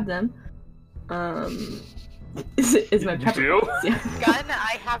 I have them. Is my You pepper do? box, yeah. Gun,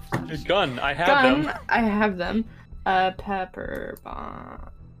 I have. Gun, I have them. I have them. Pepper bomb.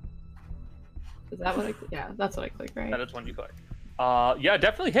 Is that what I click? Yeah, that's what I click, right? That is one you click. Yeah, it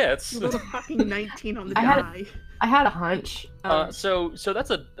definitely hits. You rolled a fucking 19 on the I had- die. I had a hunch. So that's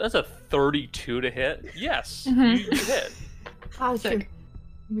a 32 to hit. Yes, Mhm. you hit. Oh, Sick.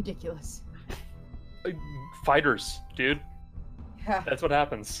 ridiculous. Fighters, dude. Yeah. That's what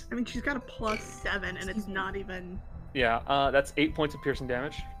happens. I mean, she's got a +7, and it's not even. Yeah, that's 8 points of piercing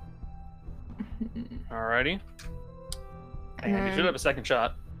damage. Alrighty. And you should have a second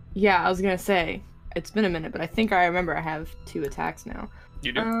shot. Yeah, I was gonna say it's been a minute, but I think I remember I have 2 attacks now.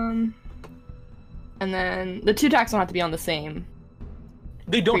 You do. And then the 2 attacks don't have to be on the same.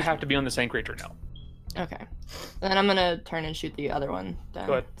 They don't have to be on the same creature now. Okay. Then I'm gonna turn and shoot the other one. Then.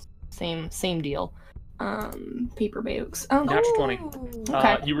 Go ahead. Same deal. Paper bakes. Oh, Natural 20.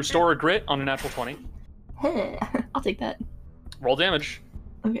 Okay. You restore a grit on a natural 20. I'll take that. Roll damage.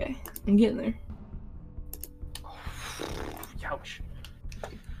 Okay, I'm getting there. Ouch.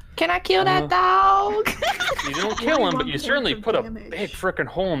 Can I kill that dog? You don't kill him, but you 21 certainly points put of a damage. big frickin'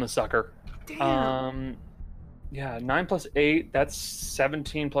 hole in the sucker. Damn. Yeah, 9 plus 8, that's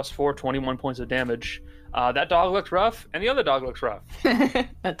 17 plus 4, 21 points of damage. That dog looks rough, and the other dog looks rough.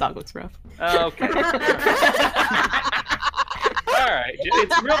 That dog looks rough. Okay. Alright,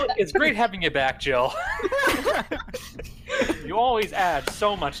 it's great having you back, Jill. You always add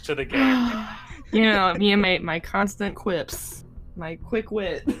so much to the game. You know, me and my constant quips. My quick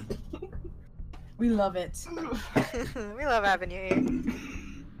wit. We love it. We love having you here.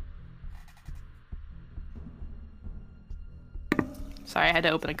 Sorry, I had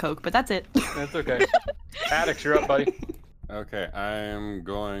to open a Coke, but that's it. That's okay. Addicts, you're up, buddy. Okay, I'm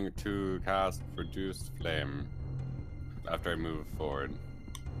going to cast Reduced Flame after I move forward.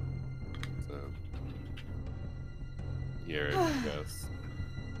 So here it goes.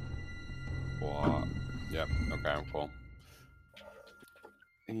 Wow. Yep. Okay. Cool.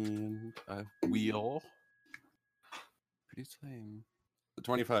 And I wheel. Reduced Flame. The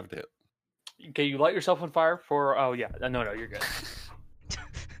 25 to hit. Okay, you light yourself on fire for. Oh yeah, no, you're good.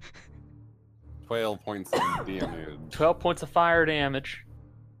 12 points of damage. 12 points of fire damage.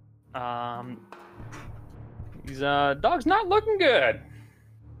 These dog's not looking good.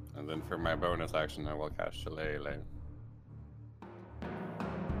 And then for my bonus action, I will cast Shillelagh.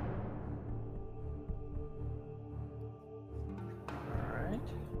 Alright.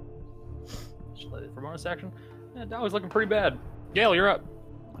 For bonus action. Yeah, dog's looking pretty bad. Gale, you're up.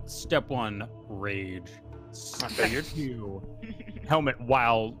 Step 1, rage. I figured. Step 2, helmet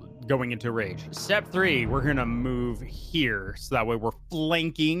while going into rage. Step 3, we're gonna move here so that way we're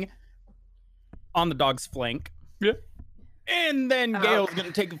flanking on the dog's flank. Yeah. And then Gale's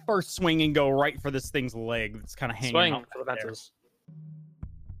gonna take the first swing and go right for this thing's leg that's kind of hanging Swing out for the there. fences.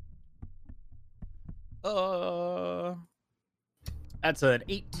 That's an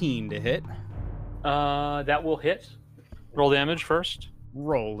 18 to hit. That will hit. Roll damage first.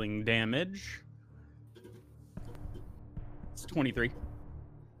 Rolling damage. It's 23.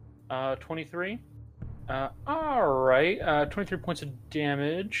 23. Alright. 23 points of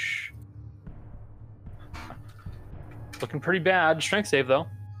damage. Looking pretty bad. Strength save, though.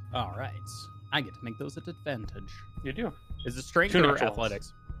 All right. I get to make those at advantage. You do. Is it strength 2 or natural ones.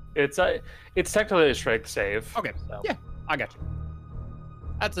 athletics? It's technically a strength save. Okay. So. Yeah, I got you.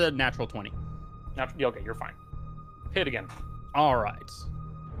 That's a natural 20. Okay, you're fine. Hit again. All right.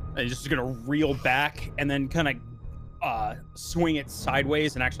 I'm just gonna reel back and then kind of swing it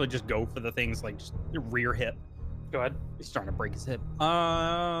sideways and actually just go for the thing's like just rear hip. Go ahead. He's trying to break his hip.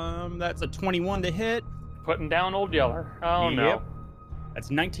 That's a 21 to hit. Putting down Old Yeller. Oh no. Yep.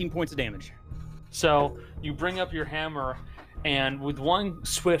 That's 19 points of damage. So you bring up your hammer, and with one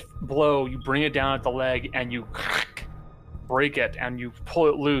swift blow, you bring it down at the leg, and you break it, and you pull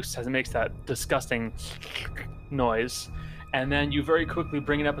it loose as it makes that disgusting noise. And then you very quickly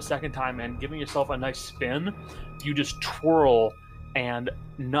bring it up a second time, and giving yourself a nice spin, you just twirl and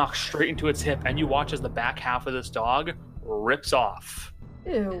knock straight into its hip, and you watch as the back half of this dog rips off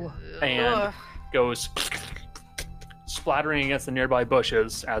Ew. and Ugh. goes splattering against the nearby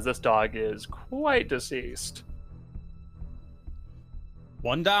bushes as this dog is quite deceased.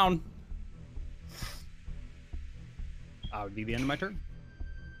 One down. That would be the end of my turn.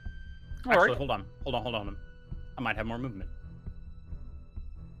 All Actually, right. hold on. I might have more movement.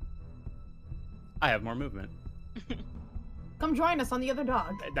 I have more movement. Come join us on the other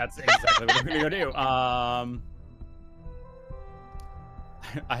dog. That's exactly what we're gonna go do.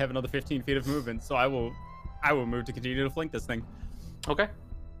 I have another 15 feet of movement, so I will move to continue to flank this thing. Okay,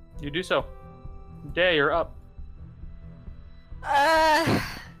 you do so. Day, you're up.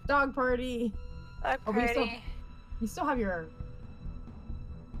 Dog party. Dog Oh, we still- party. You still have your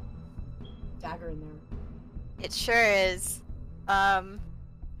dagger in there. It sure is.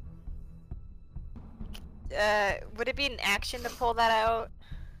 Would it be an action to pull that out?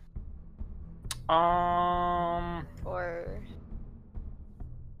 Or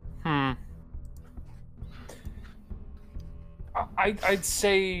I'd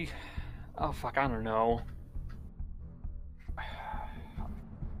say, oh fuck, I don't know.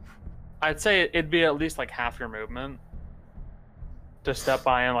 I'd say it'd be at least like half your movement to step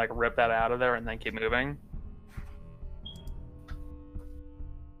by and like rip that out of there and then keep moving.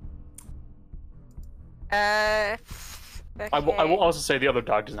 okay. I will also say the other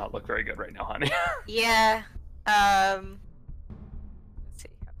dog does not look very good right now, honey. Yeah. Let's see.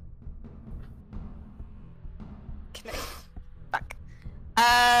 Can I? Fuck.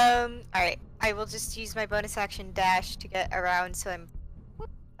 Alright. I will just use my bonus action dash to get around, so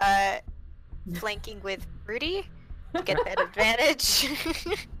I'm flanking with Rudy to get that advantage.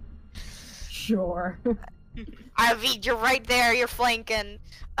 Sure. I mean, you're right there, you're flanking.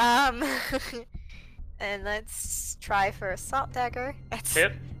 And let's try for Assault Dagger. That's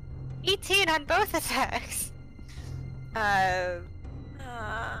Hit. 18 on both attacks.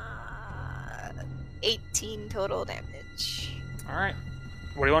 18 total damage. All right.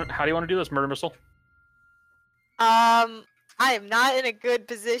 What do you want? How do you want to do this, Murder Missile? I am not in a good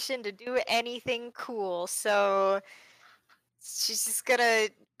position to do anything cool, so she's just gonna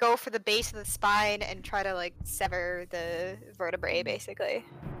go for the base of the spine and try to like sever the vertebrae, basically.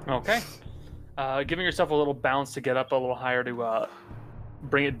 Okay. Giving yourself a little bounce to get up a little higher to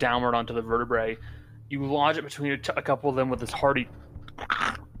bring it downward onto the vertebrae. You lodge it between a couple of them with this hearty,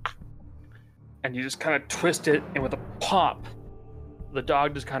 and you just kind of twist it, and with a pop, the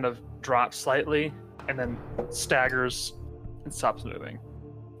dog just kind of drops slightly and then staggers and stops moving.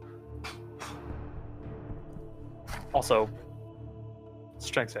 Also,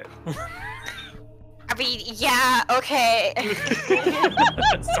 strength save. I mean, yeah, okay.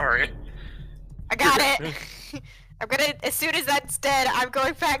 Sorry. I got it. I'm gonna, as soon as that's dead, I'm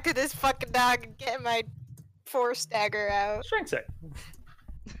going back to this fucking dog and getting my force dagger out. Strength save.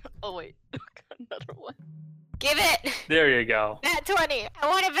 Oh wait, got another one. Give it! There you go. Nat 20! I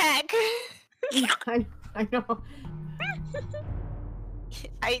want it back! I know.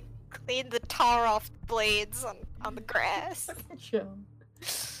 I cleaned the tar off the blades on the grass. Chill.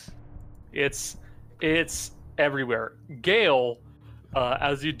 It's everywhere. Gale,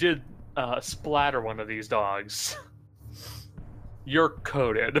 as you did splatter one of these dogs, you're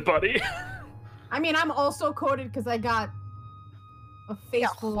coated, buddy. I mean, I'm also coated because I got a face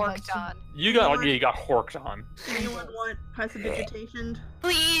Got full of that horked shit. on. You got horked on. Anyone want prestidigitation?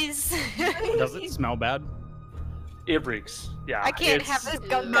 Please! Does it smell bad? It reeks. Yeah. I can't it's, have this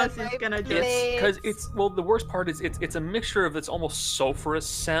gunk on Mus my is gonna just- blades. because it's well. The worst part is it's a mixture of this almost sulfurous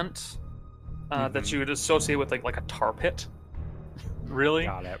scent that you would associate with like a tar pit. Really.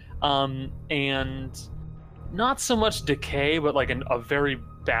 Got it. And not so much decay, but like a very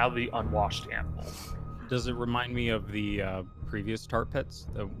badly unwashed animal. Does it remind me of the previous tar pits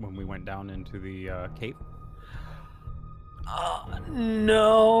when we went down into the cave?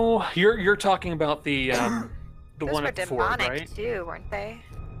 No, you're talking about the Those one were at the fort, demonic right? too, weren't they?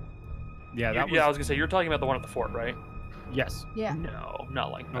 Yeah, that was. Yeah, I was gonna say you're talking about the one at the fort, right? Yes. Yeah. No,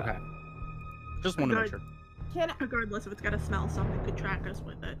 not like that. Okay. Just want to make Good. sure. Can Regardless if it's got a smell, something could track us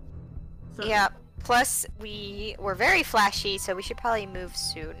with it. So, Yeah. Plus, we were very flashy, so we should probably move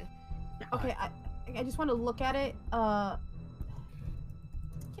soon. Okay, I just want to look at it. Can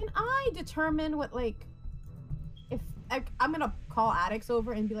I determine what, like, if I'm gonna call Addicts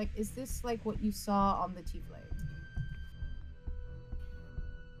over and be like, is this like what you saw on the tiefling?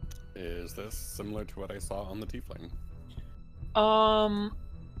 Is this similar to what I saw on the tiefling?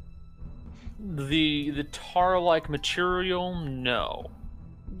 The tar-like material, no.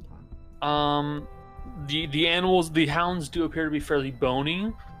 The animals, the hounds do appear to be fairly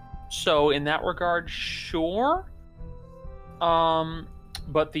bony, so in that regard, sure.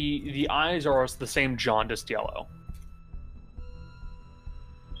 But the eyes are the same jaundiced yellow.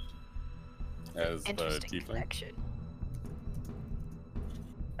 As the Interesting tiefling? connection.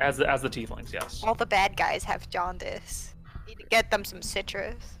 As the tieflings, yes. All the bad guys have jaundice. Need to get them some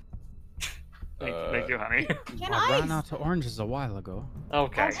citrus. Thank you, honey. Can I I? ran out of oranges a while ago.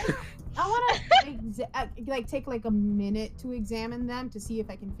 Okay. I want to like take like a minute to examine them to see if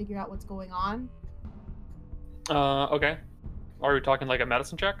I can figure out what's going on. Okay. Are we talking like a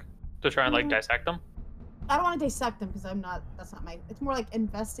medicine check to try and like Mhm. dissect them? I don't want to dissect them because I'm not. That's not my. It's more like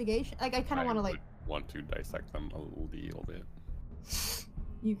investigation. Like I kind of want to like. want to dissect them a little bit.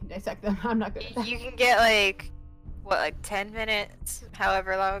 You can dissect them. I'm not good at that. You can get like 10 minutes,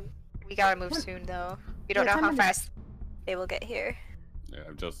 however long. We gotta move soon though. We don't Yeah, know 10 how minutes. fast they will get here. Yeah,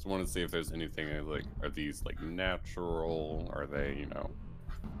 I just want to see if there's anything like, are these like natural? Are they, you know?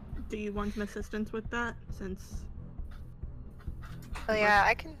 Do you want some assistance with that? Since Oh yeah,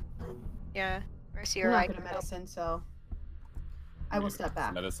 I can. Yeah, Mercy I'm or not I good can at help. medicine, so I will If step it's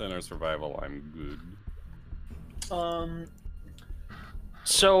back. Medicine or survival, I'm good.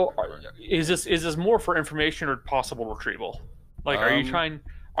 So is this more for information or possible retrieval? Like,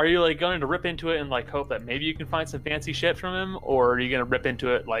 are you like going to rip into it and like hope that maybe you can find some fancy shit from him, or are you going to rip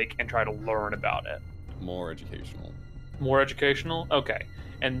into it like and try to learn about it? More educational. More educational? Okay.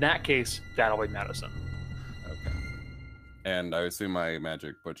 In that case, that'll be medicine. Okay. And I assume my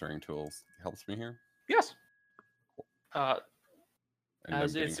magic butchering tools helps me here. Yes. And I'm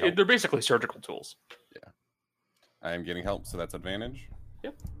As getting help. they're basically surgical tools. I am getting help, so that's advantage.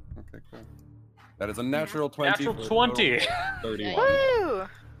 Yep. Okay, cool. That is a natural 20. Natural for a 20. total of 31. Woo!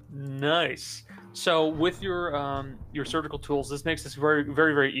 Nice. So with your surgical tools, this makes this very,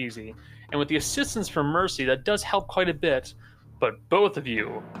 very, very easy. And with the assistance from Mercy, that does help quite a bit. But both of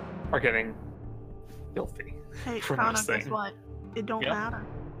you are getting filthy. hey, From Kana, this guess thing. what? It don't Yep. matter.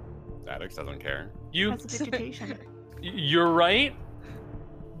 Addix doesn't care. You, That's vegetation. you're right.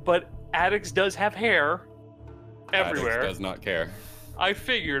 But Addix does have hair everywhere. Addix does not care. I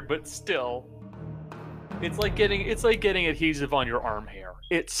figured, but still, it's like getting adhesive on your arm hair.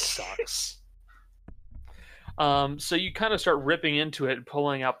 It sucks. So you kind of start ripping into it, and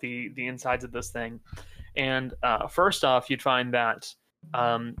pulling out the insides of this thing, and first off, you'd find that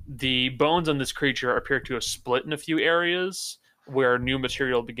the bones on this creature appear to have split in a few areas where new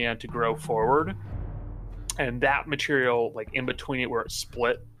material began to grow forward, and that material, like in between it where it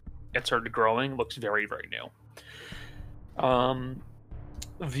split and started growing, looks very, very new.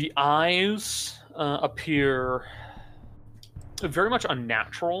 The eyes appear very much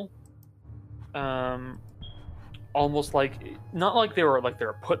unnatural. Almost like, not like they were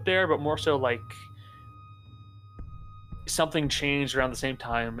put there, but more so like something changed around the same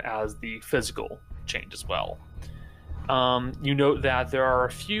time as the physical change as well. You note that there are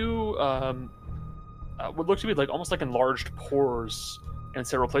a few what looks to be like almost like enlarged pores in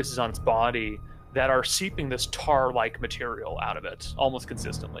several places on its body that are seeping this tar-like material out of it almost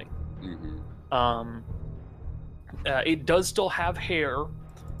consistently. Mm-hmm. It does still have hair,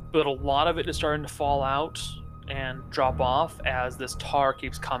 but a lot of it is starting to fall out and drop off as this tar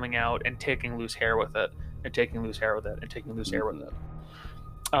keeps coming out and taking loose hair with it, and taking loose hair with it, and taking loose hair with it.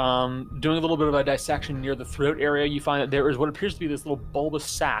 Doing a little bit of a dissection near the throat area, you find that there is what appears to be this little bulbous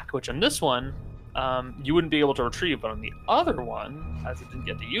sac, which on this one, you wouldn't be able to retrieve, but on the other one, as it didn't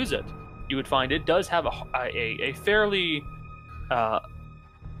get to use it, you would find it does have a fairly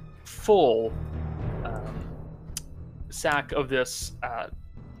full sack of this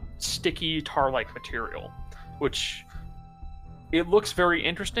sticky tar-like material, which it looks very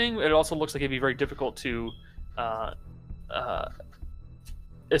interesting. It also looks like it'd be very difficult to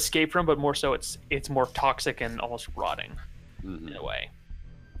escape from, but more so it's more toxic and almost rotting in a way.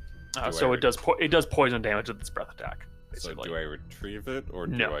 So it does poison damage with its breath attack. So Basically. do I retrieve it, or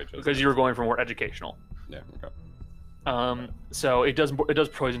do No, I just... because you were going for more educational. Yeah, okay. So it does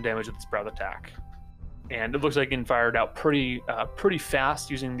poison damage with its breath attack, and it looks like it can fire it out pretty fast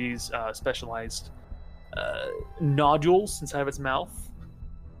using these specialized nodules inside of its mouth.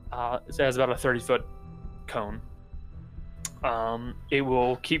 It has about a 30-foot cone. It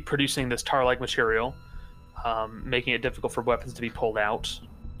will keep producing this tar-like material, making it difficult for weapons to be pulled out.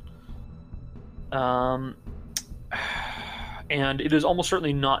 And it is almost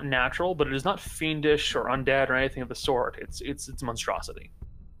certainly not natural, but it is not fiendish or undead or anything of the sort. It's monstrosity.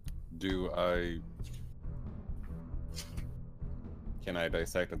 Can I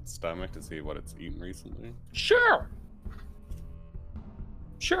dissect its stomach to see what it's eaten recently? Sure.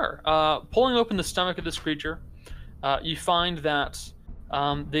 Pulling open the stomach of this creature, you find that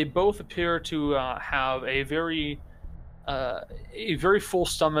they both appear to have a very full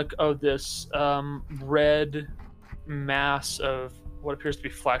stomach of this red mass of what appears to be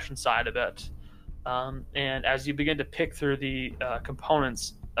flesh inside of it. And as you begin to pick through the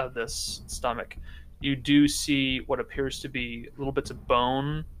components of this stomach, you do see what appears to be little bits of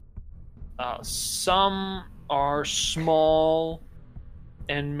bone Some are small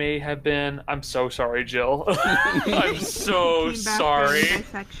and may have been. I'm so sorry, Jill. I'm so Came back sorry. during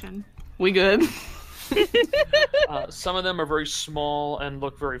dissection. We good? Some of them are very small and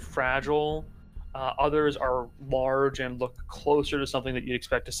look very fragile. Others are large and look closer to something that you'd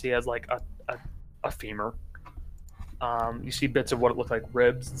expect to see as like a femur. You see bits of what it looked like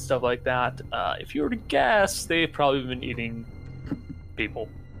ribs and stuff like that. If you were to guess, they've probably been eating people.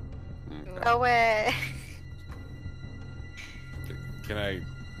 No way. Can I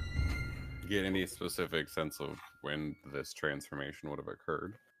get any specific sense of when this transformation would have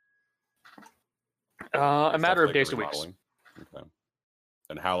occurred? A Stuff matter of like days the to weeks. remodeling? Okay.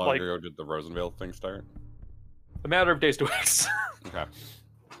 And how long Like- ago did the Rosenvale thing start? A matter of days to weeks. Okay.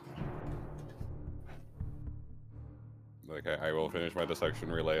 Okay, I will finish my dissection,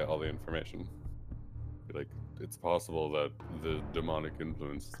 relay all the information. Be like, it's possible that the demonic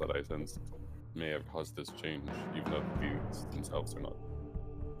influences that I sensed may have caused this change, even though the beings themselves are not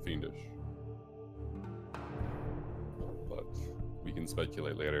fiendish. But we can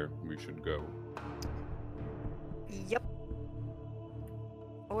speculate later. We should go. Yep.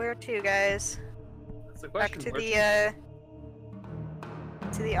 Where to, guys? That's the Back question.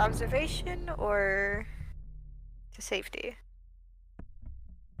 to the observation or to safety?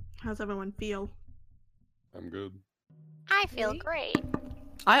 How's everyone feel? I'm good. I feel great.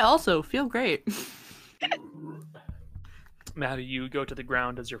 I also feel great. Maddie, you go to the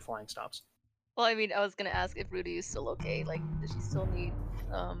ground as your flying stops. Well, I mean, I was gonna ask if Rudy is still okay. Like, does she still need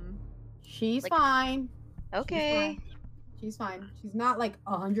She's Like- fine. Okay. She's fine. She's not like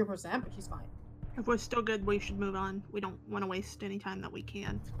 100%, but she's fine. If we're still good, we should move on. We don't want to waste any time that we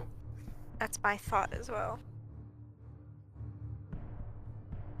can. That's my thought as well.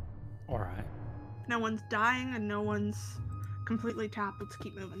 All right. No one's dying and no one's completely tapped. Let's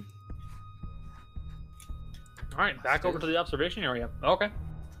keep moving. All right, back over to the observation area. Okay.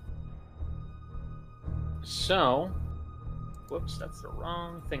 So, whoops, that's the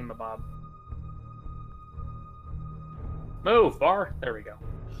wrong thingamabob. Move, Bar. There we go.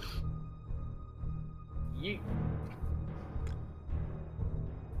 Yeet.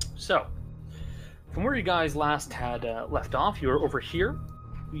 So, from where you guys last had left off, you were over here.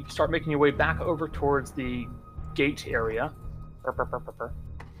 You start making your way back over towards the gate area. Burr, burr, burr, burr, burr.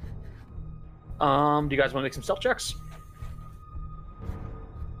 Do you guys want to make some stealth checks?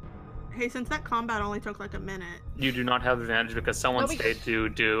 Hey, since that combat only took like a minute, You do not have advantage because someone No, we- stayed to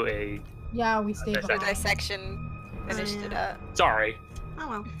do a. Yeah, we stayed Dissection. behind. Dissection finished it up. Sorry. oh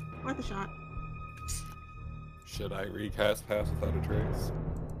well, worth a shot. Should I recast Pass Without a Trace?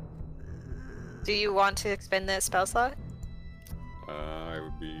 Do you want to expend the spell slot? I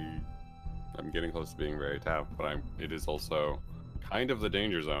would be. I'm getting close to being very tapped, but it is also kind of the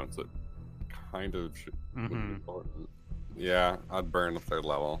danger zone, so it kind of would be important. Yeah, I'd burn a third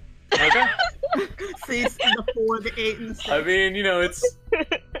level. Okay. See, the 4, the 8, and the 6. I mean, you know, it's. I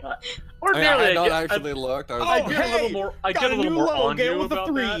Ordinarily, had not I actually looked. I was. I get a little more. I get a little more on you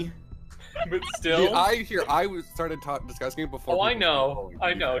about that. But still. Dude, I started discussing it before. Oh, I people know. started I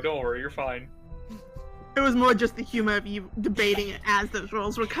calling know. me. Don't worry. You're fine. It was more just the humor of you debating it as those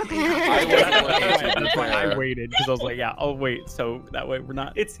rolls were coming out. I wasn't looking to be That's why I fair. waited because I was like, yeah, I'll wait. So that way we're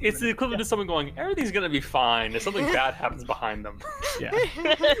not. It's the equivalent of someone going, everything's gonna be fine if something bad happens behind them. Yeah.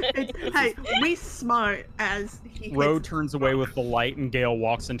 Hey, we smart as he Ro hits- turns away with the light, and Gale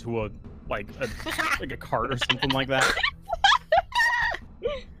walks into a cart or something like that.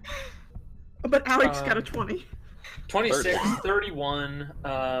 But Alex got a 20. 26, 31,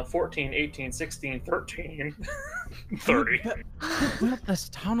 14, 18, 16, 13, 30. What this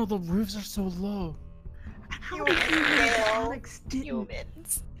town? All the roofs are so low. How did you know Gale. Alex didn't?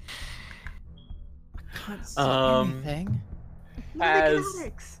 Humans. Can't see anything. Look at As-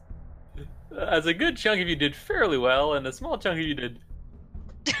 Alex. As a good chunk of you did fairly well, and a small chunk of you did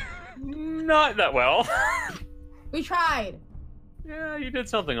not that well. We tried. Yeah, you did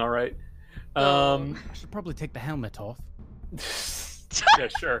something all right. I should probably take the helmet off. Yeah,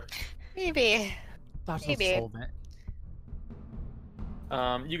 sure. Maybe. That'll Maybe. solve it.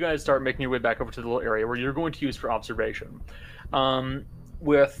 You guys start making your way back over to the little area where you're going to use for observation.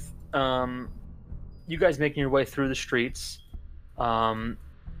 With you guys making your way through the streets, and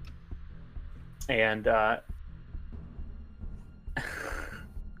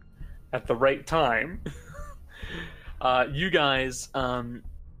at the right time, you guys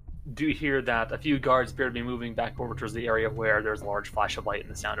do hear that a few guards appear to be moving back over towards the area where there's a large flash of light and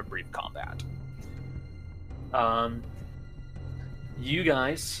the sound of brief combat. You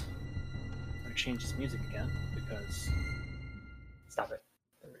guys, I'm gonna change this music again because stop it.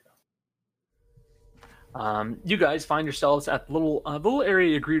 There we go. You guys find yourselves at the little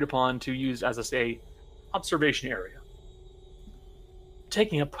area agreed upon to use as a observation area.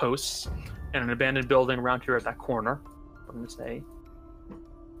 Taking up posts in an abandoned building around here at that corner. I'm going to say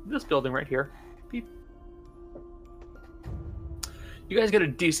this building right here. Beep. You guys get a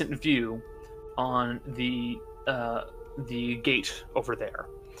decent view on the gate over there.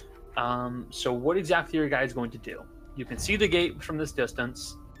 So what exactly are you guys going to do? You can see the gate from this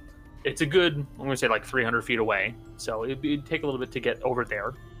distance. It's a good, I'm going to say like 300 feet away. So it'd take a little bit to get over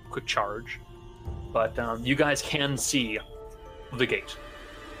there. Quick charge. But you guys can see the gate.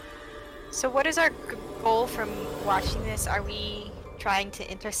 So what is our goal from watching this? Are we trying to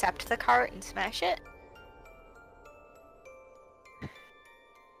intercept the cart and smash it?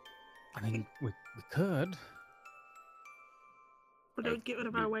 I mean, we could. But it would get rid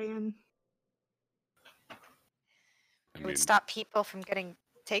of our way in. It would stop people from getting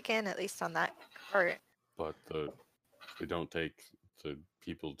taken, at least on that cart. But they don't take the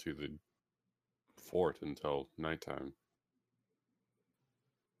people to the fort until nighttime.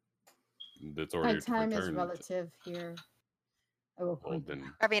 That's already Nighttime is returned. relative here. I will Well, point that then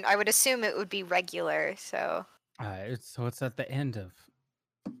out. I mean, I would assume it would be regular, so... It's at the end of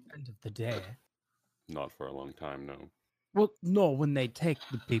the day. not for a long time, no. Well, no, when they take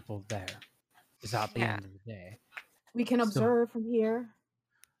the people there, it's at the Yeah. end of the day. We can So- observe from here.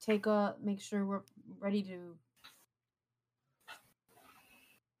 Make sure we're ready to.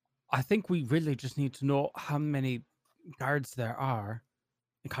 I think we really just need to know how many guards there are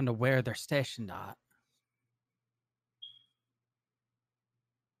and kind of where they're stationed at.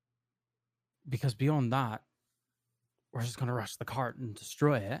 Because beyond that, we're just going to rush the cart and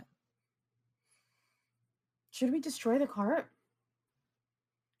destroy it. Should we destroy the cart?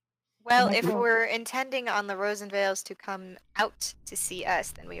 Well, might if be- we're intending on the Rosenvales to come out to see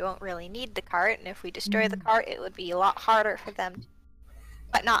us, then we won't really need the cart, and if we destroy the cart, it would be a lot harder for them,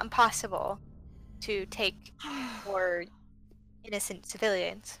 but not impossible, to take more innocent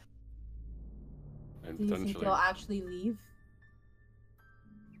civilians. And Do you think potentially, they'll actually leave?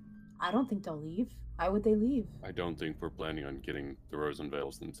 I don't think they'll leave. Why would they leave? I don't think we're planning on getting the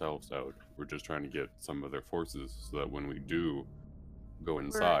Rosenvales themselves out. We're just trying to get some of their forces so that when we do go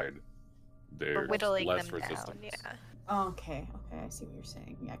inside, We're there's whittling less them resistance. down, yeah. Oh, okay, I see what you're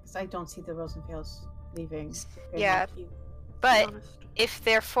saying. Yeah, because I don't see the Rosenfels leaving. Very Yeah. low-key. But Honest. if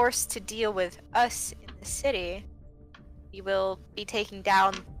they're forced to deal with us in the city, we will be taking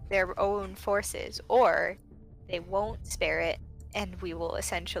down their own forces, or they won't spare it, and we will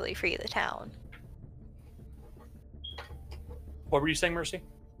essentially free the town. What were you saying, Mercy?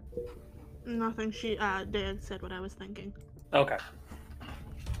 Nothing. Dan said what I was thinking. Okay.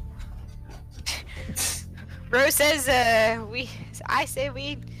 Rose says, I say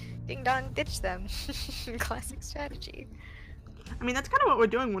we ding dong ditch them. Classic strategy. I mean, that's kind of what we're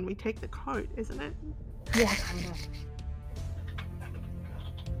doing when we take the cart, isn't it? Yeah, kind of.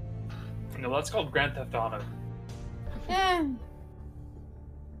 No, that's called Grand Theft Auto. Eh,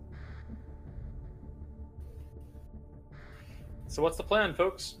 So what's the plan,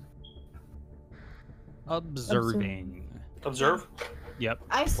 folks? Observing. Observe? Yep.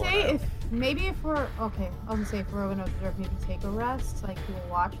 I say that. if we're okay, I would say if we're gonna observe, maybe take a rest, like do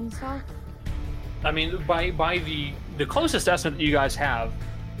a watch and stuff. I mean, by the closest estimate that you guys have,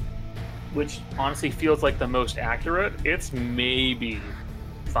 which honestly feels like the most accurate, it's maybe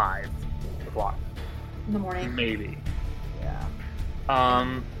 5 o'clock. In the morning. Maybe.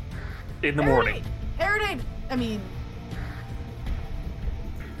 Yeah. In the morning. Erudite! I mean,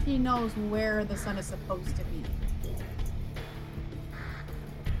 he knows where the sun is supposed to be.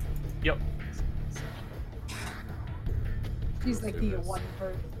 Yep. He's like the Yes. one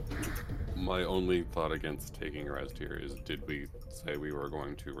bird. My only thought against taking a rest here is, did we say we were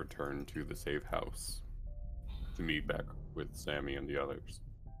going to return to the safe house to meet back with Sammy and the others?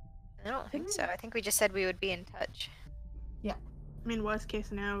 I don't think so. I think we just said we would be in touch. I mean, worst case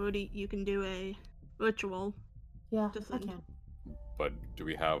scenario, Rudy, you can do a ritual. Yeah, Just I like- can. But do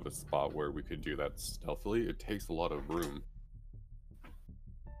we have a spot where we could do that stealthily? It takes a lot of room.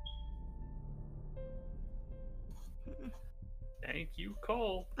 Thank you,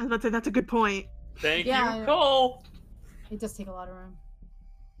 Cole. I was about to say that's a good point. Thank Yeah, you, I- Cole. It does take a lot of room.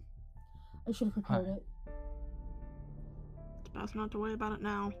 I should have prepared it. It's best not to worry about it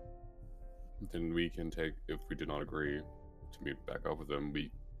now. Then we can take, if we do not agree to meet back up with them,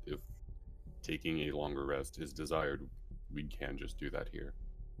 if taking a longer rest is desired, we can just do that here.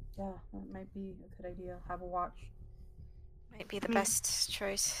 Yeah, that might be a good idea. Have a watch. Might be the Hmm. best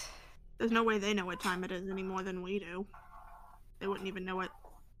choice. There's no way they know what time it is any more than we do. They wouldn't even know what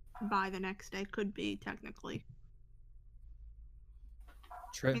by the next day. Could be, technically. I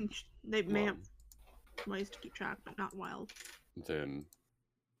True. mean, they may Well, have ways to keep track, but not wild. Then,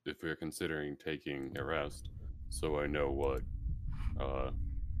 if we're considering taking a rest, so I know what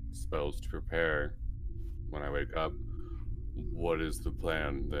spells to prepare when I wake up, what is the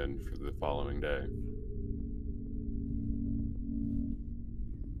plan then for the following day?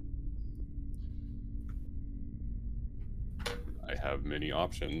 I have many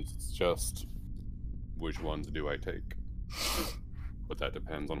options. It's just which ones do I take? But that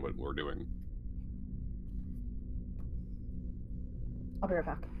depends on what we're doing. I'll be right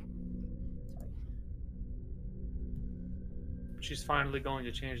back. She's finally going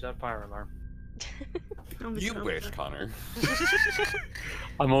to change that fire alarm. You wish, Connor.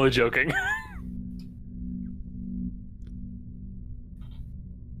 I'm only joking.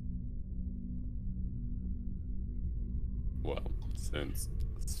 Well, since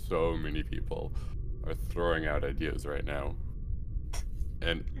so many people are throwing out ideas right now,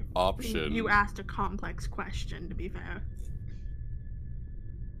 an option. You asked a complex question, to be fair.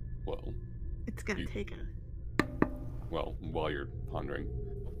 Well, It's gonna You- take a... well, while you're pondering,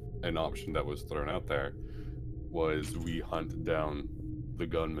 an option that was thrown out there was we hunt down the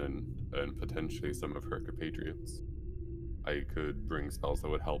gunman and potentially some of her compatriots. I could bring spells that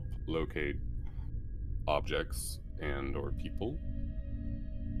would help locate objects and or people.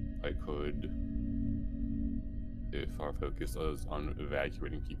 I could, if our focus is on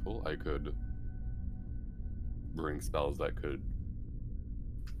evacuating people, I could bring spells that could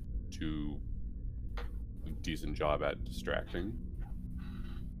do a decent job at distracting.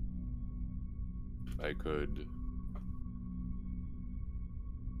 I could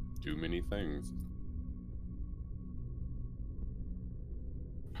do many things.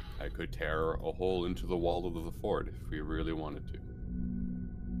 I could tear a hole into the wall of the fort if we really wanted to.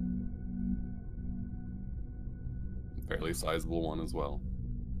 A fairly sizable one as well.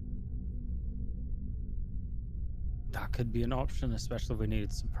 That could be an option, especially if we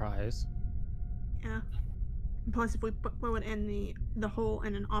needed supplies. Yeah. Plus, if we put it in the hole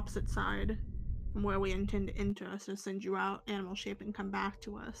in an opposite side from where we intend to enter, so send you out animal shape and come back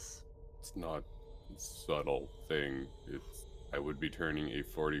to us. It's not a subtle thing. It's I would be turning a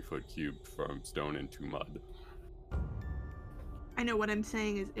 40-foot cube from stone into mud. I know what I'm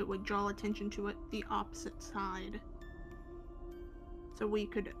saying is it would draw attention to it the opposite side. So we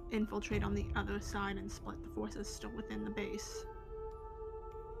could infiltrate on the other side and split the forces still within the base.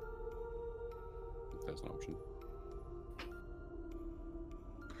 If that's an option.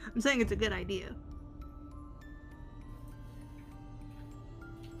 I'm saying it's a good idea.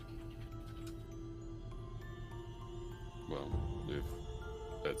 Well, if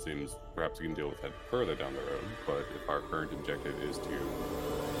that seems, perhaps we can deal with that further down the road, but if our current objective is to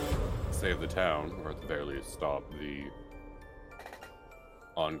save the town, or at the very least stop the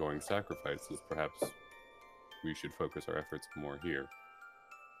ongoing sacrifices, perhaps we should focus our efforts more here.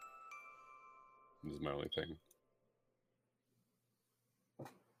 This is my only thing.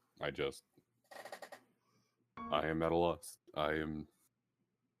 I am at a loss. I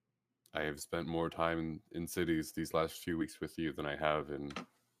have spent more time in cities these last few weeks with you than I have in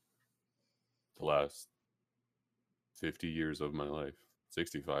the last 50 years of my life.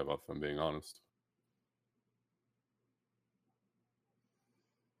 65, if I'm being honest.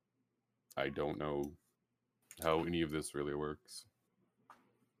 I don't know how any of this really works,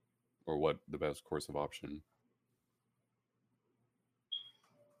 or what the best course of option.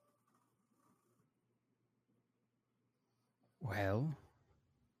 Well,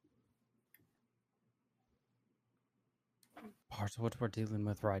 part of what we're dealing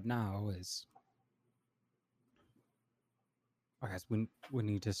with right now is, I guess we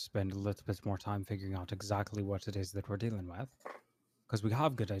need to spend a little bit more time figuring out exactly what it is that we're dealing with. Because we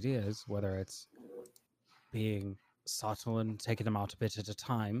have good ideas, whether it's being subtle and taking them out a bit at a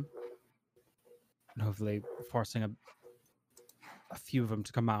time, and hopefully forcing a few of them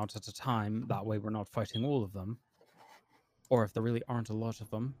to come out at a time. That way we're not fighting all of them. Or if there really aren't a lot of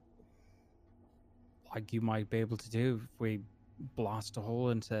them, like you might be able to do if we blast a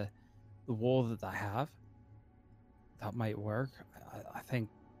hole into the wall that I have. That might work. I think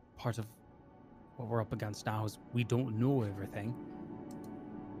part of what we're up against now is we don't know everything.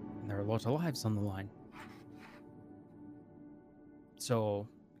 And there are a lot of lives on the line. So,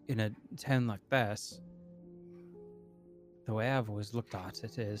 in a town like this, the way I've always looked at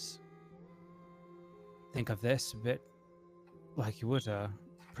it is, think of this a bit like you would a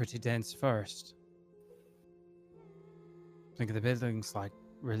pretty dense forest. Think of the buildings like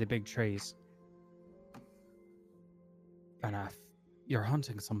really big trees. And if you're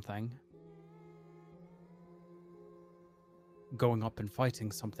hunting something, going up and fighting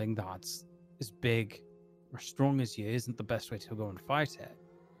something that's as big or strong as you isn't the best way to go and fight it.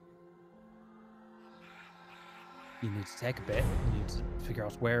 You need to take a bit, you need to figure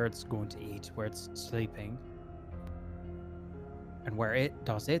out where it's going to eat, where it's sleeping, and where it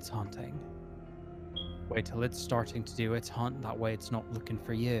does its hunting. Wait till it's starting to do its hunt, that way it's not looking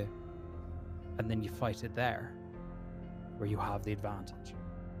for you. And then you fight it there, where you have the advantage.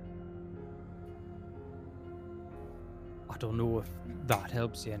 I don't know if that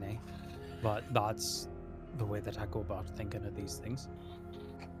helps you any, but that's the way that I go about thinking of these things.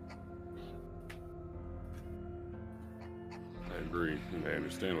 I agree, and I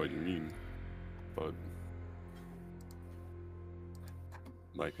understand what you mean, but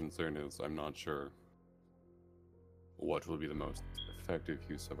my concern is I'm not sure what will be the most effective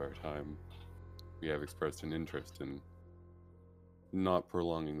use of our time. We have expressed an interest in not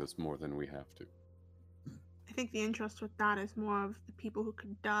prolonging this more than we have to. I think the interest with that is more of the people who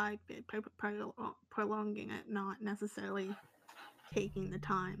could die prolonging it, not necessarily taking the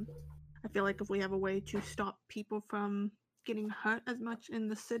time. I feel like if we have a way to stop people from getting hurt as much in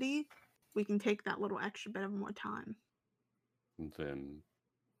the city, we can take that little extra bit of more time. And then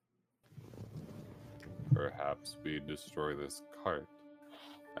perhaps we destroy this cart.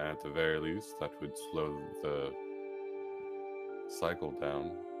 And at the very least, that would slow the cycle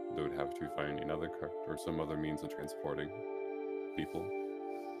down. They would have to find another cart or some other means of transporting people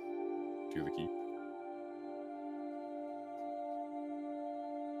to the keep.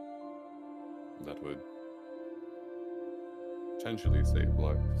 That would potentially save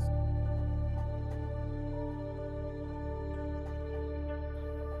lives.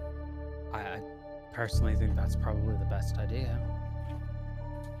 I personally think that's probably the best idea.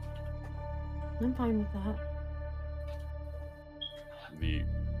 I'm fine with that. The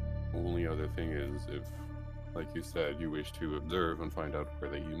only other thing is, if, like you said, you wish to observe and find out where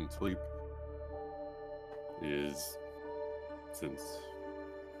they eat and sleep, is, since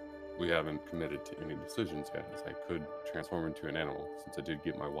we haven't committed to any decisions yet, is I could transform into an animal, since I did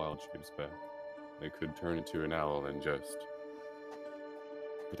get my wild shapes back. I could turn into an owl and just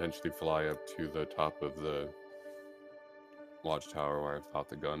potentially fly up to the top of the watchtower where I've taught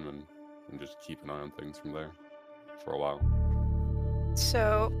the gunman, and just keep an eye on things from there for a while.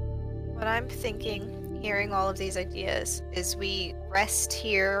 So, what I'm thinking, hearing all of these ideas, is we rest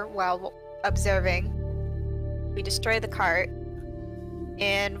here while observing. We destroy the cart,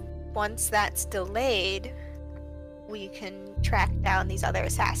 and once that's delayed, we can track down these other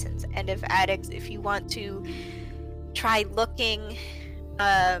assassins. And if you want to try looking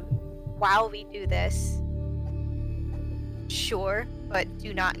while we do this, sure, but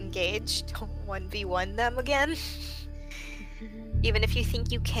do not engage. Don't 1v1 them again. Even if you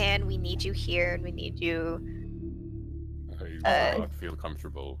think you can, we need you here, and we need you... I do not feel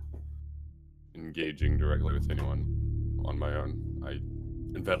comfortable engaging directly with anyone on my own. I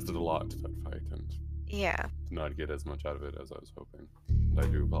invested a lot into that fight, and Yeah. did not get as much out of it as I was hoping. And I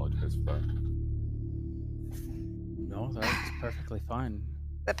do apologize for that. No, that's perfectly fine.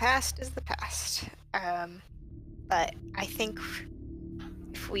 The past is the past. But I think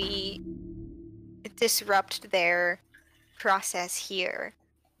if we disrupt their process here,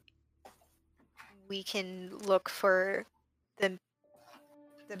 we can look for the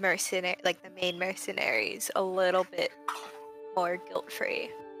main mercenaries a little bit more guilt-free.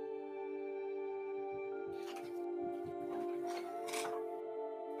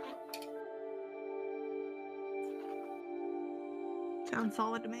 Sounds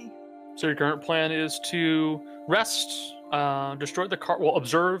solid to me. So your current plan is to rest, destroy the cart, well,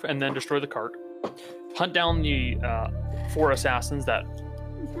 observe and then destroy the cart, hunt down the 4 assassins that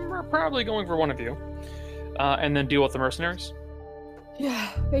are probably going for one of you, and then deal with the mercenaries. Yeah,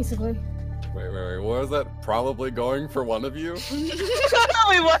 basically. Wait, what was that? Probably going for one of you?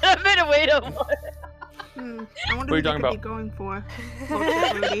 Wait, what a minute, wait a minute. I wonder What are you who they talking could be about? going for.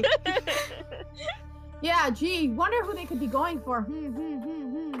 Bullshit, Rudy. Yeah, gee, wonder who they could be going for.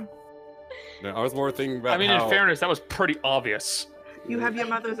 No, I was more thinking about I mean, how... in fairness, that was pretty obvious. You have your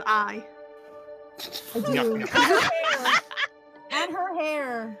mother's eye. I do. And her hair. And her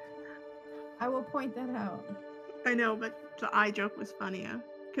hair. I will point that out. I know, but the eye joke was funnier.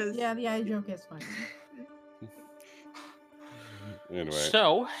 Cause Yeah, the eye joke is funny. Anyway,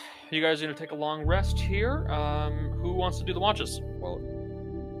 So, you guys are going to take a long rest here. Who wants to do the watches? well,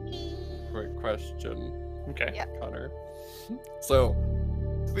 quick question, Okay. Yeah. Connor. So,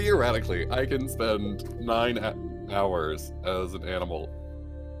 theoretically, I can spend 9 hours as an animal.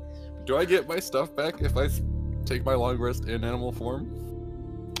 Do I get my stuff back if I take my long rest in animal form?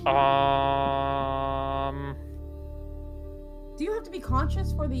 Do you have to be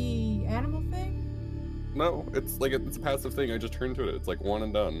conscious for the animal thing? No, it's like it's a passive thing. I just turn to it. It's like one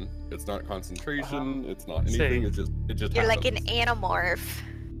and done. It's not concentration. It's not anything. It just. You're like happens. an animorph.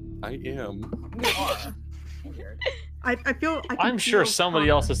 I am. You are. Weird. I feel. I'm sure somebody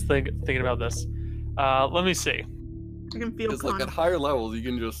else is thinking about this. Let me see. I can feel. It's like at higher levels, you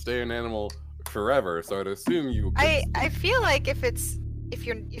can just stay an animal forever. So I'd assume you. I feel like if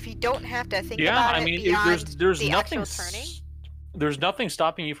you don't have to think about it beyond there's the nothing. actual turning. There's nothing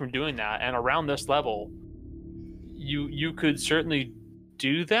stopping you from doing that, and around this level, you could certainly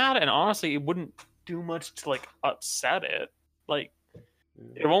do that. And honestly, it wouldn't do much to like upset it. Like,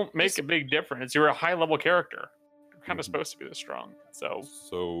 it won't make a big difference. You're a high level character. You're kind of supposed to be this strong.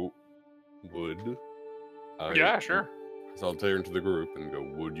 So would. Yeah, sure. So I'll turn to the group and go,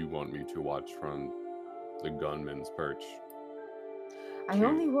 would you want me to watch from the gunman's perch? I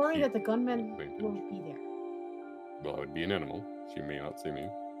only worry keep that the gunman advantage. won't be there. Well, I would be an animal. She may not see me.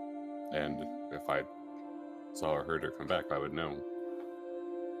 And if I saw or heard her come back, I would know.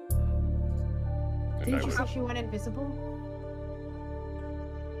 And Didn't I you would- say she went invisible?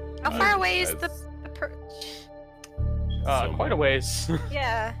 How far away is the as- perch? Quite a ways.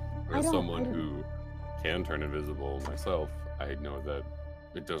 Yeah. I As don't- someone I don't- who can turn invisible myself, I know that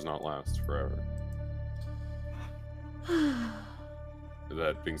it does not last forever.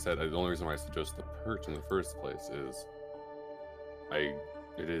 That being said, the only reason why I suggest the perch in the first place is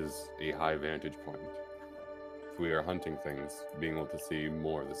it is a high vantage point. If we are hunting things, being able to see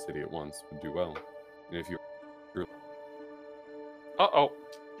more of the city at once would do well. And if you Uh-oh. Oh,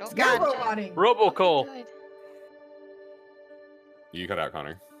 You're God. roboting. Robocall. Good. you cut out,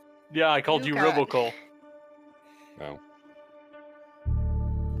 Connor. Yeah, I called you God. Robocall. No.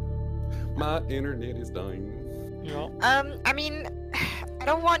 My internet is dying. You know? I mean, I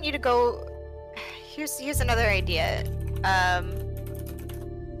don't want you to go. Here's another idea.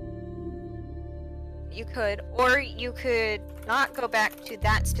 You could not go back to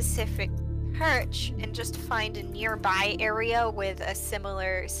that specific perch and just find a nearby area with a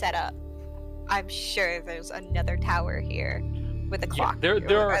similar setup. I'm sure there's another tower here with a clock. there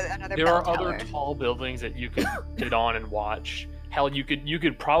or are another there bell are other tower. tall buildings that you could sit on and watch. Hell, you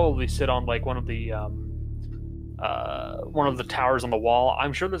could probably sit on like one of the towers on the wall.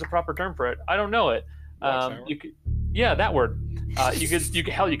 I'm sure there's a proper term for it. I don't know it. Watchtower? You could, yeah, that word. You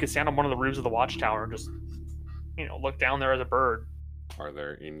could stand on one of the roofs of the watchtower and just look down there as a bird. Are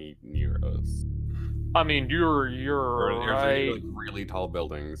there any near us? I mean, you're Or are there right. like really tall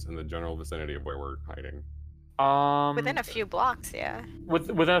buildings in the general vicinity of where we're hiding? Within a few blocks, yeah.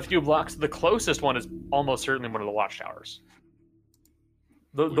 Within a few blocks, the closest one is almost certainly one of the watchtowers.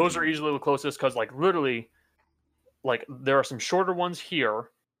 Those are easily the closest because, like, literally, like there are some shorter ones here,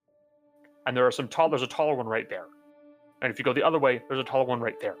 and there's a taller one right there. And if you go the other way, there's a taller one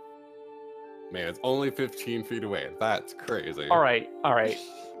right there. Man, it's only 15 feet away. That's crazy. All right.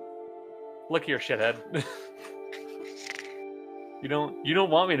 Look here, shithead. You don't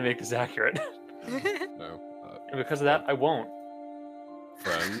want me to make this accurate, No. and because of that, I won't.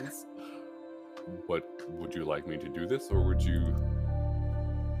 Friends, what would you like me to do this, or would you?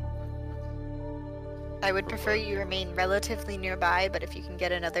 I would prefer you remain relatively nearby, but if you can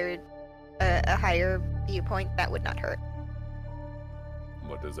get another, a higher viewpoint, that would not hurt.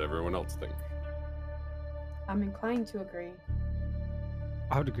 What does everyone else think? I'm inclined to agree.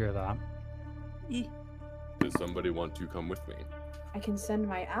 I would agree with that. Does somebody want to come with me? I can send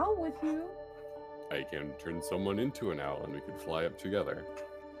my owl with you. I can turn someone into an owl, and we could fly up together.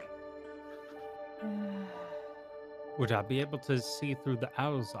 Would I be able to see through the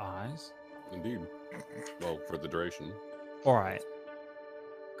owl's eyes? Indeed. Well, for the duration. All right.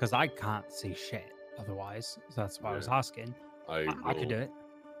 Because I can't see shit otherwise. So that's why I was Yeah. asking. I I could do will it.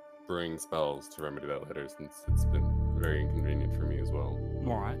 bring spells to remedy that later, since it's been very inconvenient for me as well.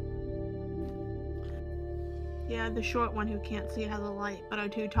 All right. Yeah, the short one who can't see has a light, but our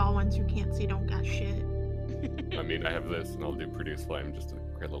two tall ones who can't see don't got shit. I mean, I have this, and I'll do produce flame, just a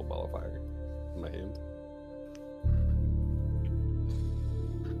great little ball of fire in my hand.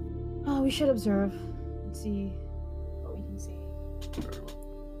 Oh, we should observe and see what we can see. Very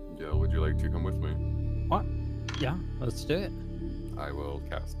well. Gil, would you like to come with me? What? Yeah, let's do it. I will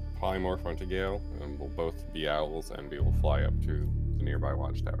cast Polymorph onto Gale, and we'll both be owls, and we will fly up to the nearby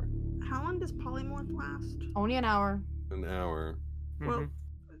watchtower. How long does polymorph last? Only an hour. An hour. Well, Mhm.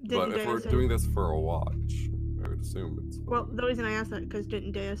 But if we're doing this for a watch, I would assume it's. Well, the reason I asked that because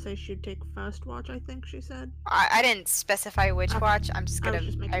didn't Dea say she'd take first watch? I think she said. I didn't specify which Okay. watch. I'm just I was gonna.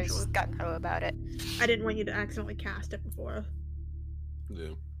 just making I sure. just got go about it. I didn't want you to accidentally cast it before. Yeah.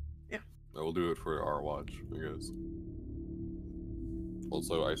 Yeah. I will do it for our watch, I guess.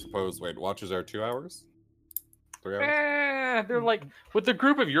 Also, I suppose. Wait, watches are 2 hours. 3 hours. They're like with a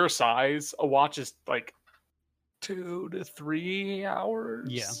group of your size, a watch is like 2 to 3 hours.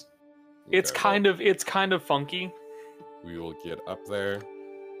 Yeah. It's Okay, kind of funky. We will get up there,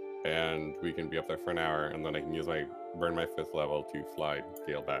 and we can be up there for an hour, and then I can burn my 5th level to fly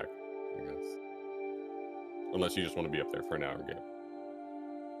Gale back, I guess. Unless you just want to be up there for an hour, Gale.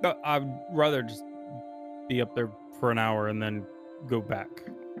 No, I'd rather just be up there for an hour and then go back.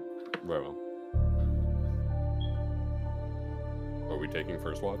 Very well. Are we taking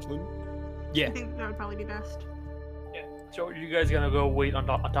first watch then? Yeah. I think that would probably be best. Yeah. So are you guys gonna go wait on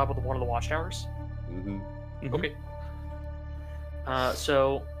top of one of the watchtowers? Mm-hmm. Mhm. Okay.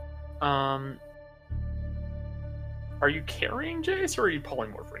 Are you carrying Jace or are you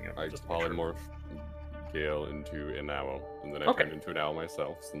polymorphing him? I Just to make sure. polymorph Gale into an owl, and then I Okay. turned into an owl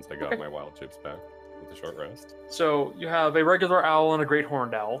myself since I got Okay. my wild chips back with a short rest. So you have a regular owl and a great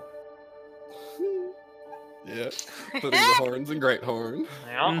horned owl. Yeah. Putting the horns and great horn.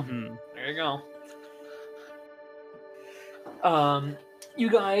 Yeah. Mhm. There you go. You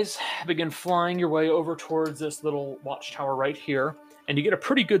guys begin flying your way over towards this little watchtower right here, and you get a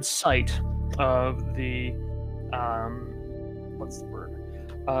pretty good sight of the what's the word?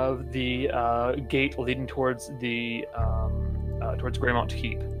 Of the gate leading towards the towards Greymount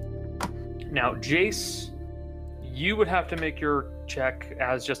Keep. Now, Jace, you would have to make your check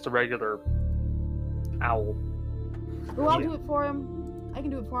as just a regular owl. Oh, I'll Yeah. do it for him. I can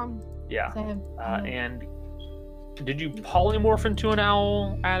do it for him. Yeah. 'cause I have, And did you polymorph into an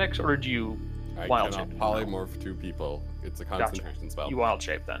owl, Addix, or did you I Wild cannot shape. polymorph two people. It's a Gotcha. concentration spell. you wild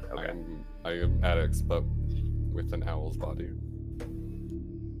shape then? Okay. I am Addix, but with an owl's body.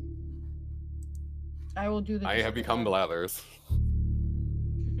 I will do the. I have become Blathers.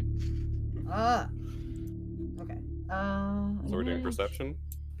 Okay. So we're doing image. perception?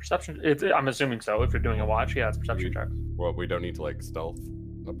 Perception. I'm assuming so. If you're doing a watch, yeah, it's perception check. Well, we don't need to stealth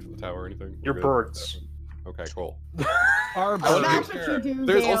up to the tower or anything. You're We're good. birds. Okay, cool. Our I bird. wanna That's make what sure. you do,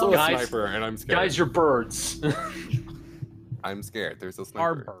 There's Gale. also a Guys- sniper, and I'm scared. Guys, you're birds. I'm scared. There's a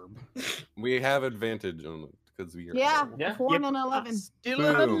Our sniper. burb. We have advantage on it because we are. Yeah, Yeah. 4 Yep. and an 11. Still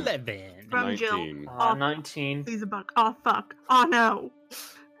an Boom. 11. From Jill. 19. 19. He's a bug. Oh fuck. Oh no.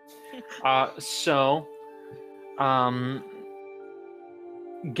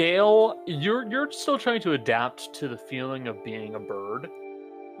 Gale, you're still trying to adapt to the feeling of being a bird.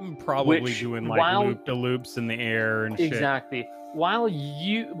 Probably Which, doing while- loop de loops in the air and shit. Exactly. While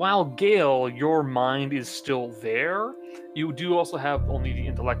Gale, your mind is still there, you do also have only the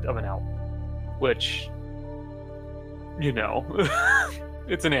intellect of an owl, which,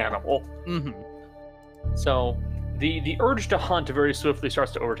 it's an animal. Mm-hmm. So the urge to hunt very swiftly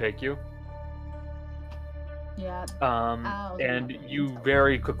starts to overtake you, Yeah. and you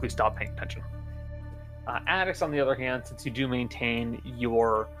very quickly stop paying attention. Addicts, on the other hand, since you do maintain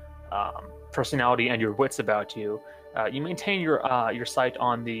your personality and your wits about you, you maintain your sight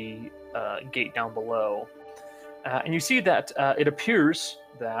on the gate down below, and you see that it appears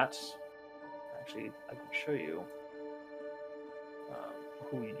that actually I can show you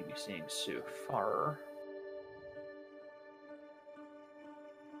who you be seeing so far.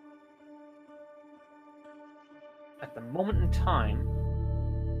 At the moment in time,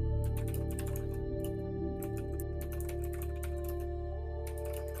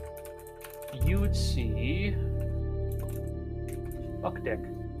 you would see Buck Dick.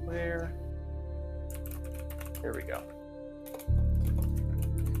 Where? There we go.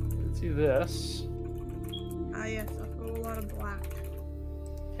 Let's see this. Ah yes, a whole lot of black.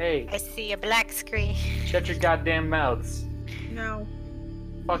 Hey, I see a black screen. shut your goddamn mouths. No.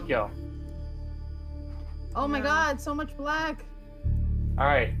 Fuck yo. Oh my No. god, so much black.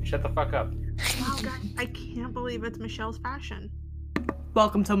 Alright, shut the fuck up. Wow, guys, I can't believe it's Michelle's fashion.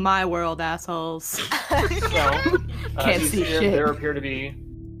 Welcome to my world, assholes. So, Can't you see there, shit. there appear to be.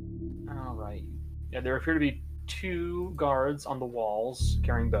 Alright. Yeah, there appear to be 2 guards on the walls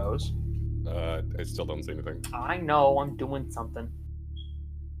carrying bows. I still don't see anything. I know, I'm doing something.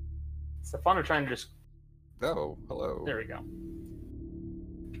 It's the fun of trying to just. Oh, hello. There we go.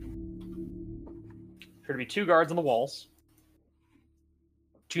 Appear to be 2 guards on the walls.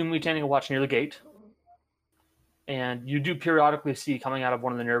 2 maintaining a watch near the gate. and you do periodically see coming out of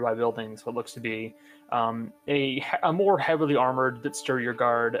one of the nearby buildings what looks to be a more heavily armored but sturdier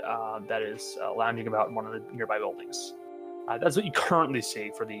guard that is lounging about in one of the nearby buildings. That's what you currently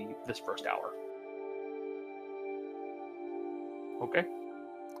see for this first hour. Okay.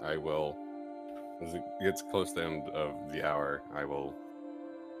 I will, as it gets close to the end of the hour, I will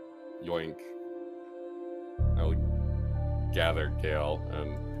yoink. I will gather Gale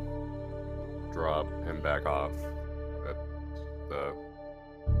and drop him back off with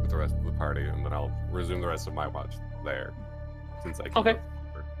the rest of the party, and then I'll resume the rest of my watch there, since I can. Okay.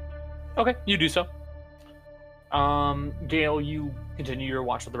 Okay, you do so. Gale, you continue your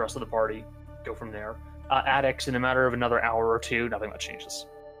watch with the rest of the party. Go from there. Addicts, in a matter of another hour or two, nothing much changes.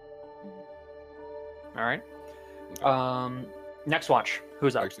 All right. Next watch.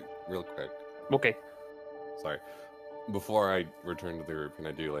 Who's up? Actually, real quick. Okay. Sorry. Before I return to the group, can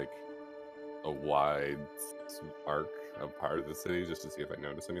I do like a wide arc of part of the city just to see if I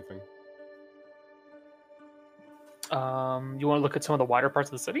notice anything? You want to look at some of the wider parts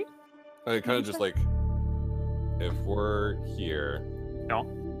of the city? I kind of just like, if we're here, no,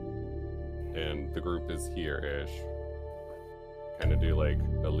 and the group is here-ish, kind of do like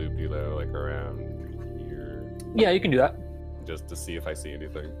a loop-de-lo like around here. Yeah, you can do that. Just to see if I see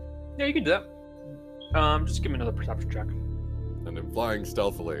anything. Yeah, you can do that. Just give me another perception check. And I'm flying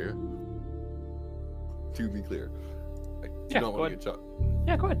stealthily. To be clear, I do not want to get shot.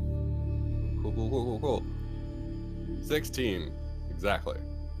 Yeah, go ahead. Cool. 16, exactly.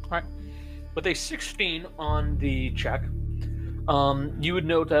 All right. With a 16 on the check, you would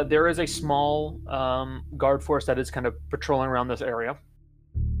note that there is a small guard force that is kind of patrolling around this area.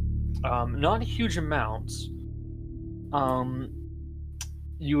 Not huge amounts.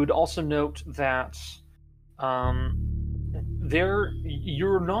 You would also note that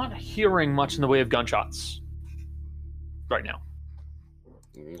you're not hearing much in the way of gunshots right now.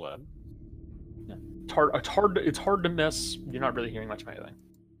 I'm glad. Yeah. It's hard to miss. You're not really hearing much of anything.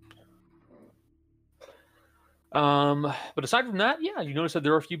 But aside from that, yeah, you notice that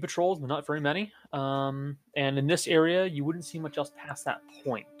there are a few patrols, but not very many. And in this area, you wouldn't see much else past that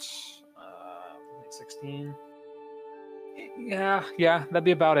point. 16. Yeah, that'd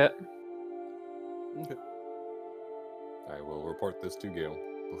be about it. Okay. I will report this to Gale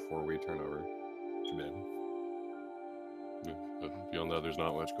before we turn over to bed. But beyond that, there's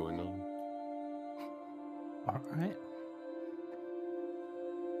not much going on. All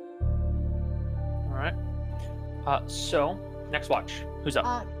right. So, next watch. Who's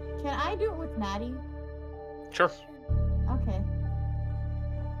up? Can I do it with Maddie? Sure. Okay.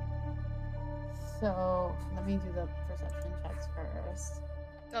 So, let me do the perception checks first.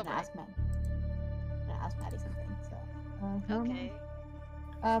 Go for it. I'm gonna ask Maddie something. So, Okay.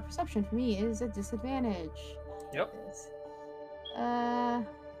 Perception for me is a disadvantage. Yep. Whatever.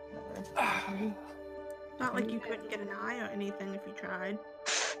 Not like you couldn't get an eye or anything if you tried.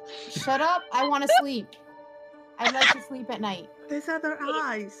 Shut up! I want to sleep. I'd like to sleep at night. There's other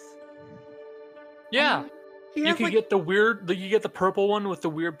eyes. Yeah. He You has, could like, get you get the purple one with the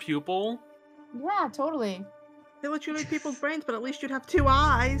weird pupil. Yeah, totally. They let you read people's brains, but at least you'd have two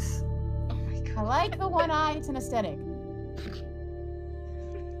eyes. Oh my god. I like the one eye. It's an aesthetic.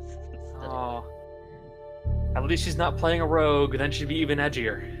 Oh. At least she's not playing a rogue, then she'd be even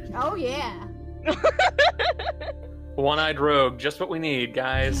edgier. Oh yeah. One-eyed rogue, just what we need,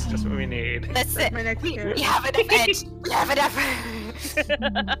 guys. Just what we need. That's That's it. my next We character. have enough edge. We have enough edge.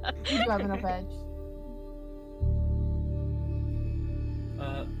 You do have enough edge.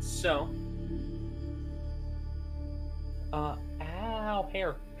 Ow,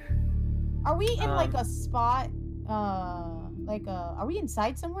 hair. Are we in like a spot? Are we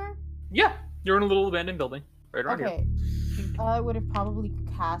inside somewhere? Yeah, you're in a little abandoned building right around here. Okay. I would have probably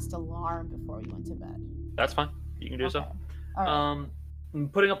cast alarm before we went to bed. That's fine. You can do so. All right.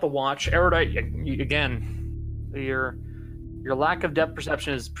 Putting up the watch, Erudite. Again, your lack of depth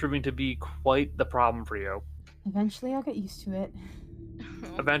perception is proving to be quite the problem for you. Eventually, I'll get used to it.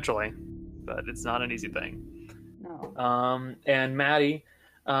 Eventually, but it's not an easy thing. No. And Maddie,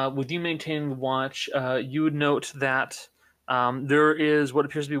 with you maintaining the watch, you would note that there is what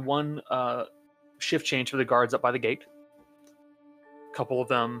appears to be one shift change for the guards up by the gate. A couple of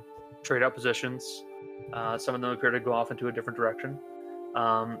them trade out positions. Some of them appear to go off into a different direction.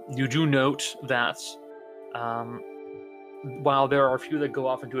 You do note that while there are a few that go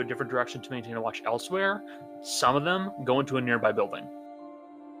off into a different direction to maintain a watch elsewhere, some of them go into a nearby building.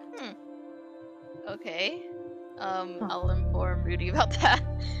 Okay. I'll inform Rudy about that.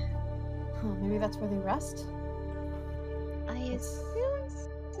 Maybe that's where they rest. I assume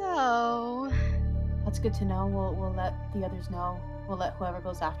so. That's good to know. We'll let the others know. We'll let whoever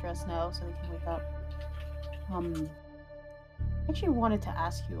goes after us know so they can wake up. I actually wanted to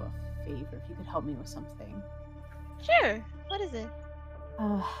ask you a favor if you could help me with something. Sure. What is it?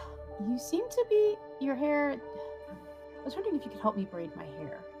 You seem to be your hair. I was wondering if you could help me braid my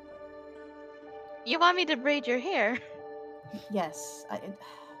hair. You want me to braid your hair? Yes.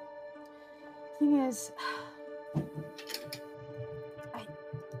 Thing is,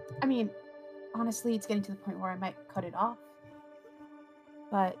 I mean, honestly, it's getting to the point where I might cut it off.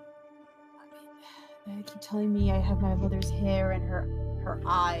 But I keep telling me I have my mother's hair and her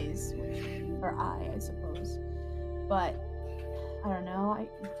eyes, her eye, I suppose. But I don't know.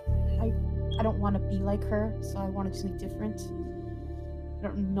 I don't want to be like her, so I want to do something different. I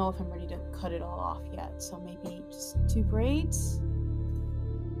don't know if I'm ready to cut it all off yet, so maybe just 2 braids?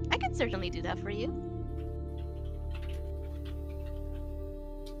 I can certainly do that for you.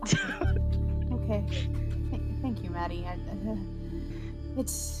 Okay. Thank you, Maddie.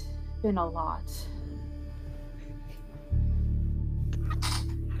 It's been a lot.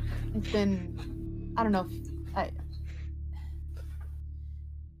 It's been... I don't know if...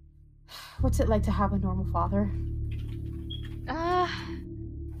 What's it like to have a normal father?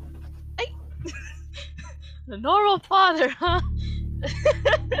 The normal father, huh?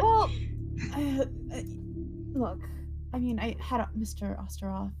 Well, look, I mean, I had Mr.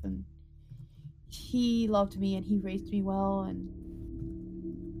 Osteroth, and he loved me, and he raised me well,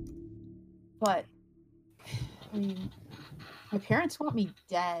 but, I mean, my parents want me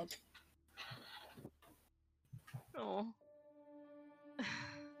dead. Oh.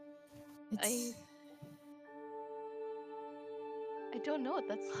 It's... I don't know what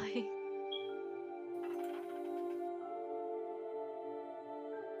that's like.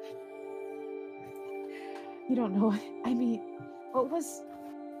 You don't know. I mean, what was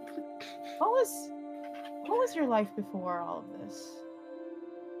your life before all of this?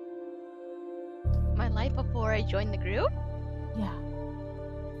 My life before I joined the group? Yeah.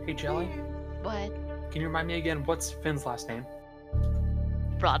 Hey, Jelly, What? can you remind me again, what's Finn's last name?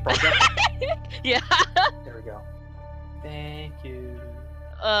 Broadband. Yeah. There we go. Thank you.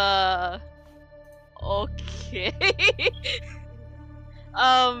 Okay.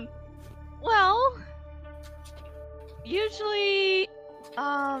 Well, usually,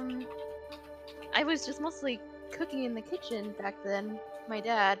 I was just mostly cooking in the kitchen back then, my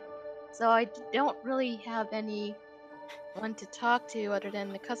dad, so I don't really have anyone to talk to other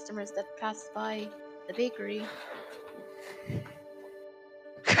than the customers that pass by the bakery.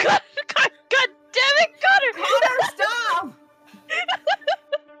 God damn it, Connor! Connor, stop!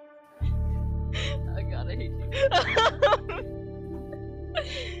 Oh god, I hate you.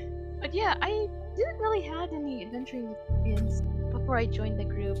 But yeah, I didn't really have any adventuring experience before I joined the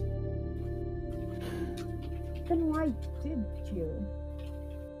group. Then why did you?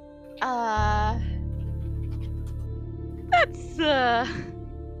 That's a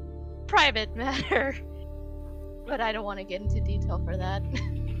private matter. But I don't want to get into detail for that.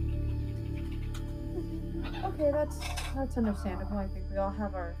 Okay, that's understandable. I think we all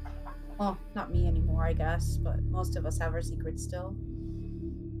have our... Well, not me anymore, I guess, but most of us have our secrets still.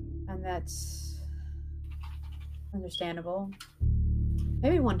 And that's... understandable.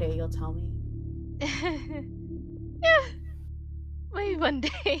 Maybe one day you'll tell me. Yeah, maybe one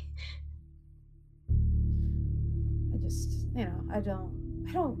day. I just, I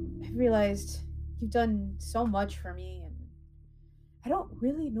realized you've done so much for me, and I don't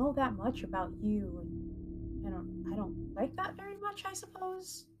really know that much about you, and I don't like that very much, I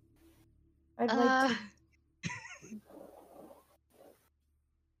suppose. I'd like to...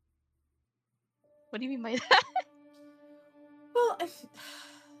 What do you mean by that? Well, if...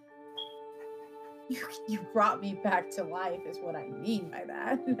 You brought me back to life is what I mean by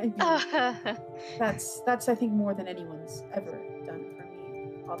that. I mean, that's I think more than anyone's ever done for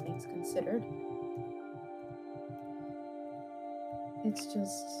me, all things considered. It's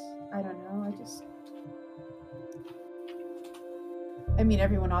just, I don't know, I mean,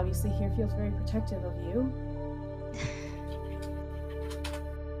 everyone obviously here feels very protective of you.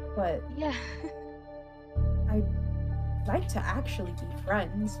 But yeah. I'd like to actually be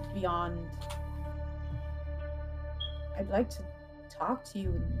friends beyond... I'd like to talk to you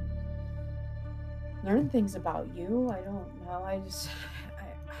and learn things about you. I don't know. I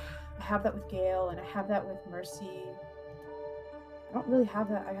have that with Gale, and I have that with Mercy. I don't really have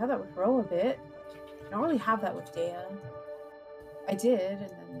that. I have that with Ro a bit. I don't really have that with Dea. I did, and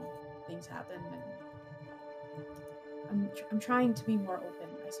then things happened, and I'm trying to be more open,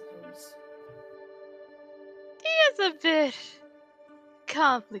 I suppose. He is a bit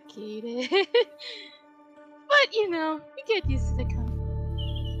complicated. But, you know, you get used to the cum.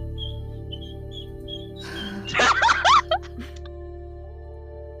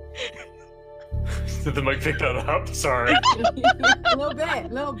 Did the mic pick that up? Sorry. A little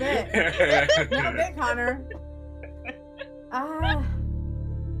bit, little bit, Connor. I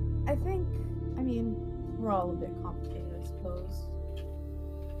think, I mean, we're all a bit complicated, I suppose.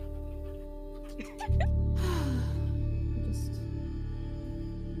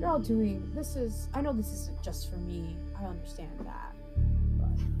 You're all doing, I know this isn't just for me, I understand that,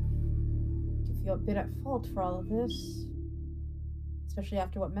 but do you feel a bit at fault for all of this? Especially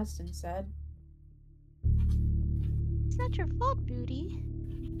after what Meston said. It's not your fault, Booty.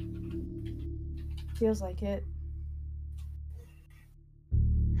 Feels like it.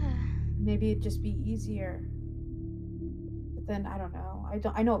 Maybe it'd just be easier. But then, I don't know.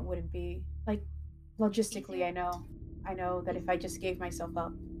 I know it wouldn't be. Like, logistically, I know that if I just gave myself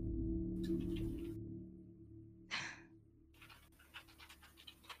up.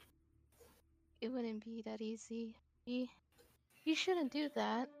 It wouldn't be that easy. You shouldn't do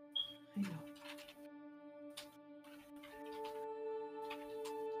that. I know.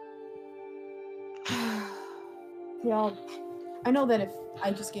 Yeah, I know that if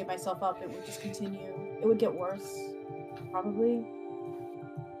I just gave myself up, it would just continue. It would get worse, probably.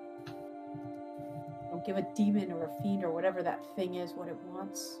 Don't give a demon or a fiend or whatever that thing is what it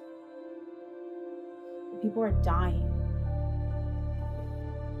wants. People are dying.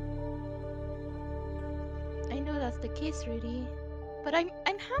 I know that's the case, Rudy. But I'm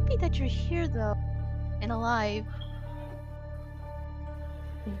happy that you're here, though, and alive.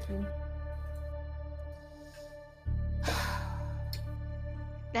 Thank you.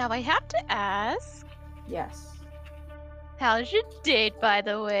 Now I have to ask. Yes. How's your date, by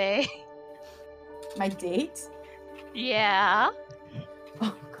the way? My date? Yeah.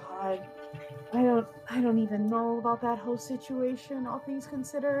 Oh God. I don't even know about that whole situation, all things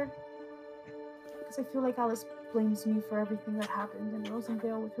considered. Because I feel like Alice blames me for everything that happened in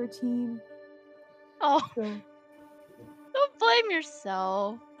Rosendale with her team. Oh, So, don't blame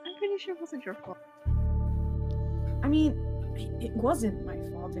yourself. I'm pretty sure it wasn't your fault. I mean, it wasn't my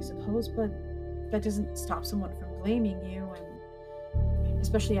fault, I suppose, but that doesn't stop someone from blaming you, and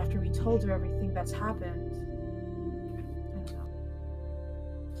especially after we told her everything that's happened. I don't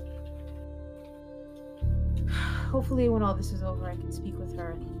know. Hopefully when all this is over, I can speak with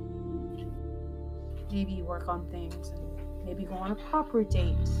her and maybe work on things and maybe go on a proper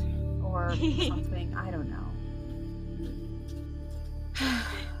date or something. I don't know.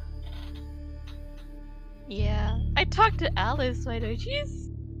 Yeah, I talked to Alice, why don't she's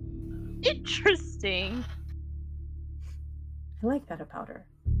interesting. I like that about her.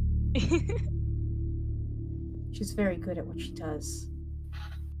 She's very good at what she does.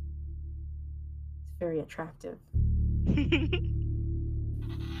 It's very attractive.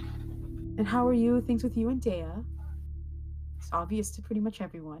 And how are you? Things with you and Dea? It's obvious to pretty much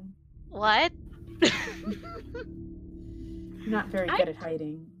everyone. What? You're not very good at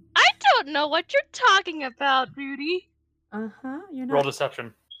hiding. I don't know what you're talking about, Rudy. Uh-huh. You're not. Roll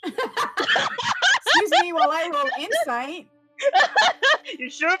deception. Excuse me while I roll insight. You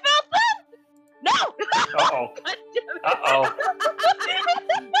sure about that? No! Uh-oh. Uh-oh.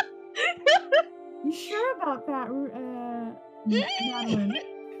 You sure about that, Madeline?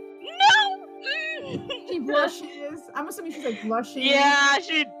 No! She blushes. I'm assuming she's like blushing. Yeah,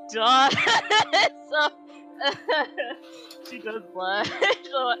 she does. So, she does blush.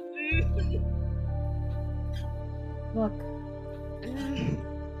 So, Look,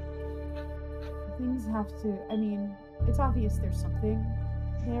 things have to. I mean, it's obvious there's something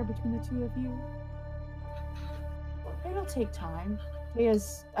there between the two of you. It'll take time.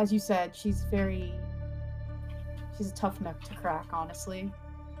 Because, as you said, she's a tough nut to crack, honestly.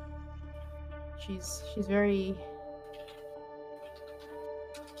 She's very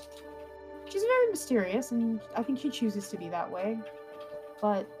mysterious, and I think she chooses to be that way.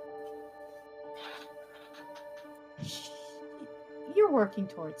 But you're working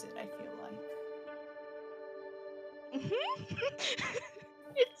towards it, I feel like.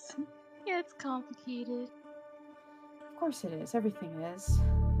 it's complicated. Of course it is. Everything is.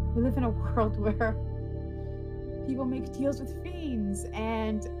 We live in a world where people make deals with fiends,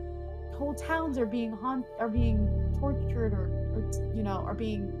 and whole towns are being tortured, or are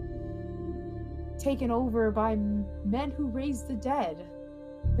being taken over by men who raise the dead.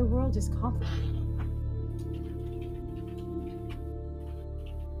 The world is complicated.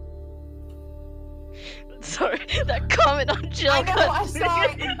 Sorry, that comment on Jill. I know, I saw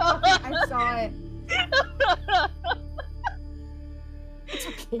it. I saw it. It's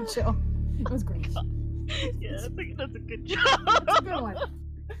okay, Jill. It was great. Yeah, I think that's a good It's a job. good one.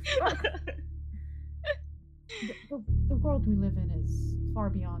 The world we live in is far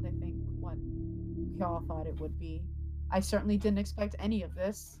beyond, I think, what we all thought it would be. I certainly didn't expect any of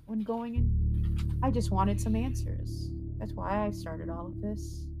this when going in. I just wanted some answers. That's why I started all of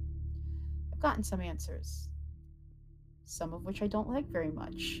this. I've gotten some answers. Some of which I don't like very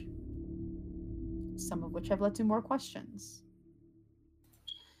much. Some of which have led to more questions.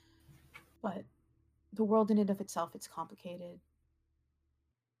 But the world in and of itself, it's complicated.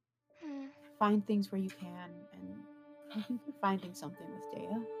 Find things where you can, and I think you're finding something with Dea.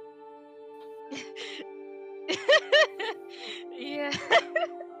 Yeah.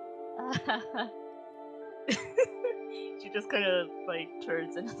 She just kind of like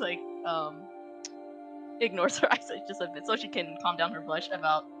turns and like ignores her eyesight just a bit so she can calm down her blush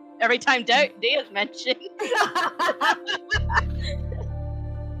about every time Dea's mentioned.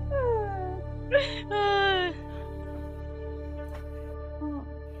 Well,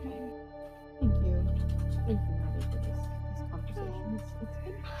 thank you. Thank you, Maddie, for this conversation.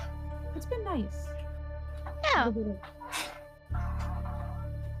 It's been nice. Yeah. A bit of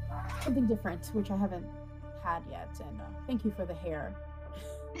something different, which I haven't had yet. And thank you for the hair.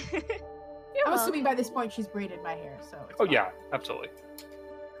 You're I'm assuming welcome. by this point she's braided my hair, so it's Oh fine. yeah, absolutely.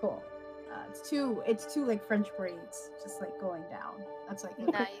 Cool. It's two like French braids, just like going down. That's like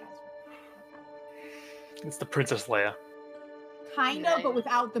Nice. It's the Princess Leia. Kind of, but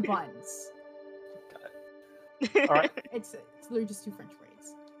without the buns. All right, It's literally just two French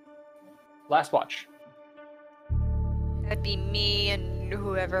braids. last watch. That'd be me and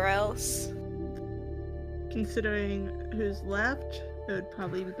whoever else. Considering who's left, it would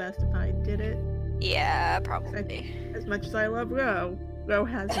probably be best if I did it. Yeah, probably. As much as I love Ro, Ro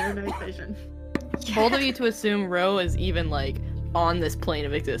has no night vision. Bold of you to assume Ro is even like on this plane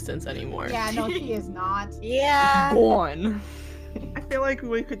of existence anymore. Yeah, no, she is not. Yeah. Gone. I feel like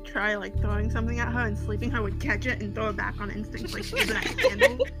we could try like throwing something at her and sleeping her would catch it and throw it back on instinct like she did that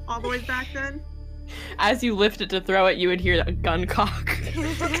candle all the way back then. As you lift it to throw it, you would hear a gun cock.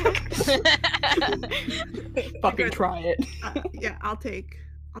 Fucking Good. try it. Yeah, I'll take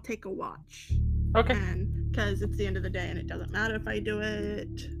a watch. Okay. And because it's the end of the day and it doesn't matter if I do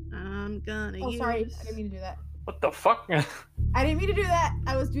it, I'm gonna Oh, use. sorry. I didn't mean to do that. What the fuck? I didn't mean to do that.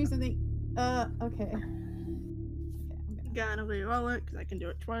 I was doing something. Okay. I'm Gonna reroll it because I can do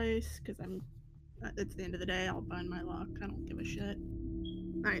it twice. Because I'm. It's the end of the day. I'll burn my luck. I don't give a shit.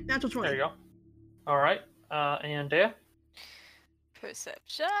 All right, natural 20. There you go. All right, and Dea.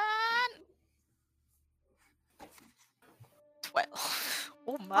 Perception. 12.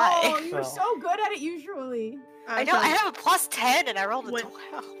 Oh my. Oh, you're Well. so good at it usually. I know. I have a plus 10 and I rolled a With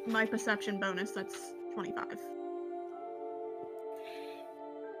 12. my perception bonus. That's 25.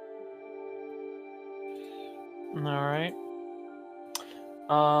 All right.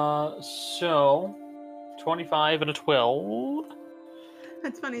 So 25 and a 12.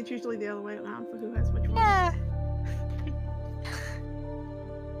 That's funny. It's usually the other way around for who has which one. Yeah.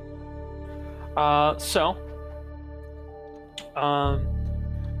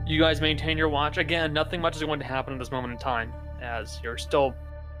 You guys maintain your watch. Again, nothing much is going to happen at this moment in time, as you're still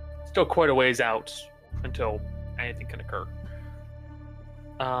quite a ways out until anything can occur.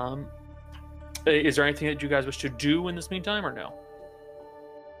 Is there anything that you guys wish to do in this meantime, or no?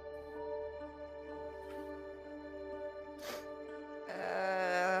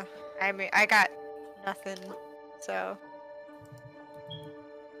 I mean, I got nothing, so.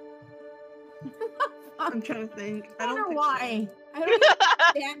 I'm trying to think. I don't know think why. I don't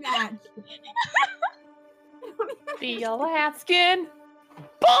understand that. The Alaskan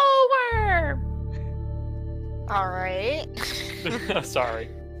bullworm. Alright. Sorry.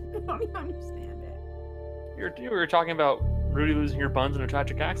 I don't understand it. You were talking about Rudy losing your buns in a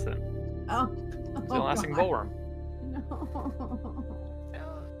tragic accident. Oh. It's the Alaskan bullworm. No.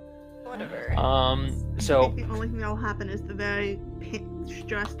 Whatever. I So think the only thing that'll happen is the very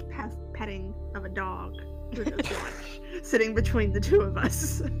stressed petting of a dog who does lunch, sitting between the two of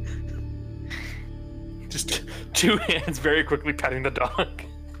us. just two hands very quickly petting the dog.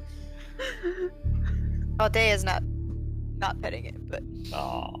 Well, Day is not petting it, but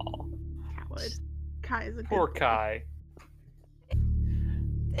Oh, Coward. Kai is a good poor boy. Kai.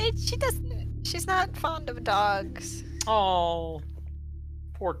 she doesn't. She's not fond of dogs. Oh,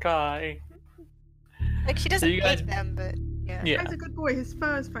 poor Kai. Like she doesn't you guys- hate them, but yeah. Yeah. Kai's a good boy. His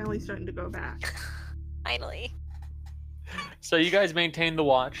fur is finally starting to go back. Finally. So you guys maintain the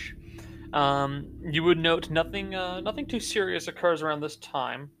watch. You would note nothing too serious occurs around this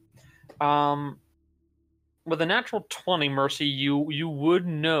time. With a natural 20, Mercy, you would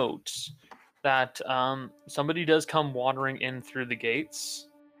note that somebody does come wandering in through the gates,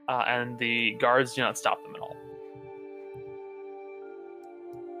 and the guards do not stop them at all.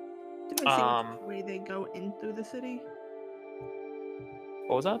 Do I see which way they go in through the city?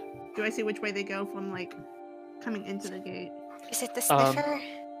 What was that? Do I see which way they go from, like, coming into the gate? Is it the sniffer?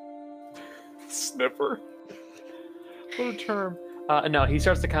 Sniffer? What a term. No, he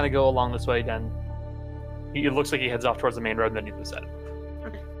starts to kind of go along this way, then it looks like he heads off towards the main road, and then he moves out.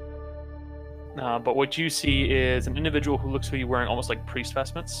 Okay. But what you see is an individual who looks to be wearing almost like priest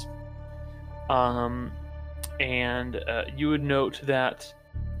vestments. And you would note that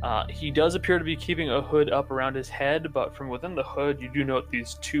he does appear to be keeping a hood up around his head, but from within the hood, you do note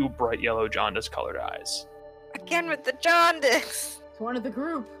these two bright yellow jaundice-colored eyes. Again with the jaundice. It's one of the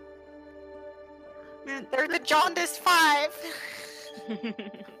group. Man, They're the jaundice 5.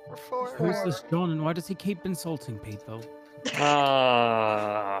 Or 4. Who's this John, and why does he keep insulting people?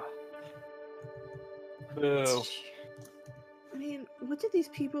 Boo. I mean, what did these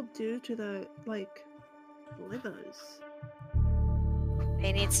people do to the, like, livers?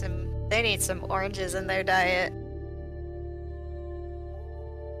 They need some oranges in their diet.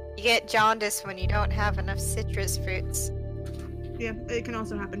 You get jaundice when you don't have enough citrus fruits. Yeah, it can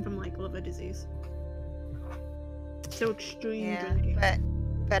also happen from, like, liver disease. So extreme Yeah,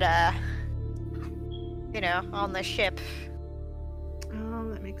 drinking. but you know, on the ship, Oh,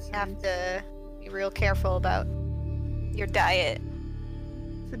 that makes you sense. have to be real careful about your diet.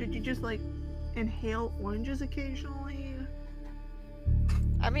 So did you just, like, inhale oranges occasionally?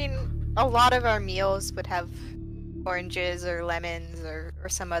 I mean, a lot of our meals would have oranges or lemons or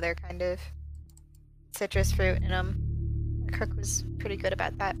some other kind of citrus fruit in them. The cook was pretty good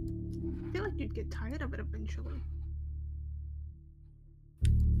about that. I feel like you'd get tired of it eventually.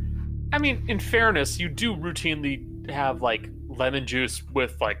 I mean, in fairness, you do routinely have, like, lemon juice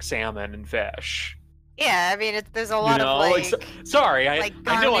with, like, salmon and fish. Yeah, I mean, there's a lot of like. Sorry, like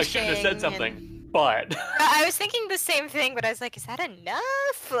I know I shouldn't have said garnishing something, but I was thinking the same thing, but I was like, is that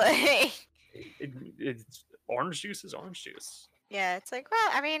enough? Like, it's orange juice is orange juice. yeah, it's like, well,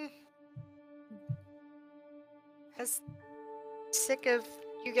 I mean, as sick of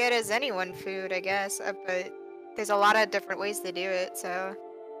you get as anyone food, I guess, but there's a lot of different ways to do it, so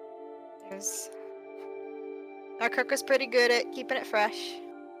our cook was pretty good at keeping it fresh.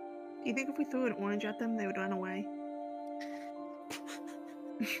 Do you think if we threw an orange at them, they would run away?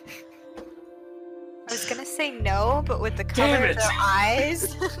 I was gonna say no, but with the Damn color it. of their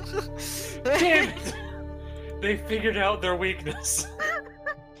eyes. Damn it! They figured out their weakness.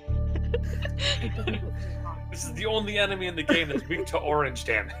 This is the only enemy in the game that's weak to orange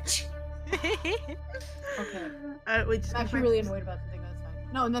damage. Okay. We just I'm actually really annoyed about something. That's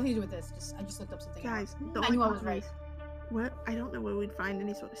fine. No, nothing to do with this. I just looked up something. Guys, the I only knew I was problem right. is, I don't know where we'd find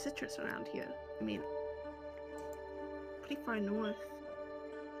any sort of citrus around here. I mean, pretty far north.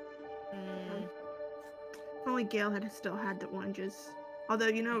 Mm, If only Gale had still had the oranges. Although,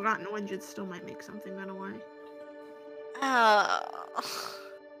 you know, rotten oranges still might make something run away. oh.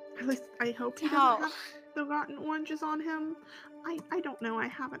 At least I hope he No. doesn't have the rotten oranges on him. I don't know. I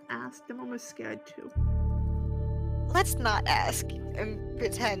haven't asked. I'm almost scared to. Let's not ask and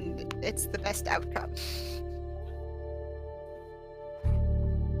pretend it's the best outcome.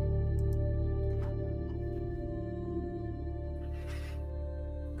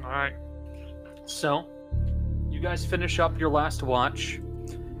 Alright. So, you guys finish up your last watch,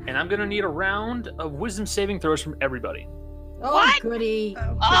 and I'm gonna need a round of wisdom saving throws from everybody. Oh, What? goody.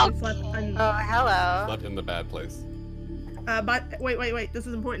 Oh, we slept Oh, hello. Slept in the bad place. but wait. This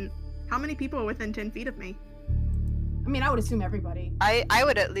is important. How many people are within 10 feet of me? I mean, I would assume everybody. I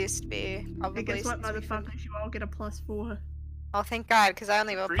would at least be probably. And guess what, since we fin- motherfuckers? You all get a +4. Oh, thank God, because I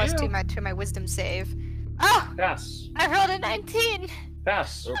only have a For plus you. 2 to my wisdom save. Oh, Pass. I rolled a 19.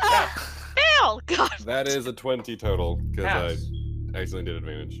 Pass. Oh. Pass. Fail! God. That is a 20 total, because Pass. I accidentally did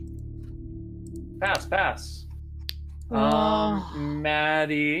advantage. Pass. Oh.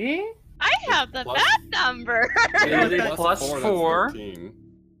 Maddie. I have the Plus- bad number. It is a Plus plus that's 4. 13.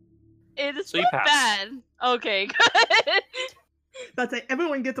 It is So you not pass. bad. Okay, good. That's it.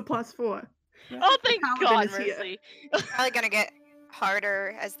 Everyone gets a +4. Oh, thank Paladin God, is here. Mercy. Probably gonna get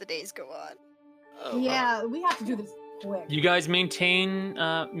harder as the days go on. Oh, Yeah, we have to do this quick. You guys maintain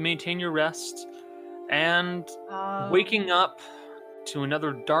your rest, and Um, waking up to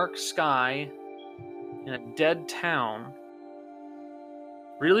another dark sky in a dead town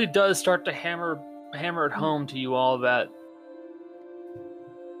really does start to hammer it home to you all that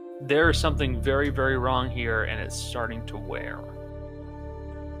there is something very, very wrong here, and it's starting to wear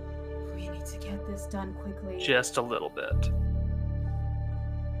We need to get this done quickly. just a little bit.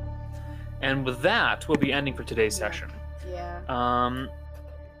 And with that, we'll be ending for today's session. Yeah.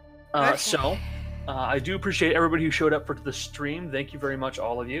 Okay. So, I do appreciate everybody who showed up for the stream. Thank you very much,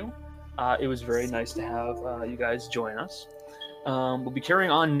 all of you. It was very nice to have you guys join us. We'll be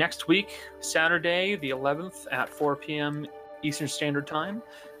carrying on next week, Saturday, the 11th, at 4 p.m. Eastern Standard Time,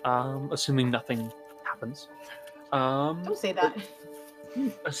 assuming nothing happens. Don't say that.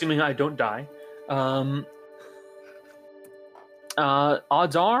 Assuming I don't die.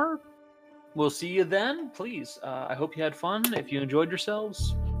 Odds are, we'll see you then. Please, I hope you had fun. If you enjoyed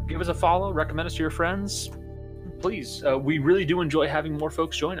yourselves, give us a follow, recommend us to your friends. Please, we really do enjoy having more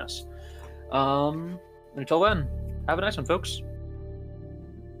folks join us. Until then, have a nice one, folks.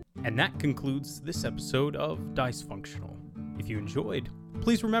 And that concludes this episode of Dice Functional. If you enjoyed,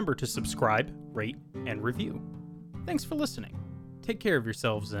 please remember to subscribe, rate, and review. Thanks for listening. Take care of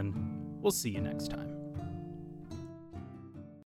yourselves, and we'll see you next time.